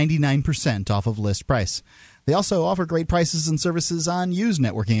up to 99% off of list price. They also offer great prices and services on used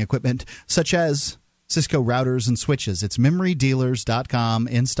networking equipment such as Cisco routers and switches. It's memorydealers.com,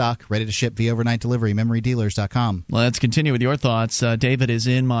 in stock, ready to ship via overnight delivery, memorydealers.com. Let's continue with your thoughts. David is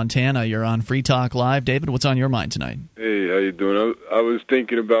in Montana. You're on Free Talk Live. David, what's on your mind tonight? Hey, how you doing? I was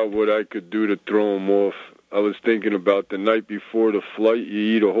thinking about what I could do to throw them off. I was thinking about the night before the flight,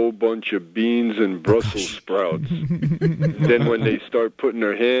 you eat a whole bunch of beans and Brussels sprouts. And then when they start putting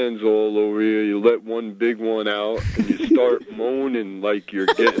their hands all over you let one big one out, and you start moaning like you're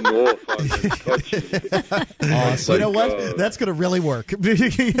getting off on their touching. Awesome. You know what? That's going to really work.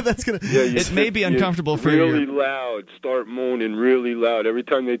 That's gonna. Yeah, it may be uncomfortable for you. Really loud. Start moaning really loud. Every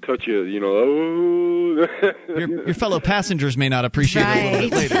time they touch you, oh. Your fellow passengers may not appreciate it a little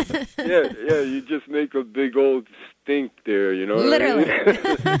bit later. Yeah, you just make a big old stink there, you know. Literally.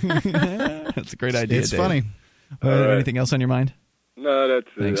 That's a great idea. It's Dave. funny. Anything else on your mind? No, that's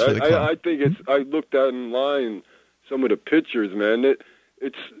Thanks it. for the call. I think it's. I looked at online some of the pictures, man.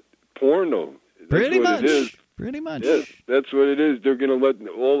 It's porno. That's Pretty what much. It is. Pretty much. Yes, that's what it is. They're going to let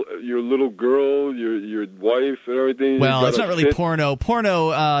all your little girl, your wife, and everything. Well, it's not really porno.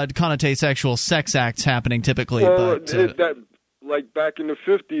 Porno connotates sexual sex acts happening typically. Well, but that like back in the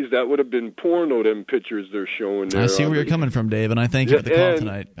 50s, that would have been porno. Them pictures they're showing there. I see where you're coming from, Dave, and I thank you for the call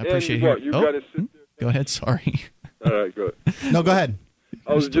tonight. I appreciate you. You Got to sit there. Go ahead. Sorry. All right, good. No, go ahead.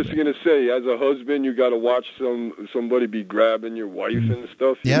 I was just going to say, as a husband, you got to watch somebody be grabbing your wife and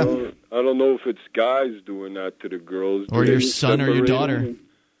stuff. You know? I don't know if it's guys doing that to the girls. Or your son or your daughter,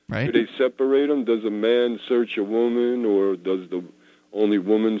 right? Do they separate them? Does a man search a woman, or does the only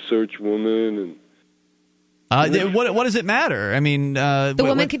woman search woman? And what does it matter? I mean, the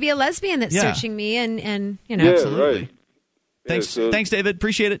woman could be a lesbian that's searching me, and you know, absolutely. Right. Thanks, David.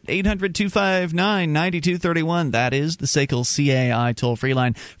 Appreciate it. 800-259-9231. That is the SACL CAI toll-free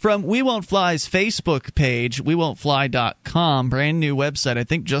line. From We Won't Fly's Facebook page, wewon'tfly.com, brand new website, I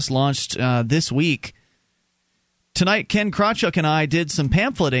think just launched this week. Tonight, Ken Krawchuk and I did some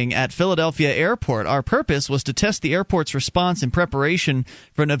pamphleting at Philadelphia Airport. Our purpose was to test the airport's response in preparation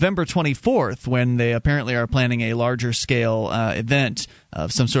for November 24th, when they apparently are planning a larger-scale event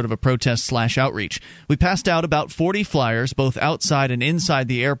of some sort of a protest/outreach. We passed out about 40 flyers, both outside and inside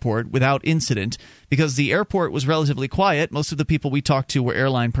the airport, without incident. Because the airport was relatively quiet, most of the people we talked to were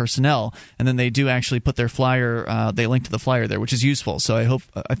airline personnel, and then they do actually put their flyer, they link to the flyer there, which is useful. So I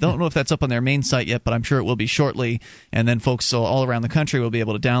don't know if that's up on their main site yet, but I'm sure it will be shortly, and then folks all around the country will be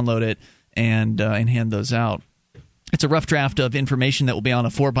able to download it and hand those out. It's a rough draft of information that will be on a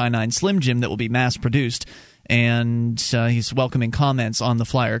 4x9 Slim Jim that will be mass-produced, and he's welcoming comments on the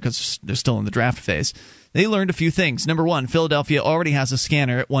flyer because they're still in the draft phase. They learned a few things. Number one, Philadelphia already has a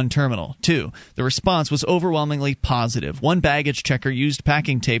scanner at one terminal. 2, the response was overwhelmingly positive. One baggage checker used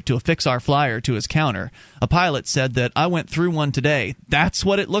packing tape to affix our flyer to his counter. A pilot said that, "I went through one today. That's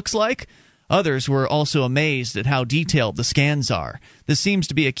what it looks like?" Others were also amazed at how detailed the scans are. This seems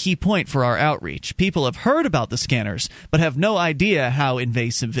to be a key point for our outreach. People have heard about the scanners, but have no idea how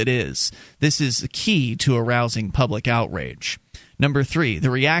invasive it is. This is the key to arousing public outrage. Number 3,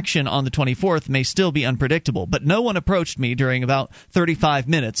 the reaction on the 24th may still be unpredictable, but no one approached me during about 35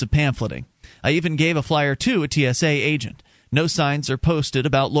 minutes of pamphleting. I even gave a flyer to a TSA agent. No signs are posted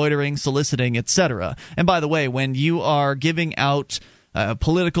about loitering, soliciting, etc. And by the way, when you are giving out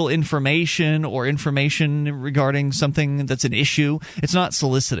political information or information regarding something that's an issue, it's not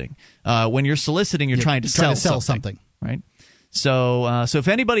soliciting. When you're soliciting, you're trying to sell something. Right? So if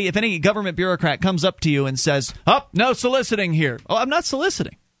any government bureaucrat comes up to you and says, "Oh, no soliciting here." Oh, I'm not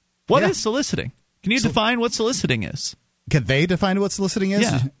soliciting. What is soliciting? Can you define what soliciting is? Can they define what soliciting is?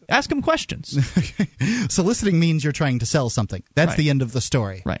 Yeah. Ask them questions. Soliciting means you're trying to sell something. That's the end of the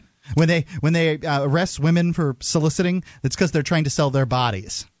story. Right. When they arrest women for soliciting, it's because they're trying to sell their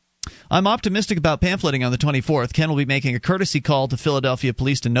bodies. I'm optimistic about pamphleting on the 24th. Ken will be making a courtesy call to Philadelphia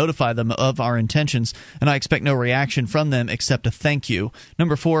police to notify them of our intentions, and I expect no reaction from them except a thank you.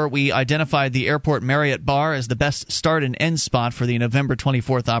 Number 4, we identified the Airport Marriott Bar as the best start and end spot for the November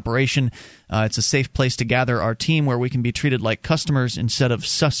 24th operation. It's a safe place to gather our team where we can be treated like customers instead of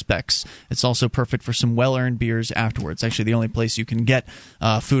suspects. It's also perfect for some well-earned beers afterwards. Actually, the only place you can get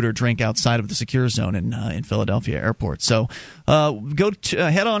food or drink outside of the secure zone in Philadelphia Airport. So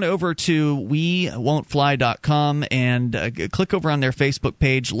head on over to wewon'tfly.com and click over on their Facebook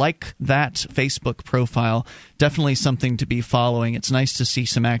page. Like that Facebook profile. Definitely something to be following. It's nice to see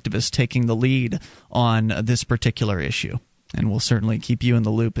some activists taking the lead on this particular issue. And we'll certainly keep you in the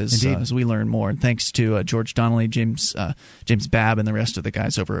loop as we learn more. And thanks to George Donnelly, James Babb, and the rest of the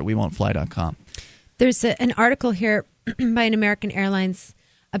guys over at wewon'tfly.com. There's an article here by an American Airlines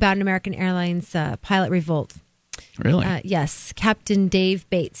about an American Airlines pilot revolt. Really? Yes. Captain Dave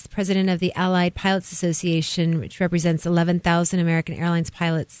Bates, president of the Allied Pilots Association, which represents 11,000 American Airlines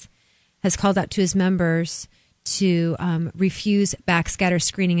pilots, has called out to his members to refuse backscatter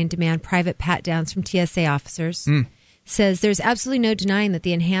screening and demand private pat-downs from TSA officers. Says there's absolutely no denying that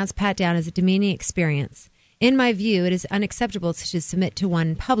the enhanced pat-down is a demeaning experience. In my view, it is unacceptable to submit to one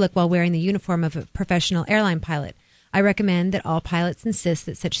in public while wearing the uniform of a professional airline pilot. I recommend that all pilots insist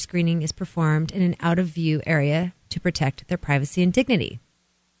that such screening is performed in an out-of-view area to protect their privacy and dignity.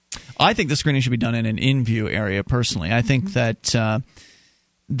 I think the screening should be done in an in-view area, personally. I think that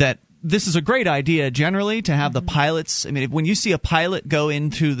this is a great idea generally to have the pilots. I mean, when you see a pilot go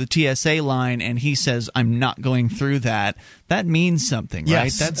into the TSA line and he says, I'm not going through that, that means something, right?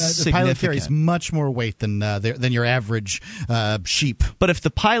 Yes, That's the pilot carries much more weight than your average sheep. But if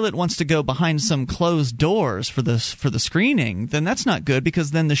the pilot wants to go behind some closed doors for the screening, then that's not good because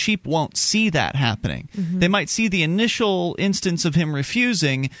then the sheep won't see that happening. They might see the initial instance of him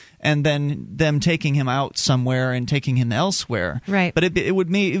refusing and then them taking him out somewhere and taking him elsewhere. Right. But it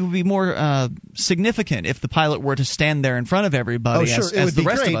would be more significant if the pilot were to stand there in front of everybody as the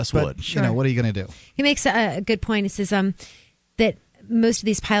rest of us would. You know, what are you going to do? He makes a good point. He says that most of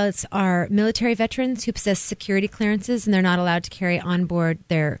these pilots are military veterans who possess security clearances, and they're not allowed to carry on board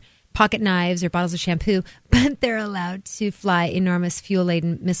their pocket knives or bottles of shampoo, but they're allowed to fly enormous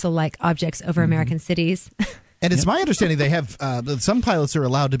fuel-laden missile-like objects over American cities. And it's my understanding they have some pilots are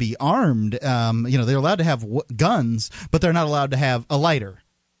allowed to be armed. They're allowed to have guns, but they're not allowed to have a lighter.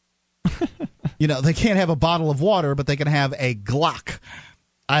 They can't have a bottle of water, but they can have a Glock.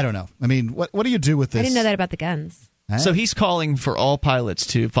 I don't know. I mean, what do you do with this? I didn't know that about the guns. So he's calling for all pilots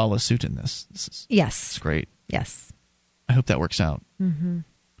to follow suit in this. Yes. It's great. Yes. I hope that works out.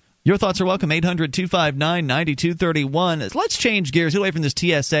 Your thoughts are welcome, 800-259-9231. Let's change gears, get away from this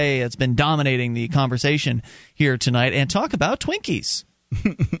TSA that's been dominating the conversation here tonight, and talk about Twinkies.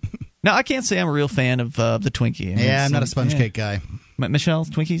 Now, I can't say I'm a real fan of the Twinkie. I'm not a sponge cake guy. Michelle,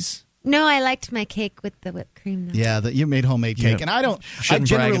 Twinkies? No, I liked my cake with the whipped cream, though. Yeah, you made homemade cake, and I don't. Shouldn't I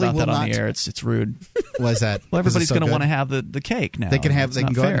generally brag about that will on not. the air. It's rude. Why is that? Well, everybody's so going to good? want to have the cake now. They can have. It's They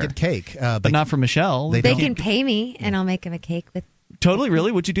can not go out and fair. get cake, but not for Michelle. They can pay me, and I'll make them a cake with. Totally,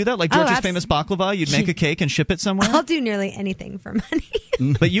 really? Would you do that? Like George's famous baklava? You'd make a cake and ship it somewhere? I'll do nearly anything for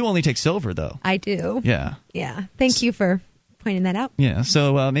money. But you only take silver, though. I do. Yeah. Yeah. Thank you for pointing that out. Yeah,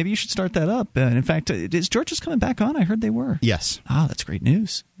 so maybe you should start that up. And in fact, is George's coming back on? I heard they were. Yes. Ah, that's great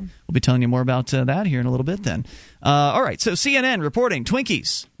news. We'll be telling you more about that here in a little bit then. All right, so CNN reporting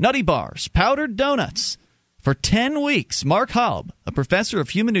Twinkies, Nutty Bars, powdered donuts. For 10 weeks, Mark Halb, a professor of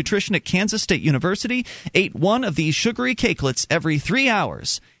human nutrition at Kansas State University, ate one of these sugary cakelets every 3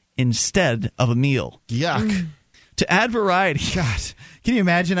 hours instead of a meal. Yuck. To add variety. God, can you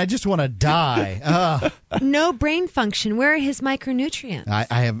imagine? I just want to die. No brain function. Where are his micronutrients?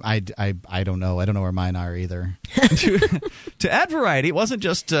 I don't know. I don't know where mine are either. To add variety, it wasn't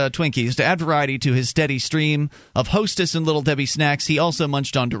just Twinkies. To add variety to his steady stream of Hostess and Little Debbie snacks, he also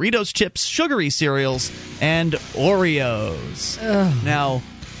munched on Doritos chips, sugary cereals, and Oreos. Now,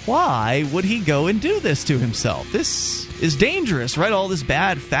 why would he go and do this to himself? This is dangerous, right? All this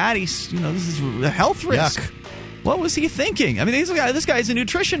bad, fatty, this is a health risk. Yuck. What was he thinking? I mean, this guy's a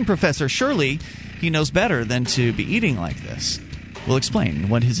nutrition professor. Surely he knows better than to be eating like this. We'll explain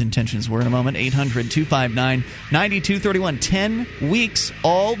what his intentions were in a moment. 800-259-9231. 10 weeks,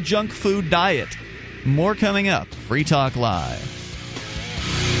 all junk food diet. More coming up. Free Talk Live.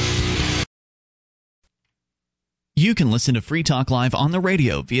 You can listen to Free Talk Live on the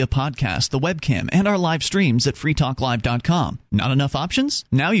radio, via podcast, the webcam, and our live streams at freetalklive.com. Not enough options?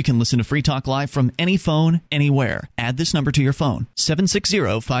 Now you can listen to Free Talk Live from any phone, anywhere. Add this number to your phone,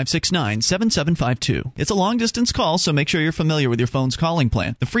 760-569-7752. It's a long-distance call, so make sure you're familiar with your phone's calling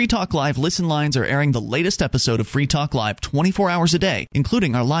plan. The Free Talk Live listen lines are airing the latest episode of Free Talk Live 24 hours a day,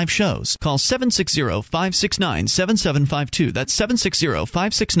 including our live shows. Call 760-569-7752. That's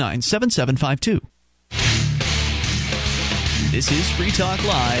 760-569-7752. This is Free Talk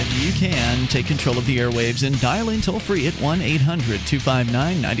Live. You can take control of the airwaves and dial in toll-free at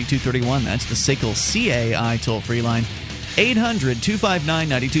 1-800-259-9231. That's the SACL CAI toll-free line.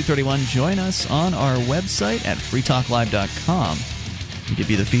 800-259-9231. Join us on our website at freetalklive.com. We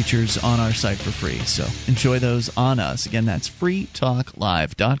give you the features on our site for free, so enjoy those on us. Again, that's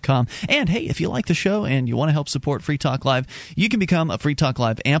freetalklive.com. And hey, if you like the show and you want to help support Free Talk Live, you can become a Free Talk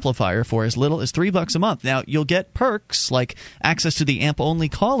Live amplifier for as little as $3 a month. Now, you'll get perks like access to the AMP-only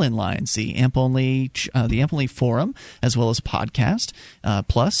call-in lines, the AMP-only forum, as well as podcast,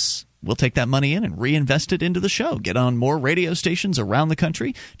 plus we'll take that money in and reinvest it into the show. Get on more radio stations around the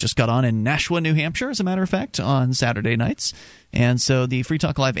country. Just got on in Nashua, New Hampshire, as a matter of fact, on Saturday nights. And so the Free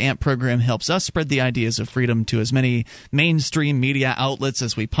Talk Live AMP program helps us spread the ideas of freedom to as many mainstream media outlets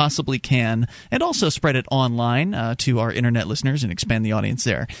as we possibly can, and also spread it online to our internet listeners and expand the audience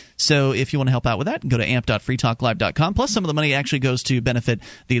there. So if you want to help out with that, go to amp.freetalklive.com. Plus, some of the money actually goes to benefit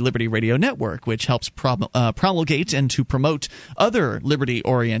the Liberty Radio Network, which helps promulgate and to promote other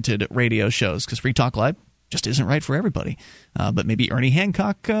liberty-oriented radio shows, because Free Talk Live just isn't right for everybody. But maybe Ernie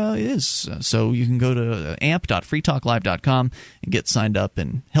Hancock is. So you can go to amp.freetalklive.com and get signed up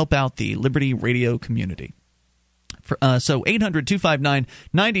and help out the Liberty Radio community. So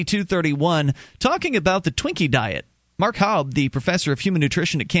 800-259-9231, talking about the Twinkie diet. Mark Haub, the professor of human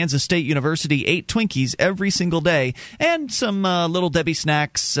nutrition at Kansas State University, ate Twinkies every single day, and some Little Debbie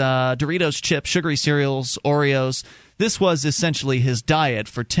snacks, Doritos chips, sugary cereals, Oreos. This was essentially his diet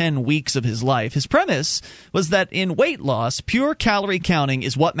for 10 weeks of his life. His premise was that in weight loss, pure calorie counting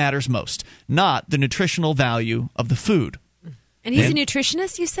is what matters most, not the nutritional value of the food. And he's a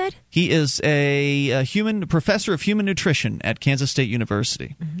nutritionist, you said? He is a professor of human nutrition at Kansas State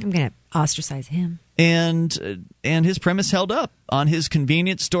University. I'm going to ostracize him. And his premise held up. On his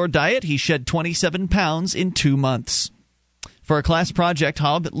convenience store diet, he shed 27 pounds in 2 months. For a class project,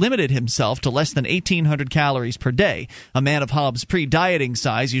 Haub limited himself to less than 1,800 calories per day. A man of Haub's pre-dieting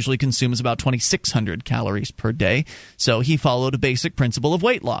size usually consumes about 2,600 calories per day, so he followed a basic principle of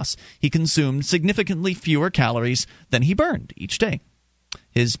weight loss. He consumed significantly fewer calories than he burned each day.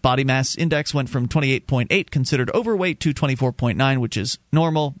 His body mass index went from 28.8, considered overweight, to 24.9, which is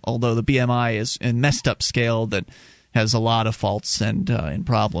normal, although the BMI is a messed up scale that has a lot of faults and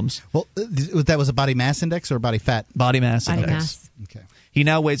problems. Well, that was a body mass index or body fat? Body mass index. Mass. Okay. He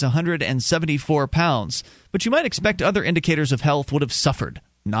now weighs 174 pounds, but you might expect other indicators of health would have suffered.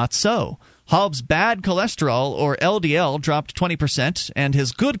 Not so. Haub's bad cholesterol, or LDL, dropped 20%, and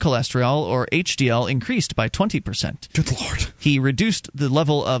his good cholesterol, or HDL, increased by 20%. Good Lord. He reduced the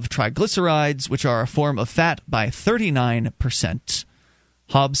level of triglycerides, which are a form of fat, by 39%.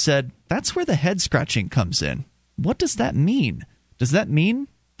 Haub said, "That's where the head scratching comes in. What does that mean? Does that mean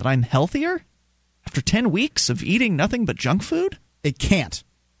that I'm healthier after 10 weeks of eating nothing but junk food? It can't.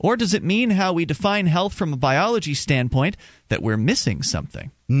 Or does it mean how we define health from a biology standpoint, that we're missing something?"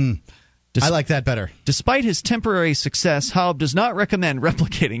 I like that better. Despite his temporary success, Haub does not recommend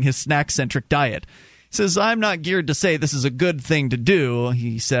replicating his snack-centric diet. He says, "I'm not geared to say this is a good thing to do,"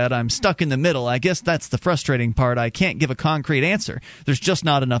 he said. "I'm stuck in the middle. I guess that's the frustrating part. I can't give a concrete answer. There's just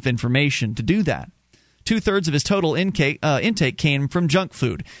not enough information to do that." 2/3 of his total intake came from junk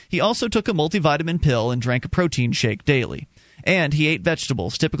food. He also took a multivitamin pill and drank a protein shake daily. And he ate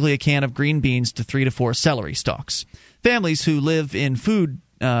vegetables, typically a can of green beans to 3 to 4 celery stalks. Families who live in food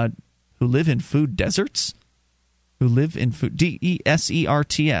deserts? Who live in food deserts.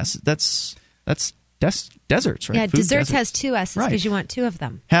 That's deserts, right? Yeah, Food deserts desert. has 2 S's because you want 2 of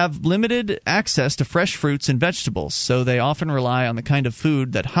them. Have limited access to fresh fruits and vegetables, so they often rely on the kind of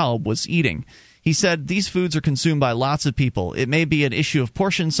food that Haub was eating. He said these foods are consumed by lots of people. It may be an issue of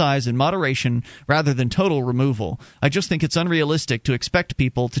portion size and moderation rather than total removal. I just think it's unrealistic to expect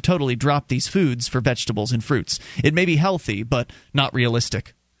people to totally drop these foods for vegetables and fruits. It may be healthy, but not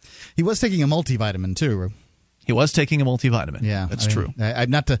realistic. He was taking a multivitamin, too. He was taking a multivitamin. Yeah, that's true. I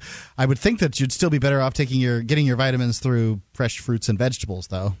would think that you'd still be better off getting your vitamins through fresh fruits and vegetables,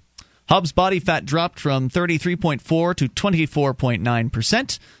 though. Haub's body fat dropped from 33.4 to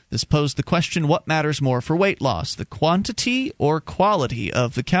 24.9%. This posed the question, what matters more for weight loss, the quantity or quality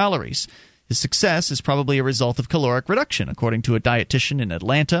of the calories? His success is probably a result of caloric reduction, according to a dietitian in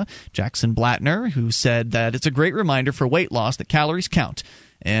Atlanta, Jackson Blattner, who said that it's a great reminder for weight loss that calories count.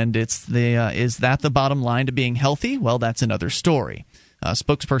 And is that the bottom line to being healthy? Well, that's another story. A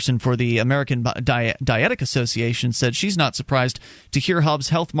spokesperson for the American Dietetic Association said she's not surprised to hear Hobbs'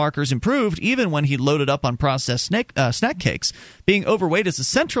 health markers improved even when he loaded up on processed snack cakes. Being overweight is a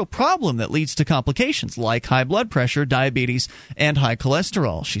central problem that leads to complications like high blood pressure, diabetes, and high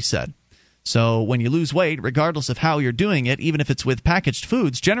cholesterol, she said. So when you lose weight, regardless of how you're doing it, even if it's with packaged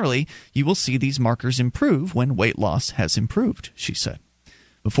foods, generally you will see these markers improve when weight loss has improved, she said.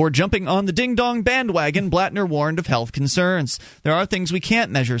 Before jumping on the ding-dong bandwagon, Blattner warned of health concerns. There are things we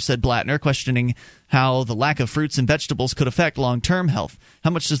can't measure, said Blattner, questioning how the lack of fruits and vegetables could affect long-term health. How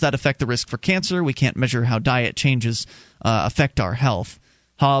much does that affect the risk for cancer? We can't measure how diet changes affect our health.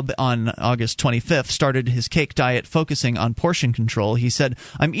 Hobb, on August 25th, started his cake diet focusing on portion control. He said,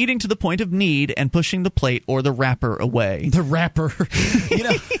 "I'm eating to the point of need and pushing the plate or the wrapper away." The wrapper.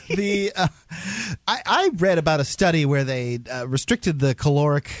 I read about a study where they restricted the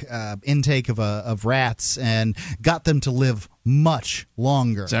caloric intake of rats and got them to live much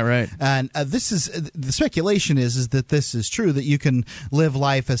longer. Is that right? And this is the speculation is that this is true, that you can live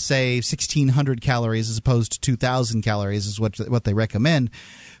life as, say, 1,600 calories as opposed to 2,000 calories is what they recommend.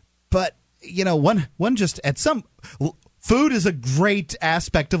 But one just at some. Food is a great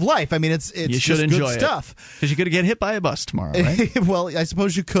aspect of life. I mean, it's you should just enjoy good stuff. Because you're going to get hit by a bus tomorrow, right? Well, I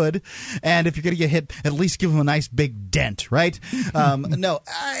suppose you could. And if you're going to get hit, at least give them a nice big dent, right?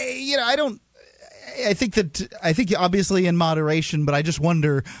 I think obviously in moderation, but I just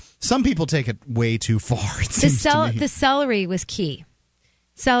wonder. Some people take it way too far. The celery was key.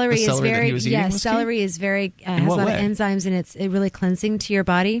 Celery is very celery is very has a lot of enzymes, and it's really cleansing to your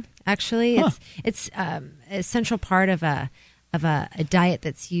body. Actually, it's a central part of a diet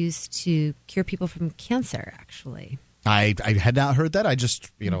that's used to cure people from cancer. Actually, I had not heard that. I just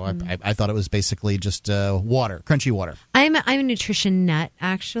I thought it was basically just water, crunchy water. I'm a nutrition nut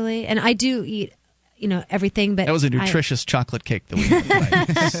actually, and I do eat everything. But that was a nutritious chocolate cake that we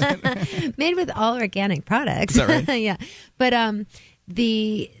had made with all organic products. Is that right? Yeah, but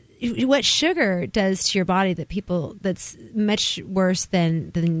what sugar does to your body that's much worse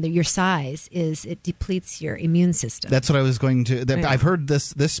than your size is it depletes your immune system. That's what I was going to. I've heard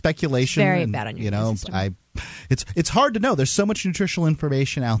this speculation. Very bad on your immune system. It's hard to know. There's so much nutritional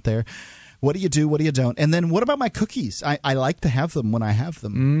information out there. What do you do? What do you don't? And then what about my cookies? I like to have them when I have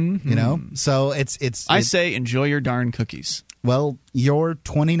them. Mm-hmm. So I say enjoy your darn cookies. Well, you're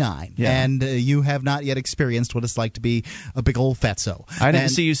 29, and you have not yet experienced what it's like to be a big old fatso. I didn't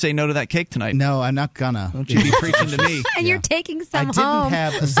see you say no to that cake tonight. No, I'm not gonna. Don't you be preaching to me. And you're taking some home. I didn't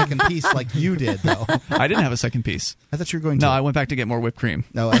have a second piece like you did, though. I didn't have a second piece. I thought you were going to. No, I went back to get more whipped cream.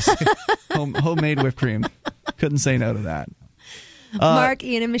 No, I see. Homemade whipped cream. Couldn't say no to that. Mark,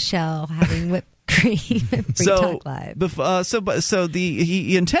 Ian, and Michelle having whipped cream. Talk Live.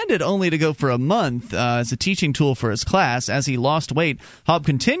 He intended only to go for a month as a teaching tool for his class. As he lost weight, Hobb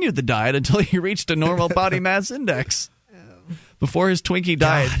continued the diet until he reached a normal body mass index. Before his Twinkie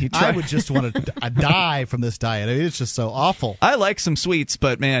diet, he tried. I would just want to die from this diet. I mean, it's just so awful. I like some sweets,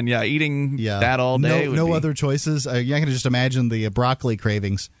 but man, eating that all day. No other choices. I can just imagine the broccoli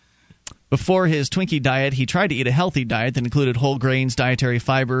cravings. Before his Twinkie diet, he tried to eat a healthy diet that included whole grains, dietary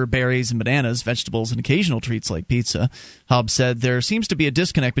fiber, berries and bananas, vegetables, and occasional treats like pizza. Hobbs said, "There seems to be a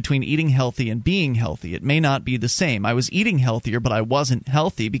disconnect between eating healthy and being healthy. It may not be the same. I was eating healthier, but I wasn't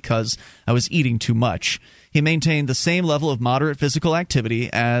healthy because I was eating too much." He maintained the same level of moderate physical activity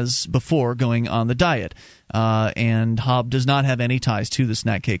as before going on the diet. And Hobb does not have any ties to the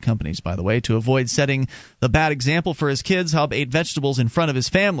snack cake companies, by the way. To avoid setting the bad example for his kids, Hobb ate vegetables in front of his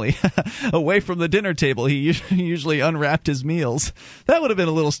family. Away from the dinner table, he usually unwrapped his meals. That would have been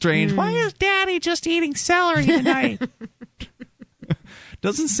a little strange. Why is Daddy just eating celery tonight?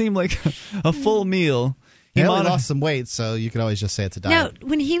 Doesn't seem like a full meal. He lost some weight, so you could always just say it's a diet. Now,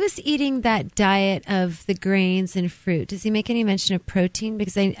 when he was eating that diet of the grains and fruit, does he make any mention of protein?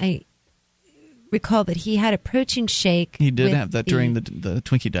 Because I recall that he had a protein shake. He did have that during the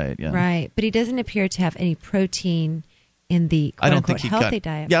Twinkie diet, yeah. Right, but he doesn't appear to have any protein in the quote-unquote healthy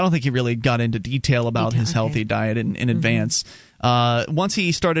diet. Yeah, I don't think he really got into detail about his healthy diet in advance. Once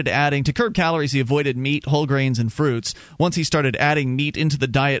he started adding, to curb calories, he avoided meat, whole grains, and fruits. Once he started adding meat into the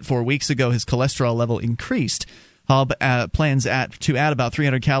diet 4 weeks ago, his cholesterol level increased. Hobb plans to add about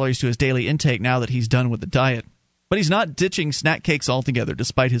 300 calories to his daily intake now that he's done with the diet. But he's not ditching snack cakes altogether.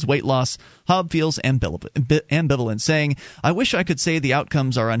 Despite his weight loss, Hobb feels ambivalent, saying, I wish I could say the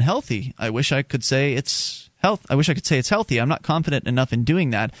outcomes are unhealthy. I wish I could say it's healthy. I'm not confident enough in doing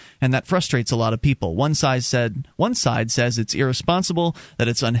that, and that frustrates a lot of people. One side says it's irresponsible, that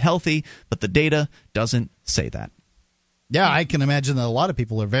it's unhealthy, but the data doesn't say that. Yeah, I can imagine that a lot of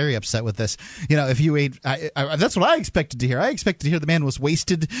people are very upset with this. You know, if you ate, that's what I expected to hear. I expected to hear the man was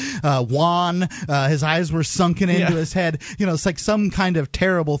wasted, wan, his eyes were sunken into his head. You know, it's like some kind of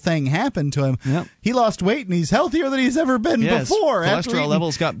terrible thing happened to him. Yep. He lost weight and he's healthier than he's ever been before. His cholesterol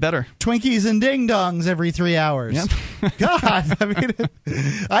levels got better. Twinkies and ding dongs every 3 hours. Yep. God, I mean,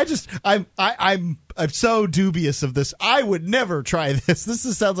 I'm so dubious of this. I would never try this. This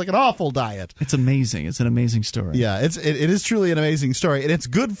sounds like an awful diet. It's amazing. It's an amazing story. Yeah, it is truly an amazing story, and it's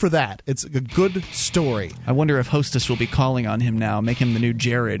good for that. It's a good story. I wonder if Hostess will be calling on him now, make him the new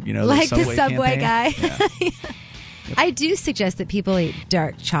Jared, like the Subway campaign. guy. Yeah. I do suggest that people eat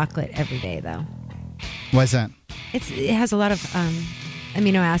dark chocolate every day, though. Why is that? It has a lot of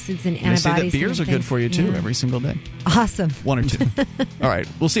amino acids and antibodies. They say that beers are good for you, too, every single day. Awesome. 1 or 2. All right.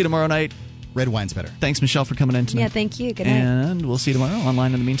 We'll see you tomorrow night. Red wine's better. Thanks, Michelle, for coming in tonight. Yeah, thank you. Good night. And we'll see you tomorrow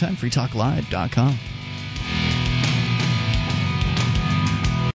online in the meantime, freetalklive.com.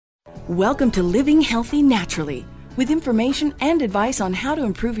 Welcome to Living Healthy Naturally, with information and advice on how to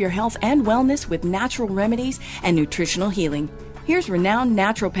improve your health and wellness with natural remedies and nutritional healing. Here's renowned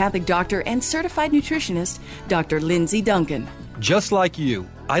naturopathic doctor and certified nutritionist, Dr. Lindsay Duncan. Just like you,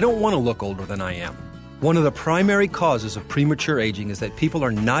 I don't want to look older than I am. One of the primary causes of premature aging is that people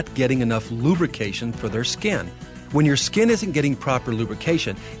are not getting enough lubrication for their skin. When your skin isn't getting proper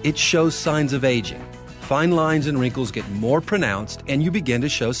lubrication, it shows signs of aging. Fine lines and wrinkles get more pronounced, and you begin to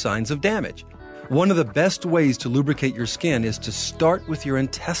show signs of damage. One of the best ways to lubricate your skin is to start with your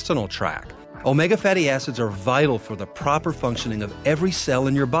intestinal tract. Omega fatty acids are vital for the proper functioning of every cell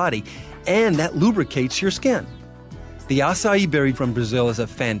in your body, and that lubricates your skin. The acai berry from Brazil is a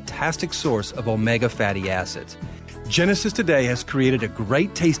fantastic source of omega fatty acids. Genesis Today has created a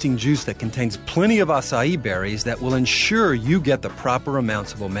great tasting juice that contains plenty of acai berries that will ensure you get the proper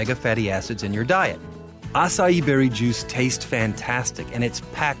amounts of omega fatty acids in your diet. Acai berry juice tastes fantastic, and it's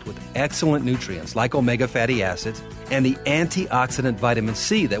packed with excellent nutrients like omega fatty acids and the antioxidant vitamin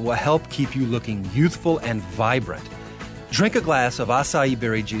C that will help keep you looking youthful and vibrant. Drink a glass of acai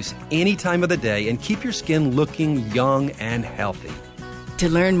berry juice any time of the day and keep your skin looking young and healthy. To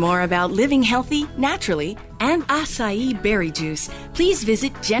learn more about living healthy, naturally, and acai berry juice, please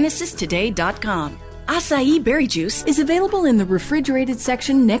visit genesistoday.com. Acai berry juice is available in the refrigerated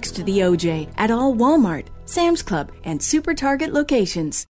section next to the OJ at all Walmart, Sam's Club, and Super Target locations.